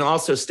 you can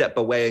also step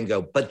away and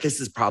go, but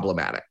this is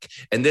problematic.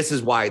 And this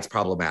is why it's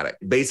problematic.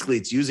 Basically,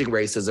 it's using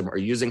racism or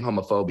using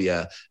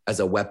homophobia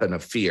as a weapon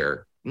of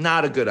fear.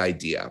 Not a good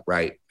idea,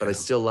 right? But I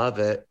still love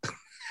it.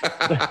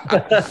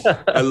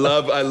 I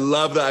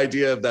love the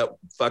idea of that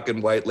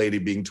fucking white lady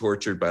being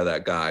tortured by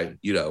that guy,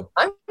 you know.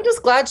 I'm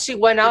just glad she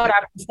went out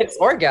after 6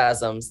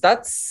 orgasms.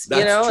 That's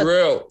you know,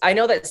 true. I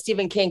know that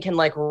Stephen King can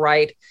like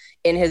write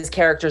in his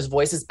characters'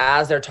 voices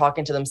as they're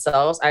talking to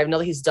themselves. I know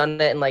that he's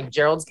done it in like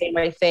Gerald's Game,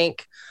 I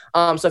think.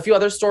 So a few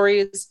other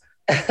stories.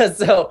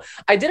 So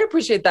I did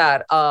appreciate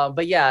that.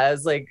 But yeah, it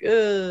was like,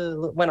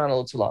 went on a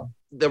little too long.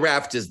 The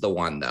Raft is the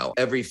one, though.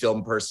 Every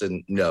film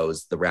person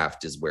knows The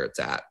Raft is where it's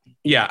at.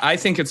 Yeah, I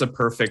think it's a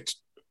perfect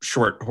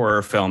short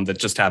horror film that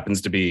just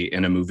happens to be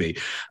in a movie.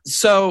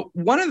 So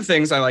one of the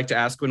things I like to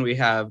ask when we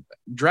have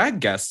drag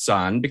guests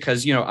on,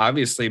 because, you know,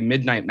 obviously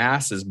Midnight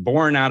Mass is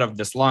born out of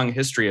this long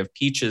history of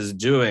Peaches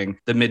doing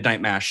the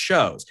Midnight Mass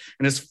shows.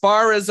 And as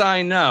far as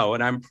I know,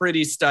 and I'm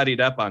pretty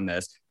studied up on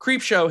this,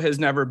 Creepshow has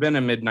never been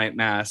a Midnight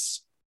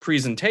Mass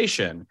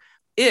presentation.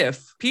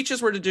 If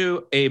Peaches were to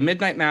do a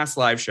Midnight Mass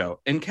live show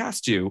and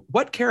cast you,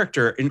 what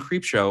character in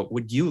Creepshow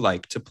would you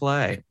like to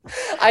play?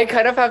 I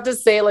kind of have to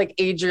say like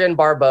Adrienne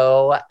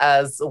Barbeau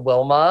as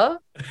Wilma.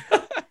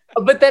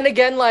 But then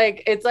again,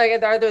 like it's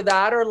like either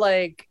that or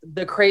like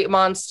the Crate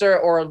Monster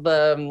or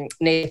the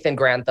Nathan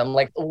Grantham,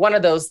 like one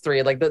of those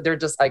three. Like they're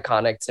just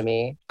iconic to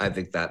me. I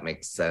think that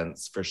makes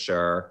sense for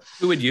sure.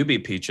 Who would you be,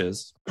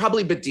 Peaches?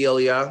 Probably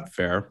Bedelia.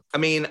 Fair. I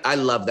mean, I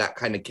love that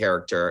kind of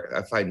character.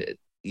 I find it,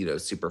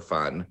 super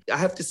fun. I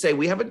have to say,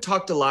 we haven't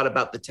talked a lot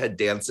about the Ted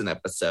Danson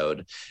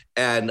episode.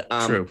 And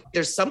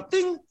there's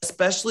something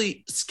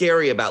especially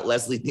scary about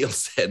Leslie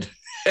Nielsen.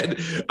 And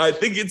I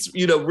think it's,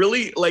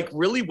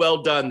 really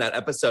well done, that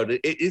episode.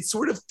 It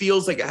sort of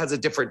feels like it has a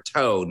different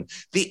tone.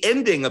 The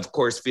ending, of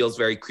course, feels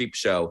very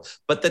Creepshow,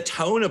 but the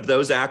tone of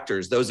those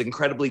actors, those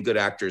incredibly good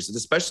actors, and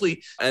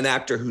especially an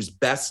actor who's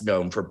best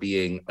known for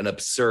being an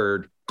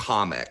absurd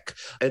comic.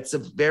 It's a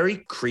very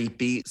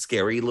creepy,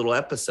 scary little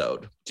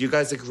episode. Do you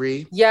guys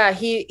agree? Yeah,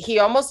 he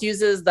almost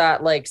uses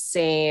that like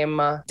same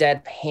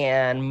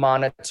deadpan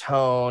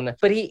monotone,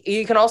 but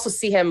you can also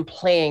see him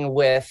playing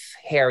with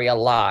Harry a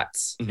lot.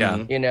 Yeah.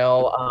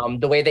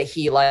 The way that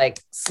he like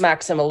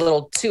smacks him a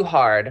little too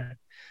hard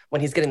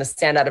when he's getting the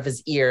sand out of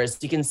his ears.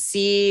 You can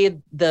see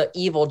the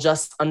evil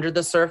just under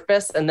the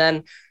surface. And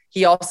then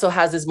he also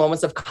has his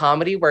moments of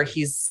comedy where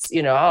he's,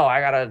 I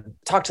gotta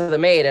talk to the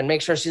maid and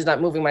make sure she's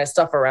not moving my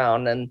stuff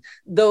around. And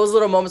those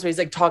little moments where he's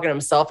like talking to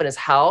himself in his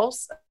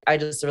house, I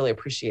just really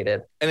appreciate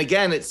it. And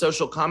again, it's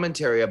social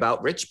commentary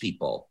about rich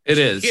people. It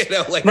is.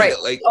 Right.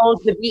 He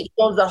owns the beach,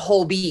 he owns that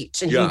whole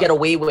beach, and he can get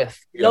away with,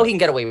 he can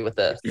get away with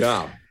this.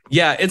 Yeah.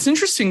 Yeah, it's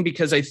interesting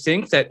because I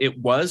think that it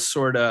was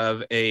sort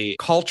of a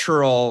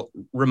cultural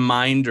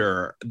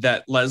reminder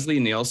that Leslie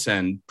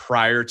Nielsen,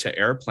 prior to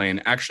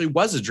Airplane, actually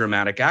was a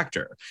dramatic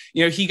actor.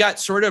 He got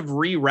sort of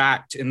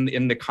re-racked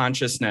in the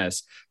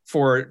consciousness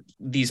for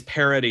these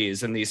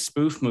parodies and these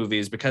spoof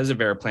movies because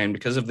of Airplane,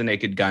 because of The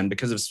Naked Gun,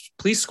 because of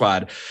Police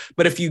Squad.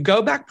 But if you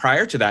go back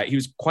prior to that, he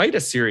was quite a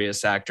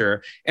serious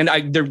actor. And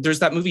there's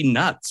that movie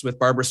Nuts with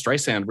Barbara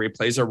Streisand where he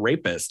plays a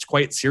rapist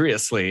quite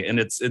seriously. And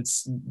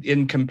it's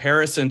in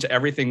comparison to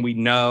everything we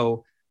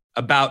know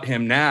about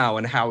him now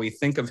and how we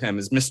think of him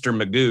as Mr.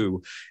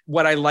 Magoo.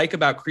 What I like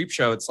about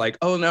Creepshow, it's like,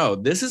 oh no,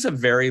 this is a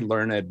very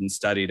learned and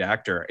studied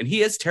actor. And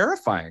he is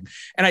terrifying.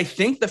 And I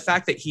think the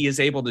fact that he is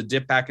able to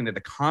dip back into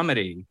the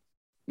comedy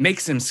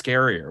makes him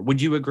scarier.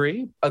 Would you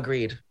agree?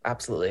 Agreed.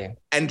 Absolutely.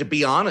 And to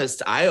be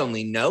honest, I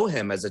only know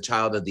him as a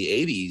child of the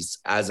 80s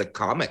as a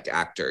comic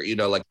actor,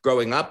 like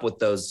growing up with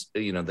those,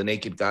 the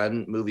Naked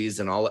Gun movies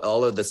and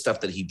all of the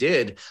stuff that he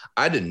did.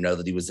 I didn't know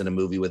that he was in a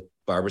movie with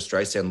Barbara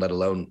Streisand, let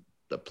alone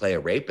play a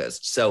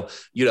rapist. So,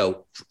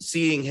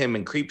 seeing him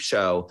in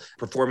Creepshow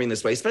performing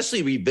this way,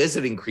 especially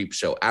revisiting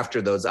Creepshow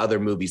after those other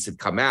movies had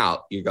come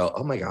out, you go,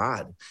 oh my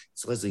God,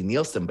 it's Leslie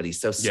Nielsen, but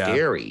he's so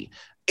scary.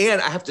 Yeah.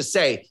 And I have to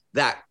say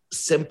that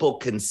simple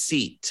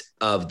conceit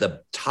of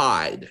the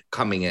tide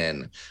coming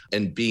in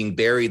and being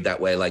buried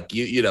that way, like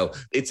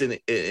it's an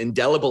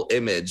indelible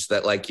image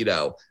that, like,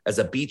 as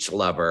a beach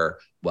lover,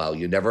 well,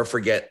 you never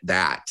forget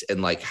that.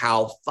 And like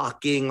how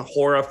fucking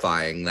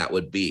horrifying that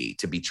would be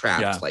to be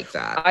trapped like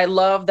that. I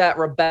love that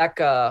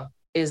Rebecca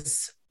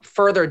is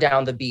further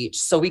down the beach,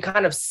 so we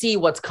kind of see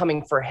what's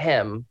coming for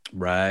him.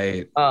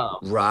 Right.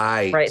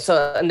 Right.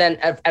 So, and then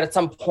at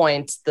some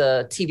point,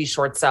 the TV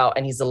shorts out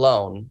and he's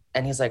alone.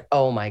 And he's like,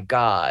 oh my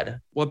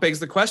God. What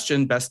begs the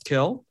question, best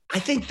kill? I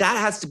think that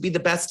has to be the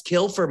best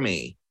kill for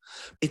me.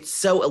 It's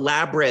so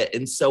elaborate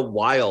and so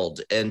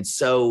wild and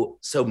so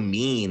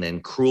mean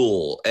and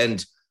cruel.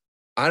 And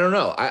I don't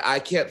know. I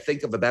can't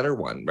think of a better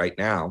one right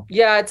now.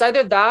 Yeah, it's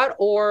either that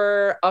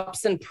or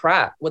Upson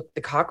Pratt with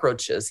the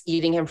cockroaches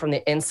eating him from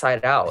the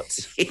inside out.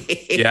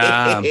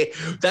 Yeah.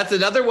 That's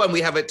another one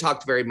we haven't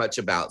talked very much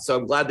about. So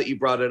I'm glad that you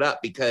brought it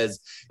up,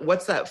 because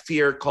what's that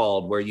fear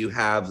called where you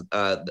have,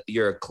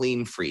 you're a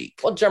clean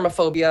freak? Well,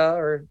 germophobia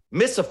or...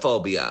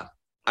 Misophonia,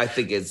 I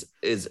think is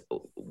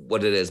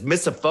what it is.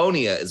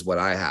 Misophonia is what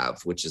I have,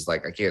 which is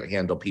like I can't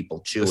handle people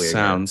chewing. The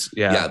sounds,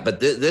 yeah.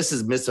 But this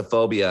is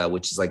misophobia,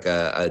 which is like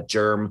a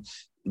germ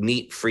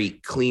neat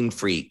freak, clean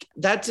freak.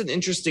 That's an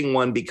interesting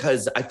one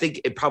because I think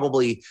it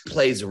probably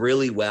plays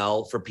really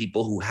well for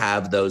people who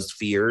have those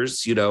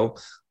fears,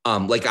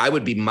 like I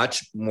would be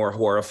much more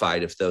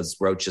horrified if those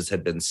roaches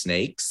had been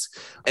snakes.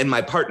 And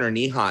my partner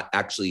Nihat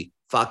actually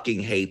fucking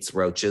hates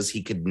roaches.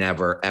 He could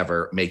never,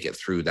 ever make it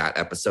through that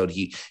episode.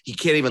 He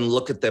can't even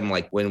look at them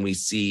like when we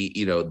see,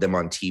 them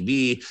on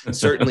TV.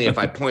 Certainly if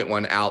I point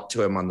one out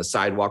to him on the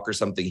sidewalk or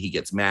something, he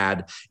gets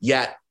mad.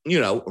 Yet,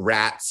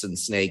 rats and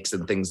snakes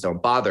and things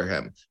don't bother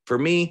him. For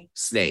me,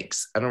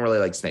 snakes. I don't really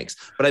like snakes.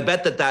 But I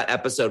bet that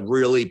episode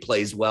really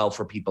plays well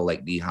for people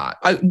like Nihat.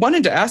 I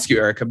wanted to ask you,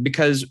 Erica,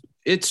 because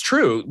it's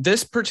true.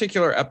 This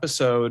particular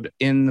episode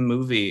in the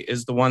movie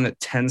is the one that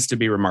tends to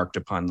be remarked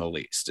upon the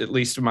least, at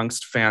least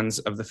amongst fans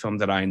of the film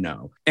that I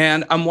know.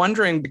 And I'm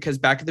wondering, because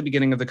back at the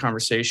beginning of the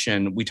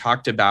conversation, we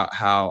talked about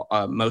how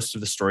most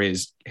of the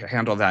stories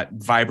handle that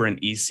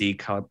vibrant EC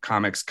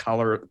Comics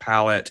color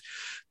palette.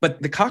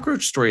 But the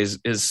cockroach story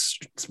is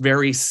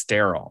very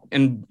sterile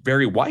and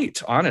very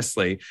white,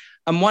 honestly.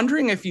 I'm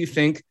wondering if you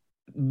think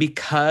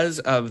because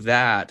of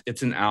that,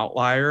 it's an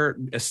outlier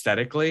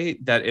aesthetically,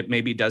 that it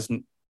maybe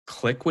doesn't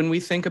click when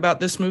we think about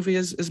this movie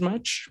as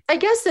much. I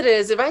guess it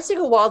is. If I take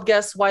a wild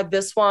guess why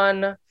this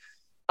one,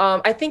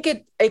 I think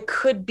it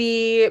could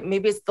be,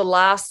 maybe it's the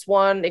last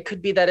one. It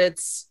could be that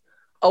it's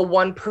a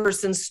one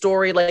person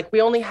story. Like we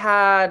only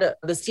had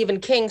the Stephen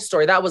King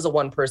story. That was a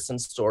one person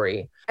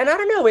story. And I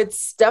don't know,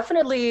 it's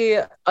definitely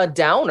a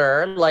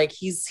downer. Like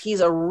he's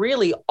a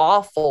really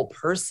awful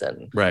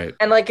person. Right.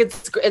 And like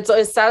it's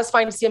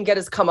satisfying to see him get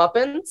his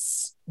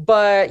comeuppance.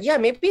 But yeah,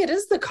 maybe it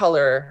is the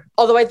color.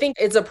 Although I think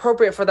it's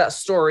appropriate for that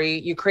story.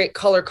 You create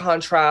color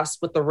contrast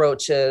with the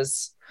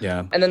roaches.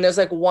 Yeah. And then there's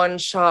like one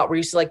shot where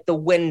you see like the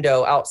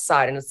window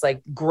outside and it's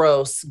like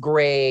gross,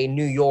 gray,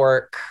 New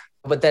York.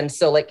 But then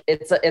so like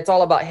it's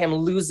all about him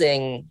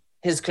losing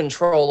his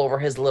control over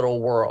his little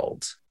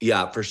world.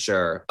 Yeah, for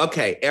sure.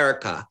 Okay,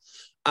 Erica.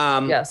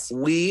 Yes.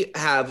 We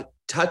have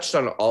touched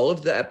on all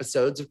of the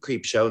episodes of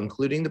Creepshow,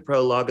 including the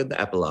prologue and the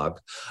epilogue.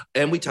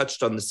 And we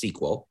touched on the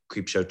sequel,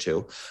 Creepshow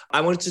 2. I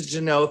wanted to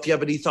know if you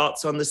have any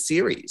thoughts on the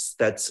series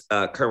that's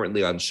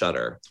currently on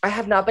Shudder. I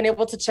have not been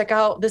able to check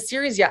out the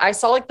series yet. I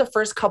saw like the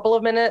first couple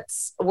of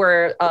minutes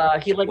where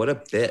he like what a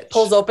bitch.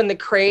 Pulls open the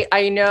crate.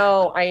 I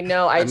know.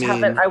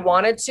 I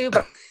wanted to,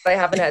 but I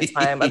haven't had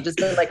time. I've just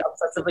been like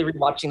obsessively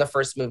rewatching the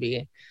first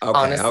movie. Okay,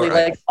 honestly,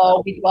 right. like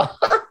all week long.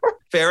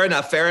 Fair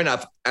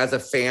enough. As a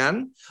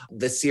fan,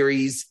 the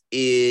series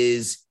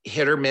is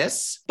hit or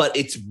miss, but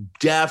it's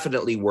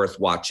definitely worth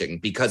watching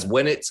because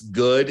when it's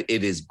good,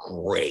 it is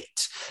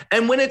great.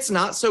 And when it's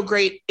not so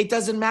great, it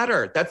doesn't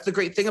matter. That's the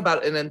great thing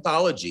about an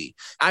anthology.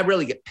 I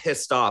really get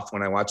pissed off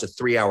when I watch a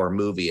 3-hour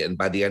movie and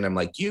by the end I'm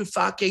like, you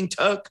fucking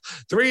took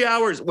 3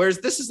 hours. Whereas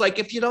this is like,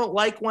 if you don't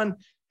like one,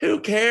 who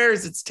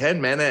cares? It's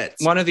 10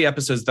 minutes. One of the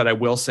episodes that I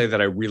will say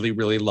that I really,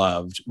 really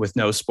loved, with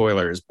no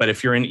spoilers, but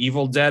if you're an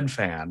Evil Dead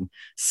fan,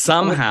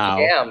 somehow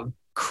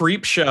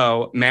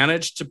Creepshow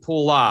managed to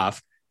pull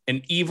off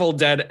an Evil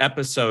Dead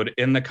episode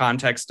in the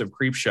context of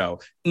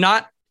Creepshow.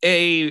 Not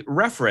a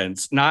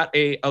reference, not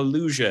a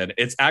allusion.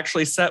 It's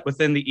actually set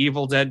within the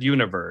Evil Dead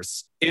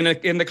universe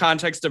in the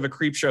context of a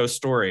Creepshow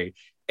story.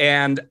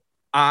 And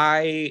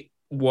I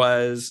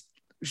was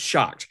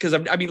shocked because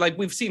I mean, like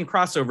we've seen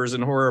crossovers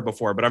in horror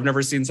before, but I've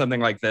never seen something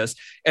like this.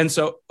 And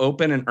so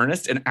open and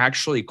earnest and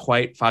actually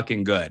quite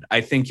fucking good.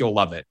 I think you'll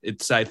love it.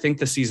 I think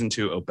the season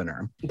 2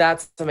 opener.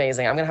 That's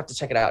amazing. I'm going to have to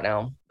check it out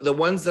now. The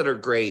ones that are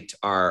great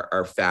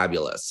are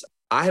fabulous.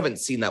 I haven't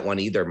seen that one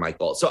either,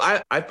 Michael. So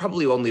I've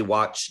probably only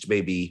watched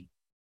maybe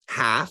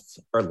half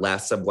or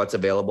less of what's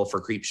available for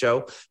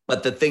Creepshow.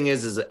 But the thing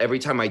is every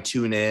time I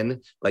tune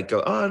in, like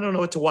go, oh, I don't know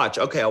what to watch.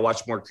 Okay, I'll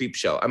watch more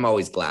Creepshow. I'm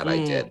always glad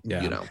I did,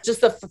 yeah. You know.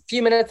 Just the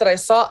few minutes that I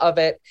saw of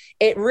it,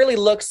 it really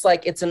looks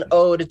like it's an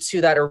ode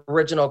to that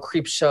original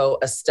Creepshow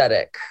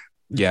aesthetic.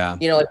 Yeah.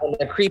 You know, like when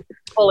the creep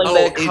pulling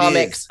the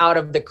comics out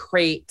of the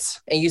crate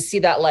and you see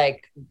that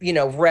like, you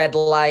know, red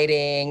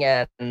lighting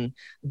and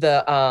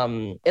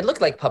the, it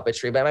looked like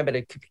puppetry, but I might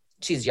be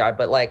cheesy eye,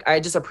 but like, I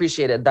just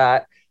appreciated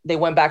that they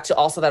went back to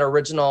also that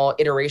original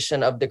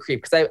iteration of the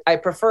creep. Cause I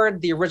preferred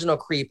the original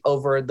creep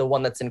over the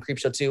one that's in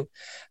Creepshow 2.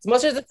 As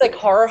much as it's like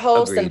horror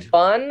host and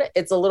fun,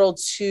 it's a little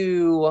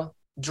too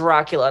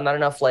Dracula, not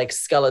enough like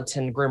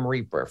skeleton Grim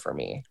Reaper for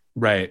me.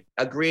 Right.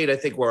 Agreed. I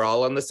think we're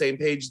all on the same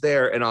page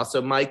there. And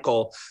also,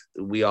 Michael,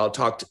 we all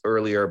talked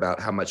earlier about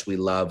how much we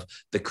love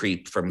the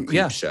creep from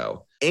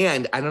Creepshow.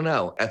 And I don't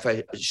know if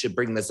I should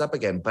bring this up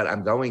again, but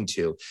I'm going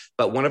to.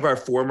 But one of our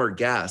former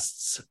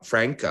guests,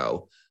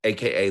 Franco,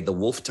 AKA the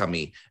Wolf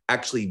Tummy,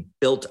 actually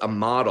built a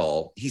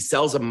model. He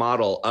sells a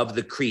model of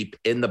the creep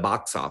in the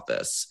box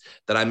office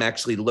that I'm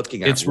actually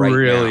looking at. It's right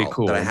really now,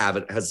 cool. That I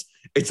have.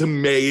 It's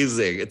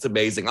amazing. It's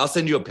amazing. I'll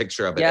send you a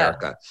picture of it,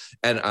 Erica,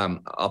 and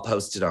I'll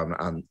post it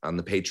on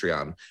the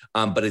Patreon.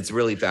 But it's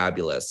really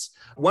fabulous.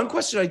 One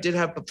question I did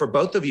have for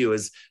both of you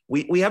is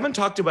we haven't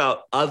talked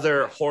about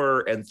other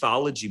horror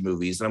anthology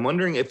movies, and I'm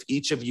wondering if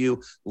each of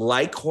you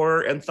like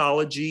horror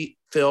anthology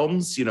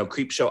films. You know,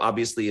 Creepshow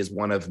obviously is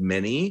one of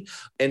many.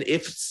 And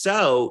if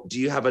so, do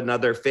you have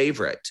another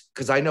favorite?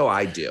 Because I know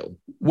I do.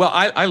 Well,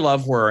 I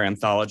love horror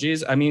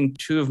anthologies. I mean,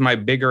 2 of my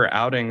bigger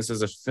outings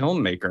as a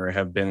filmmaker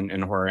have been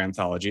in horror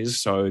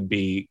anthologies. So it would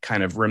be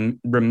kind of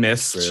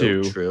remiss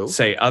to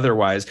say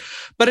otherwise.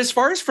 But as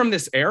far as from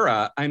this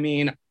era, I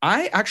mean,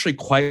 I actually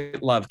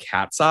quite love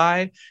Cat's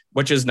Eye,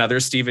 which is another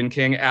Stephen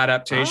King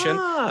adaptation.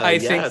 I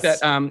think that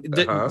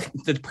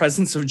the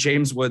presence of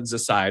James Woods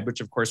aside, which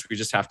of course we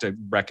just have to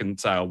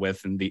reconcile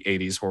with in the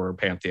 80s horror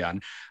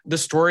pantheon, the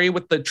story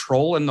with the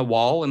troll in the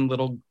wall and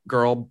little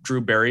girl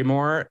Drew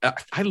Barrymore,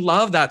 I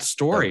love that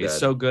story.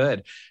 So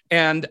good.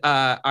 And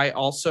I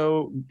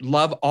also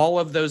love all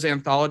of those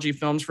anthology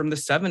films from the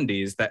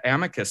 70s that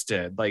Amicus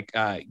did, like,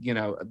 you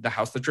know, The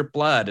House That Dripped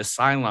Blood,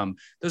 Asylum.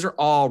 Those are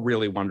all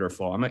really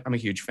wonderful. I'm a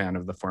huge fan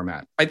of the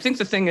format. I think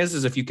the thing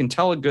is if you can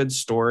tell a good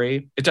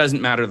story, it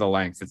doesn't matter the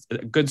length. A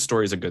good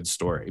story is a good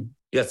story.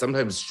 Yeah,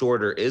 sometimes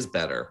shorter is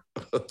better.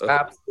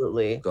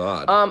 Absolutely.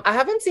 God. I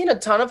haven't seen a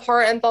ton of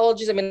horror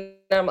anthologies. I mean,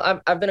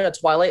 I've been a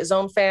Twilight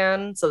Zone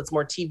fan, so it's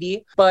more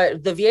TV.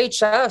 But the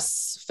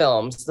VHS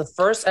films, the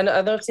first, and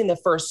I've seen the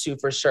first two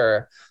for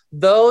sure.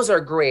 Those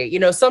are great. You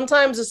know,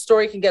 sometimes the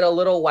story can get a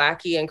little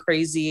wacky and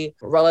crazy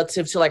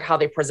relative to like how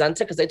they present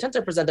it, because they tend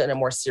to present it in a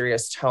more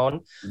serious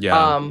tone.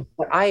 Yeah.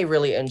 But I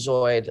really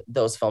enjoyed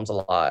those films a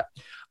lot.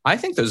 I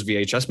think those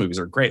VHS movies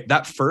are great.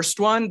 That first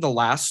one, the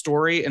last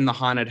story in the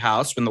haunted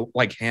house, when the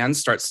like hands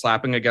start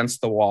slapping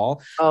against the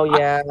wall. Oh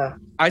yeah.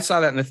 I saw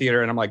that in the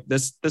theater and I'm like,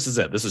 this is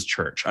it. This is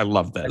church. I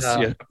love this.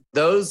 Yeah.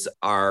 Those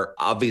are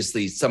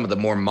obviously some of the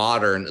more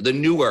modern, the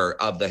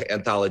newer of the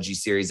anthology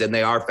series, and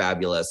they are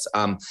fabulous.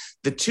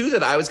 The two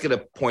that I was going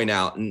to point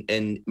out,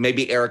 and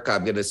maybe Erica,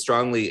 I'm going to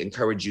strongly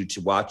encourage you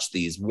to watch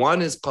these.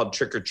 One is called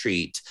Trick or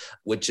Treat,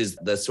 which is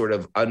the sort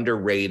of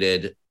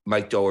underrated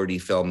Mike Dougherty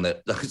film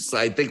that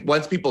I think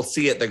once people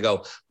see it, they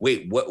go,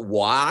 wait, what?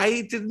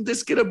 Why didn't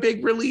this get a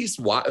big release?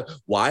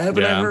 Why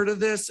haven't I heard of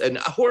this? And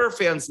horror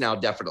fans now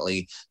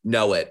definitely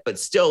know it, but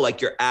still,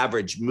 like your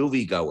average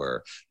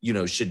moviegoer, you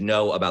know, should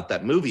know about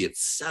that movie.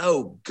 It's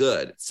so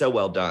good. It's so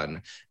well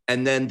done.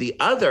 And then the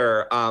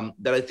other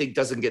that I think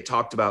doesn't get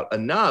talked about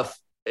enough,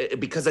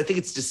 because I think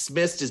it's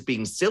dismissed as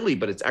being silly,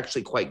 but it's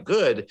actually quite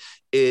good,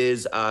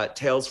 is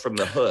Tales from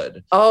the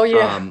Hood. Oh,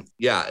 yeah.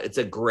 Yeah, it's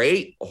a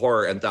great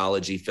horror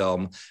anthology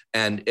film.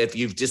 And if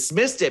you've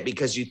dismissed it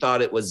because you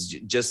thought it was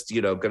just,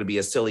 you know, going to be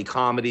a silly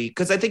comedy,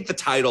 because I think the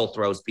title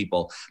throws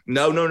people,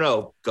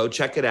 no, go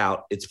check it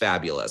out. It's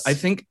fabulous. I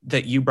think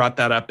that you brought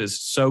that up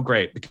is so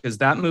great, because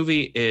that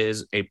movie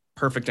is a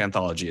perfect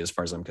anthology as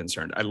far as I'm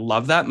concerned. I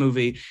love that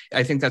movie.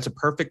 I think that's a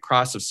perfect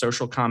cross of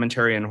social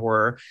commentary and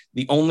horror.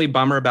 The only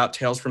bummer about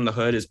Tales from the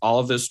Hood is all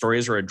of those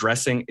stories are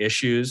addressing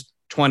issues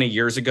 20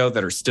 years ago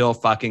that are still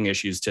fucking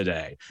issues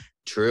today.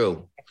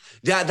 True.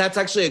 Yeah, that's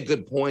actually a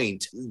good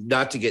point.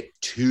 Not to get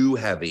too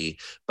heavy,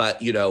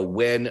 but, you know,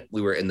 when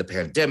we were in the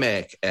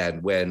pandemic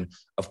and when,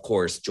 of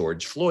course,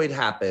 George Floyd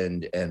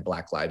happened and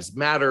Black Lives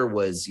Matter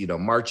was, you know,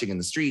 marching in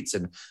the streets,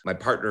 and my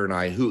partner and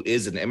I, who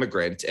is an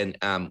immigrant and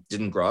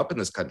didn't grow up in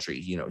this country,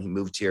 you know, he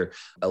moved here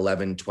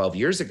 11, 12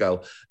 years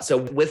ago. So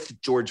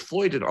with George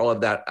Floyd and all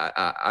of that,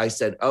 I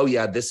said, oh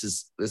yeah, this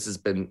has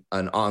been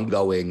an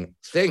ongoing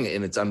thing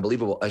and it's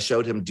unbelievable. I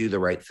showed him Do the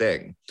Right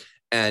Thing.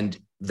 And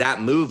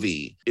that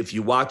movie, if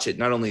you watch it,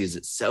 not only is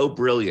it so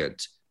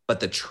brilliant, but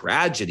the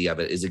tragedy of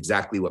it is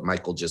exactly what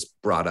Michael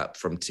just brought up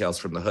from Tales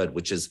from the Hood,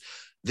 which is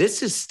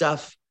this is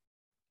stuff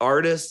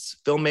artists,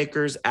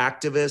 filmmakers,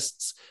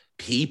 activists,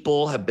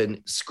 people have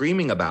been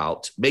screaming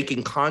about,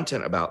 making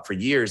content about for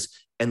years.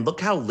 And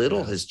look how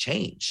little has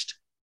changed.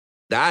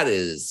 That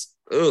is,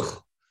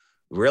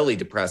 really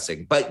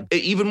depressing. But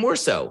even more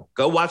so,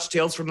 go watch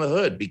Tales from the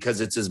Hood,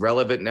 because it's as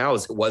relevant now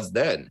as it was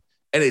then.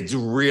 And it's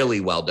really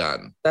well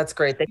done. That's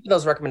great. Thank you for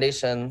those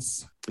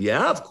recommendations.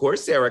 Yeah, of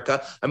course,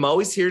 Erica. I'm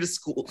always here to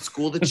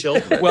school the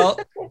children. Well,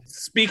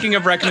 speaking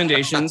of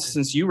recommendations,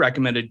 since you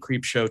recommended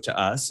Creepshow to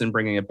us and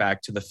bringing it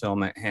back to the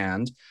film at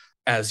hand,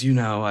 as you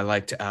know, I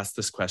like to ask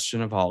this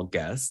question of all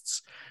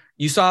guests.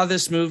 You saw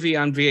this movie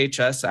on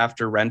VHS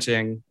after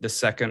renting the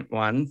second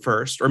one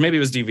first, or maybe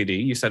it was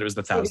DVD. You said it was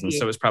the thousands,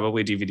 so it was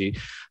probably DVD.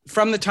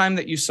 From the time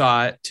that you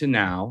saw it to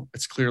now,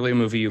 it's clearly a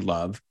movie you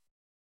love.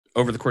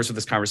 Over the course of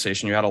this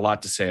conversation, you had a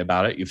lot to say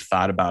about it. You've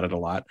thought about it a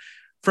lot.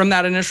 From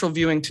that initial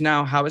viewing to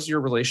now, how has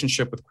your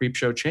relationship with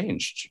Creepshow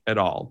changed at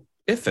all,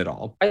 if at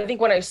all? I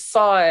think when I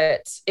saw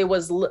it, it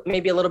was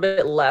maybe a little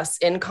bit less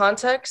in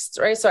context,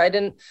 right? So I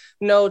didn't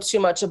know too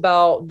much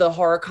about the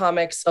horror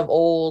comics of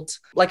old.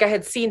 Like I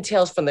had seen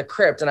Tales from the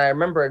Crypt, and I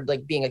remembered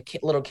like being a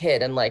little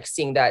kid and like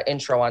seeing that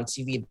intro on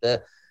TV,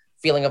 the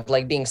feeling of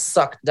like being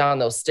sucked down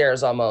those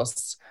stairs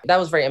almost. That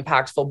was very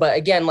impactful. But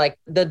again, like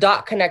the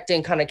dot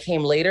connecting kind of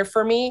came later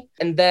for me.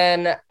 And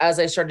then as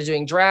I started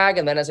doing drag,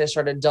 and then as I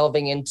started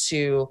delving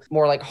into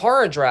more like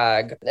horror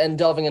drag and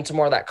delving into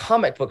more of that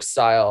comic book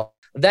style,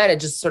 then it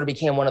just sort of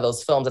became one of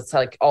those films that's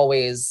like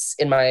always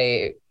in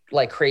my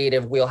like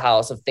creative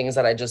wheelhouse of things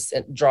that I just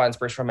draw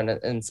inspiration from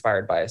and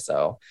inspired by.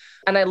 So,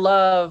 and I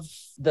love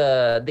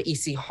the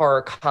EC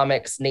horror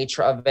comics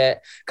nature of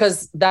it,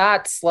 because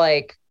that's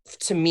like,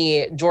 to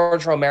me,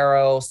 George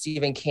Romero,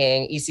 Stephen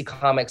King, EC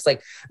Comics,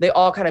 like they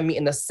all kind of meet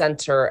in the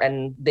center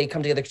and they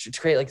come together to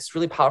create like this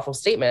really powerful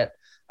statement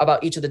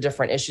about each of the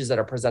different issues that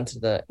are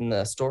presented in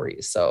the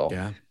stories. So,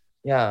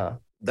 yeah.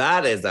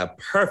 That is a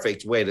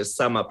perfect way to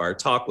sum up our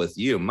talk with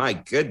you. My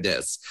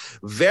goodness.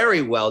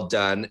 Very well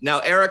done. Now,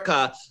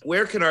 Erica,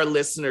 where can our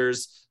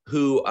listeners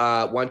who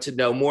want to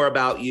know more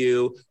about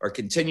you or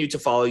continue to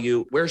follow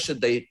you, where should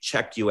they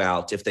check you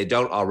out if they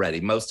don't already?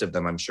 Most of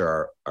them, I'm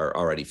sure, are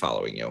already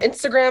following you.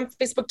 Instagram,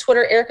 Facebook,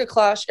 Twitter, Erica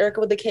Clash,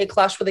 Erica with a K,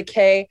 Clash with a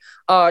K,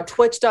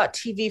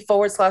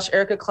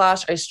 twitch.tv/Erica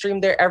Clash. I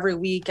stream there every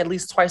week, at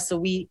least twice a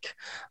week.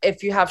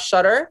 If you have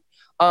Shudder,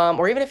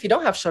 or even if you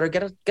don't have Shudder,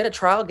 get a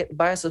trial,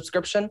 buy a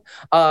subscription.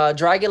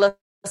 Dragula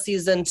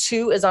Season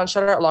 2 is on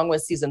Shudder, along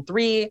with Season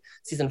 3,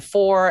 Season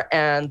 4,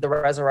 and The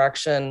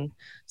Resurrection.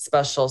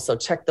 special. So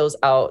check those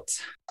out.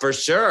 For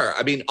sure.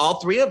 I mean,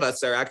 all three of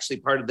us are actually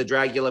part of the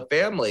Dragula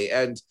family.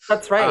 And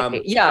that's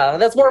right. Yeah,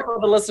 that's more for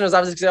the listeners.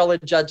 Obviously, all the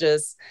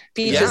judges.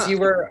 Peaches, you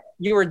were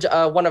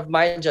one of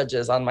my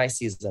judges on my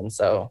season.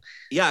 So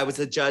yeah, I was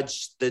a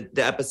judge the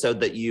episode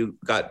that you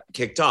got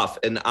kicked off.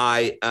 And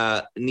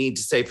I need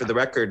to say for the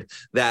record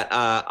that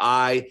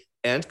I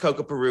and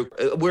Coco Peru,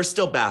 we're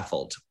still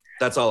baffled.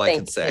 That's all I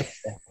can say.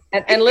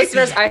 And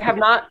listeners, I have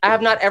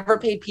not ever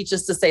paid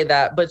Peaches to say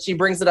that, but she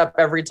brings it up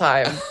every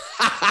time.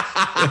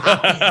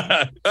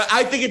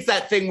 I think it's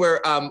that thing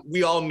where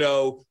we all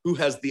know who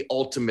has the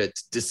ultimate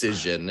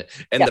decision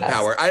and the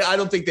power. I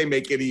don't think they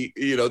make any,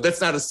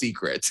 that's not a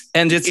secret.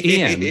 And it's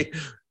Ian.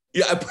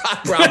 Yeah,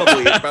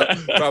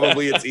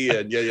 probably it's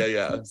Ian.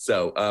 Yeah.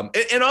 So,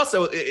 and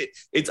also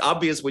it's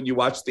obvious when you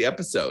watch the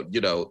episode,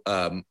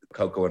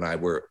 Coco and I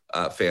were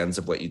fans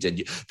of what you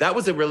did. That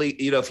was a really,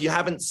 if you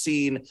haven't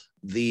seen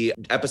the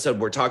episode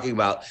we're talking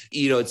about,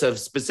 it's of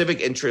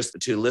specific interest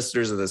to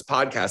listeners of this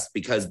podcast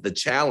because the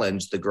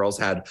challenge the girls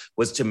had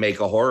was to make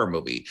a horror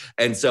movie.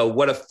 And so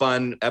what a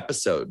fun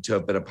episode to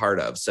have been a part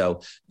of.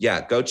 So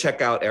yeah, go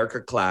check out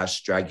Erica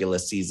Klash, Dragula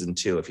Season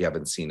 2 if you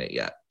haven't seen it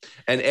yet.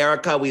 And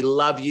Erica, we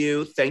love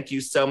you. Thank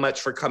you so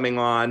much for coming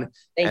on.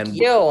 Thank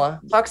you.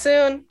 Talk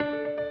soon.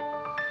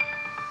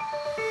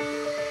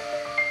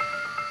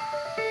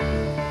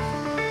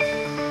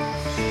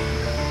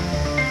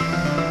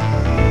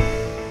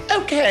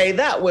 Okay,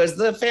 that was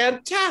the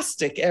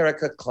fantastic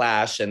Erica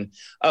Klash. And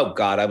oh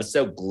God, I was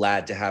so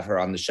glad to have her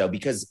on the show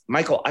because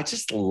Michael, I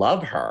just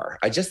love her.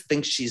 I just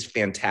think she's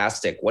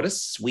fantastic. What a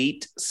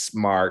sweet,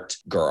 smart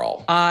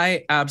girl.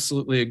 I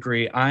absolutely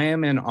agree. I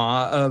am in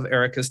awe of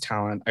Erica's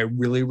talent. I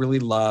really, really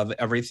love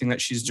everything that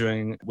she's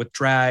doing with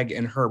drag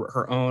and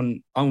her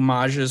own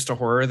homages to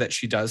horror that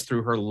she does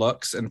through her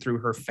looks and through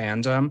her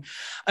fandom.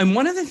 And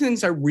one of the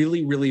things I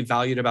really, really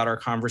valued about our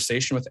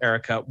conversation with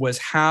Erica was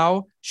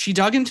how she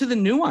dug into the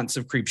nuance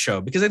of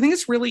Creepshow, because I think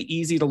it's really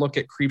easy to look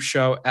at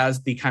Creepshow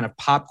as the kind of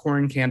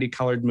popcorn candy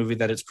colored movie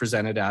that it's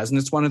presented as. And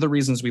it's one of the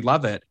reasons we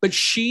love it. But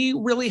she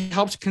really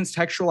helped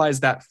contextualize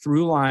that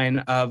through line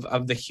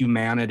of the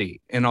humanity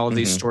in all of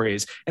these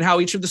stories and how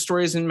each of the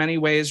stories in many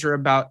ways are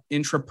about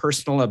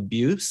intrapersonal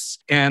abuse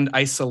and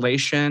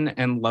isolation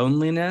and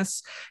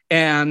loneliness.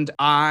 And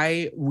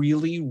I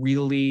really,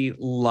 really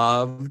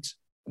loved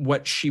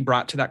what she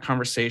brought to that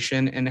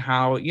conversation and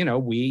how,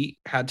 we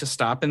had to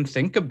stop and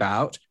think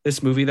about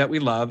this movie that we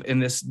love in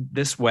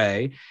this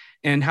way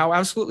and how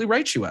absolutely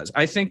right she was.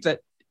 I think that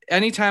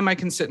anytime I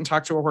can sit and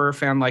talk to a horror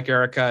fan like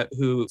Erica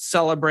who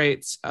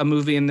celebrates a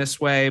movie in this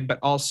way, but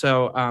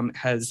also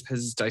has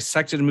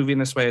dissected a movie in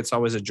this way, it's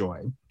always a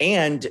joy.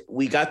 And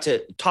we got to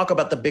talk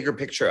about the bigger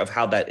picture of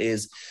how that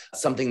is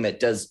something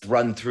that does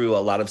run through a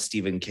lot of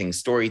Stephen King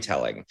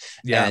storytelling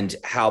and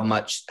how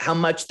much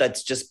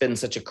that's just been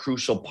such a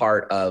crucial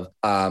part of,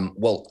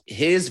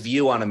 his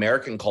view on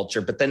American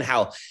culture, but then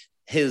how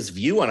his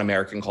view on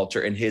American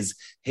culture and his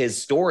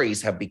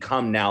stories have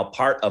become now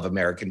part of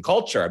American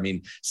culture. I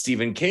mean,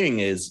 Stephen King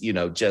is,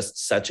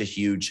 just such a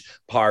huge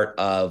part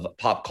of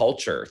pop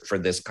culture for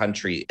this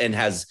country and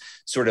has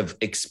sort of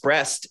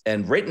expressed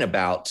and written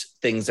about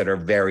things that are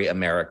very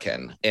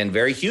American and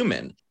very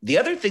human. The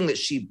other thing that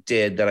she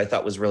did that I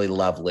thought was really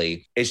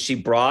lovely is she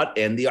brought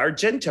in the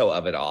Argento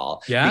of it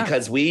all. Yeah.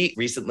 Because we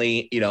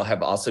recently,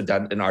 have also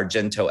done an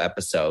Argento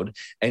episode.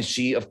 And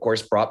she, of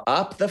course, brought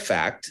up the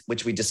fact,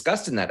 which we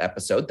discussed in that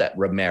episode, that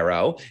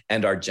Romero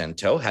and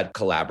Argento had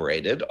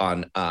collaborated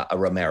on a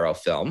Romero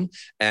film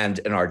and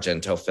an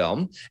Argento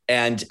film,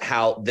 and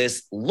how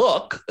this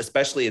look,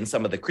 especially in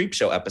some of the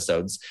Creepshow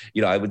episodes,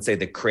 I would say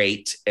the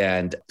Crate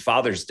and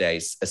Father's Day,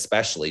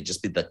 especially,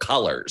 just the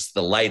colors,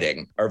 the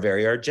lighting are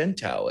very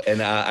Argento.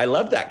 And I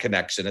love that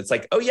connection. It's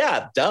like, oh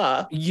yeah,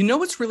 duh.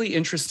 What's really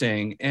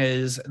interesting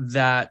is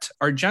that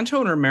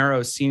Argento and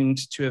Romero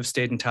seemed to have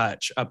stayed in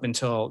touch up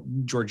until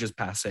George's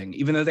passing,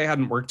 even though they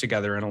hadn't worked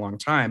together in a long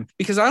time.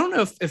 Because I don't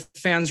know if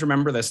fans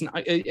remember this.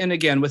 And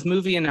again, with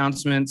movie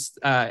announcements,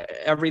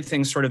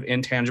 everything's sort of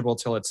intangible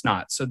till it's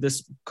not. So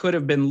this could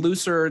have been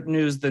looser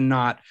news than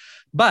not.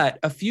 But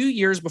a few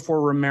years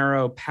before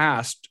Romero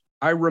passed,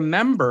 I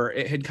remember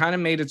it had kind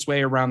of made its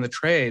way around the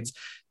trades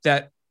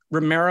that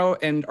Romero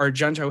and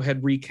Argento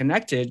had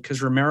reconnected because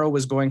Romero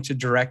was going to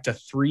direct a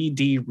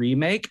 3D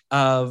remake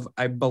of,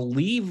 I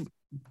believe,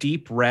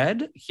 Deep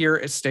Red here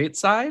at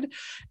Stateside.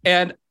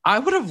 And I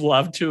would have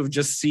loved to have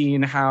just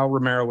seen how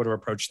Romero would have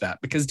approached that,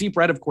 because Deep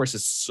Red, of course,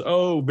 is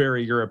so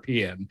very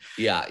European.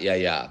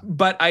 Yeah.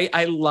 But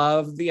I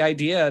love the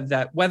idea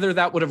that whether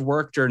that would have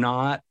worked or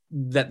not,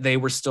 that they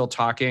were still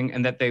talking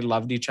and that they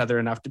loved each other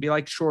enough to be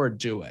like, sure,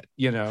 do it,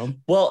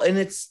 Well, and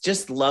it's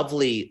just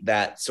lovely,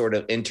 that sort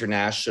of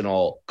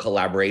international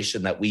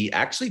collaboration that we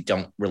actually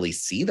don't really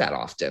see that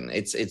often.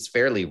 It's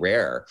fairly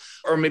rare.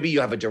 Or maybe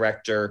you have a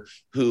director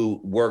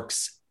who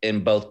works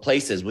in both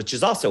places, which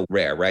is also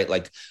rare, right?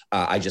 Like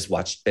I just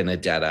watched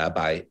Benedetta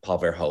by Paul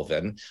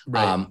Verhoeven,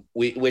 Right.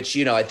 which,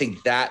 you know, I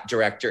think that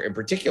director in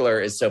particular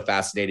is so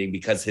fascinating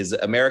because his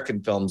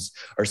American films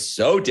are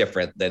so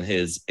different than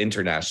his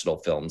international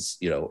films,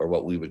 you know, or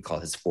what we would call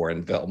his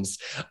foreign films.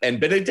 And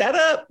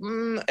Benedetta,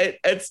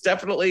 it's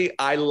definitely,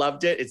 I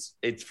loved it.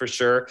 It's for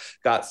sure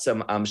got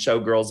some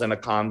showgirls in a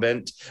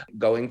convent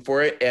going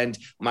for it. And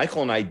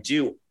Michael and I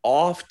do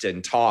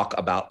often talk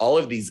about all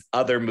of these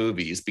other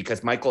movies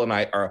because Michael and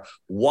I are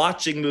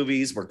watching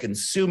movies, we're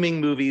consuming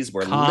movies,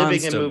 we're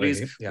living in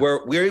movies. Yeah.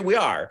 We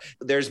are.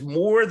 There's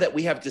more that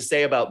we have to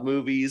say about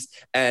movies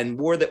and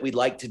more that we'd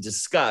like to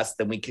discuss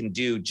than we can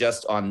do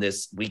just on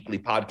this weekly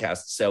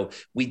podcast. So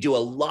we do a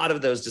lot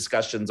of those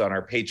discussions on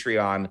our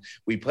Patreon.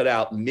 We put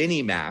out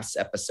mini mass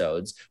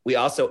episodes. We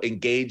also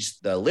engage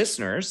the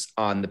listeners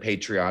on the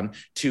Patreon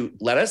to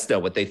let us know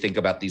what they think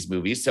about these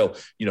movies. So,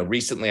 you know,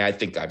 recently I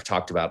think I've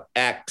talked about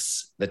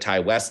X, the Ty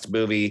West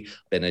movie,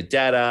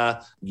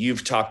 Benedetta.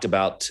 You've talked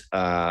about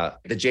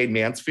the Jane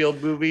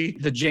Mansfield movie.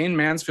 The Jane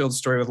Mansfield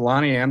story with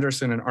Lonnie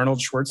Anderson and Arnold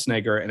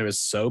Schwarzenegger. And it was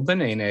so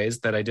bananas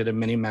that I did a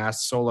mini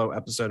mass solo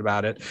episode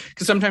about it.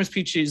 Because sometimes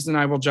Peaches and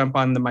I will jump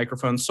on the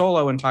microphone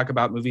solo and talk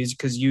about movies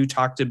because you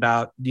talked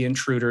about The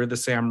Intruder, the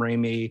Sam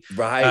Raimi,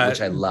 right,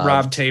 which I love.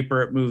 Rob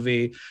Tapert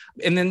movie.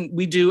 And then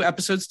we do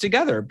episodes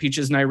together.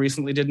 Peaches and I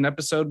recently did an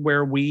episode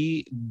where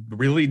we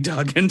really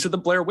dug into the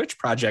Blair Witch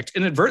Project.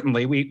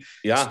 Inadvertently, we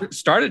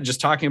started just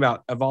talking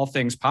about, of all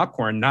things,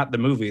 popcorn, not the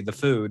movie, the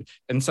food.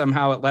 And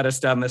somehow it led us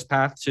down this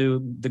path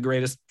to the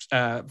greatest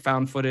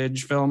found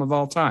footage film of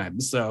all time.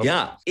 So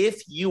yeah,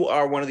 if you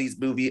are one of these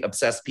movie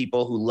obsessed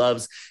people who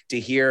loves to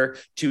hear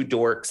two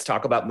dorks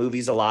talk about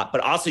movies a lot,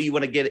 but also you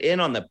want to get in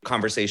on the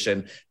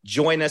conversation,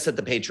 join us at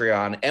the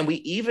Patreon. And we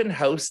even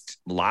host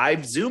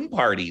live Zoom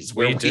parties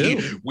where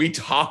we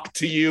talk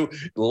to you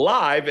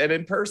live and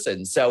in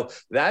person. So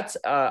that's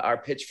our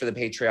pitch for the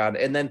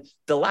Patreon. And then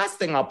the last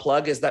thing I'll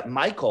plug is that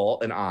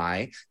Michael and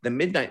I, the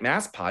Midnight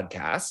Mass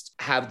podcast,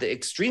 have the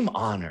extreme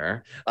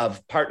honor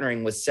of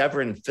partnering with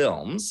Severin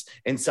Films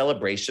in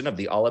celebration of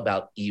the All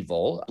About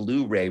Evil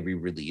Blu-ray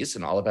re-release.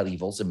 And All About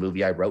Evil is a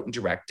movie I wrote and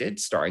directed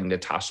starring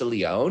Natasha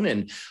Lyonne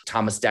and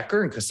Thomas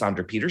Dekker and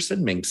Cassandra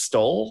Peterson, Mink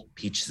Stoll,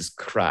 Peaches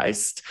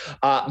Christ.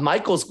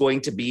 Michael's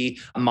going to be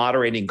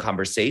moderating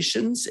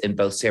conversations in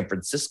both San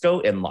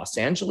Francisco and Los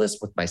Angeles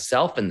with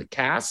myself and the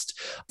cast.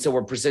 So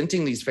we're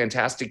presenting these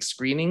fantastic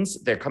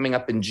screenings. They're coming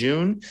up in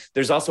June.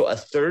 There's also a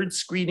third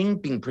screening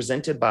being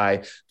presented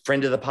by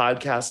friend of the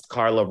podcast,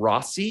 Carla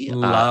Rossi.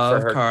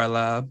 Love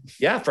Carla.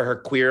 Yeah, for her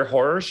queer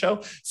horror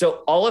show.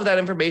 So all of that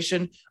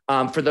information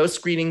for those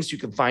screenings, you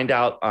can find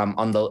out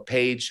on the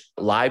page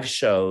live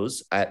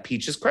shows at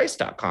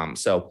peacheschrist.com.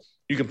 So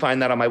you can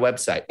find that on my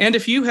website. And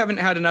if you haven't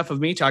had enough of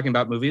me talking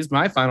about movies,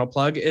 my final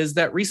plug is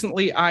that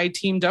recently I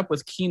teamed up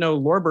with Kino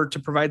Lorber to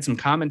provide some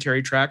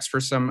commentary tracks for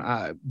some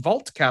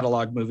Vault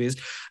catalog movies.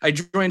 I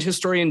joined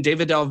historian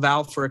David Del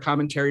Val for a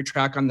commentary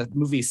track on the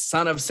movie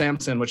Son of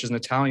Samson, which is an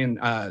Italian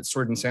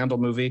sword and sandal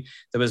movie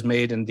that was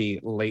made in the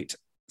late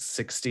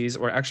 60s,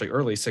 or actually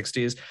early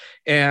 60s.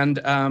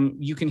 And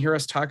you can hear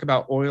us talk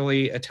about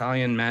oily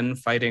Italian men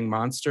fighting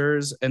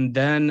monsters. And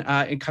then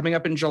coming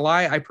up in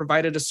July, I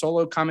provided a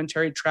solo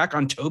commentary track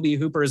on Tobe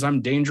Hooper's I'm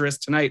Dangerous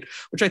Tonight,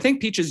 which I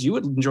think, Peaches, you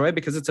would enjoy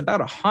because it's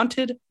about a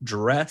haunted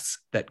dress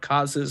that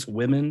causes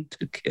women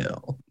to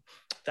kill.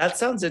 That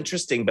sounds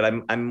interesting, but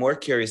I'm more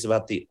curious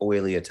about the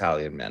oily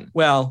Italian men.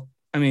 Well,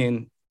 I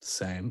mean,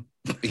 same.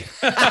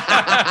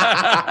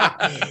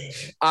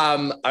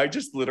 I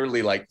just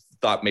literally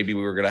thought maybe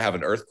we were going to have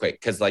an earthquake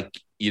because I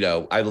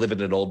live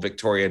in an old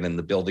Victorian and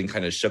the building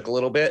kind of shook a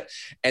little bit.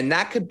 And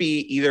that could be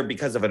either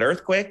because of an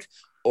earthquake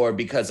or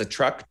because a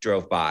truck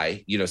drove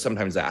by.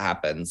 Sometimes that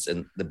happens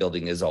and the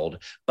building is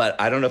old.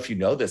 But I don't know if you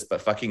know this, but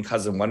fucking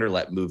Cousin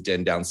Wonderlet moved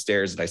in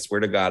downstairs. And I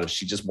swear to God, if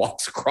she just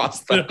walks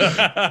across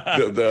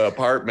the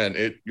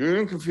apartment,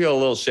 you can feel a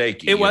little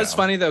shaky. It was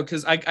funny, though,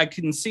 because I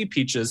can see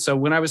Peaches. So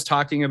when I was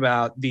talking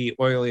about the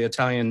oily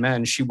Italian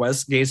men, she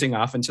was gazing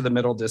off into the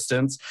middle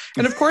distance.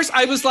 And of course,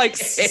 I was like,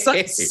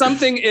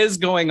 something is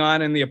going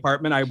on in the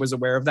apartment. I was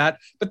aware of that.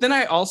 But then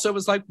I also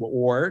was like,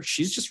 or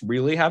she's just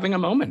really having a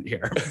moment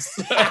here.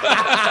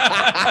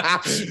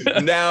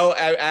 No,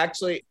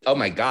 actually, oh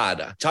my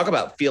God, talk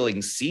about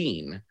feeling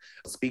seen.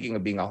 Speaking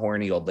of being a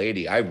horny old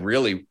lady, I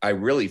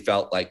really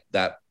felt like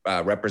that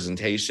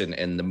representation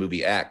in the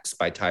movie X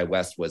by Ty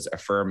West was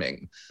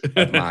affirming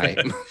of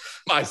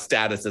my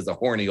status as a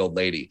horny old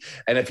lady.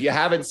 And if you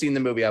haven't seen the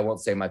movie, I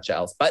won't say much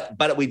else,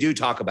 but we do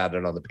talk about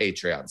it on the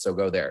Patreon. So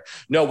go there.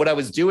 No, what I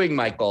was doing,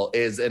 Michael,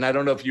 is, and I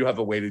don't know if you have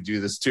a way to do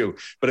this too,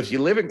 but if you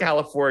live in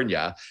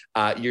California,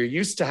 you're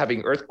used to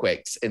having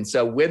earthquakes. And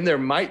so when there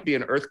might be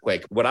an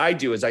earthquake, what I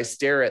do is I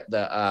stare at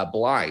the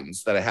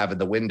blinds that I have in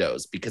the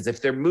windows, because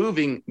if they're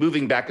moving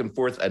back and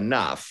forth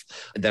enough,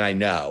 then I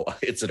know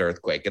it's an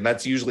earthquake. And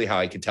that's usually usually how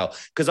I can tell.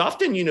 Because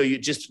often,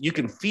 you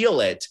can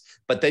feel it,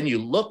 but then you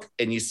look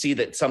and you see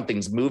that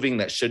something's moving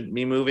that shouldn't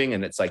be moving.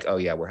 And it's like, oh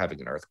yeah, we're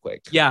having an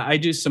earthquake. Yeah, I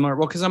do similar.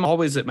 Well, because I'm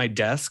always at my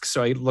desk.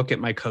 So I look at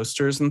my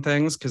coasters and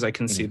things because I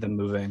can see them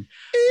moving.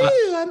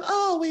 Ew, I'm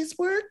always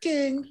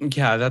working.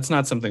 Yeah, that's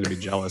not something to be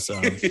jealous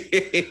of.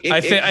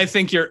 I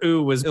think your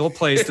ooh was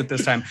ill-placed at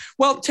this time.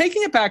 Well,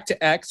 taking it back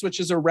to X, which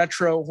is a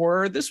retro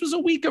horror. This was a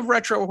week of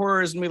retro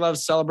horrors, and we love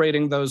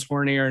celebrating those,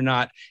 horny or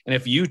not. And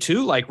if you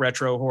too like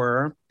retro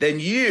horror, then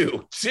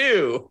you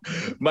too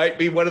might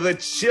be one of the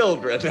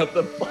children of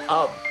the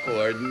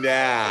popcorn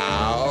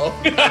now.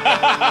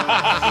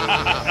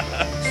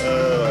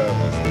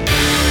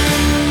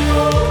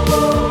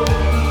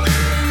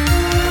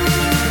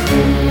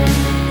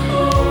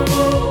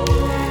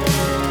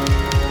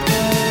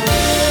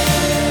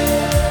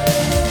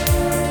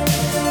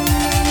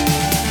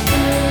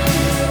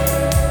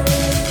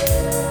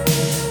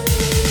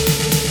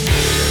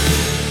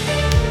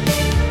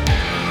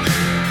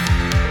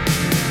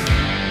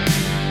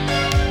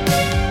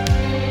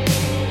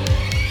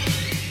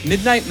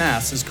 Midnight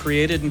Mass is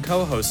created and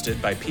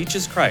co-hosted by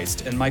Peaches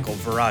Christ and Michael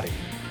Verratti.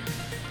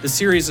 The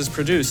series is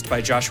produced by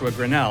Joshua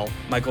Grinnell,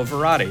 Michael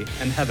Verratti,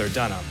 and Heather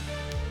Dunham.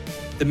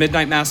 The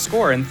Midnight Mass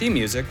score and theme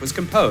music was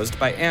composed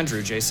by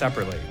Andrew J.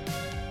 Sepperly.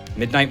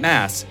 Midnight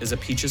Mass is a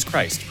Peaches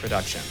Christ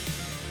production.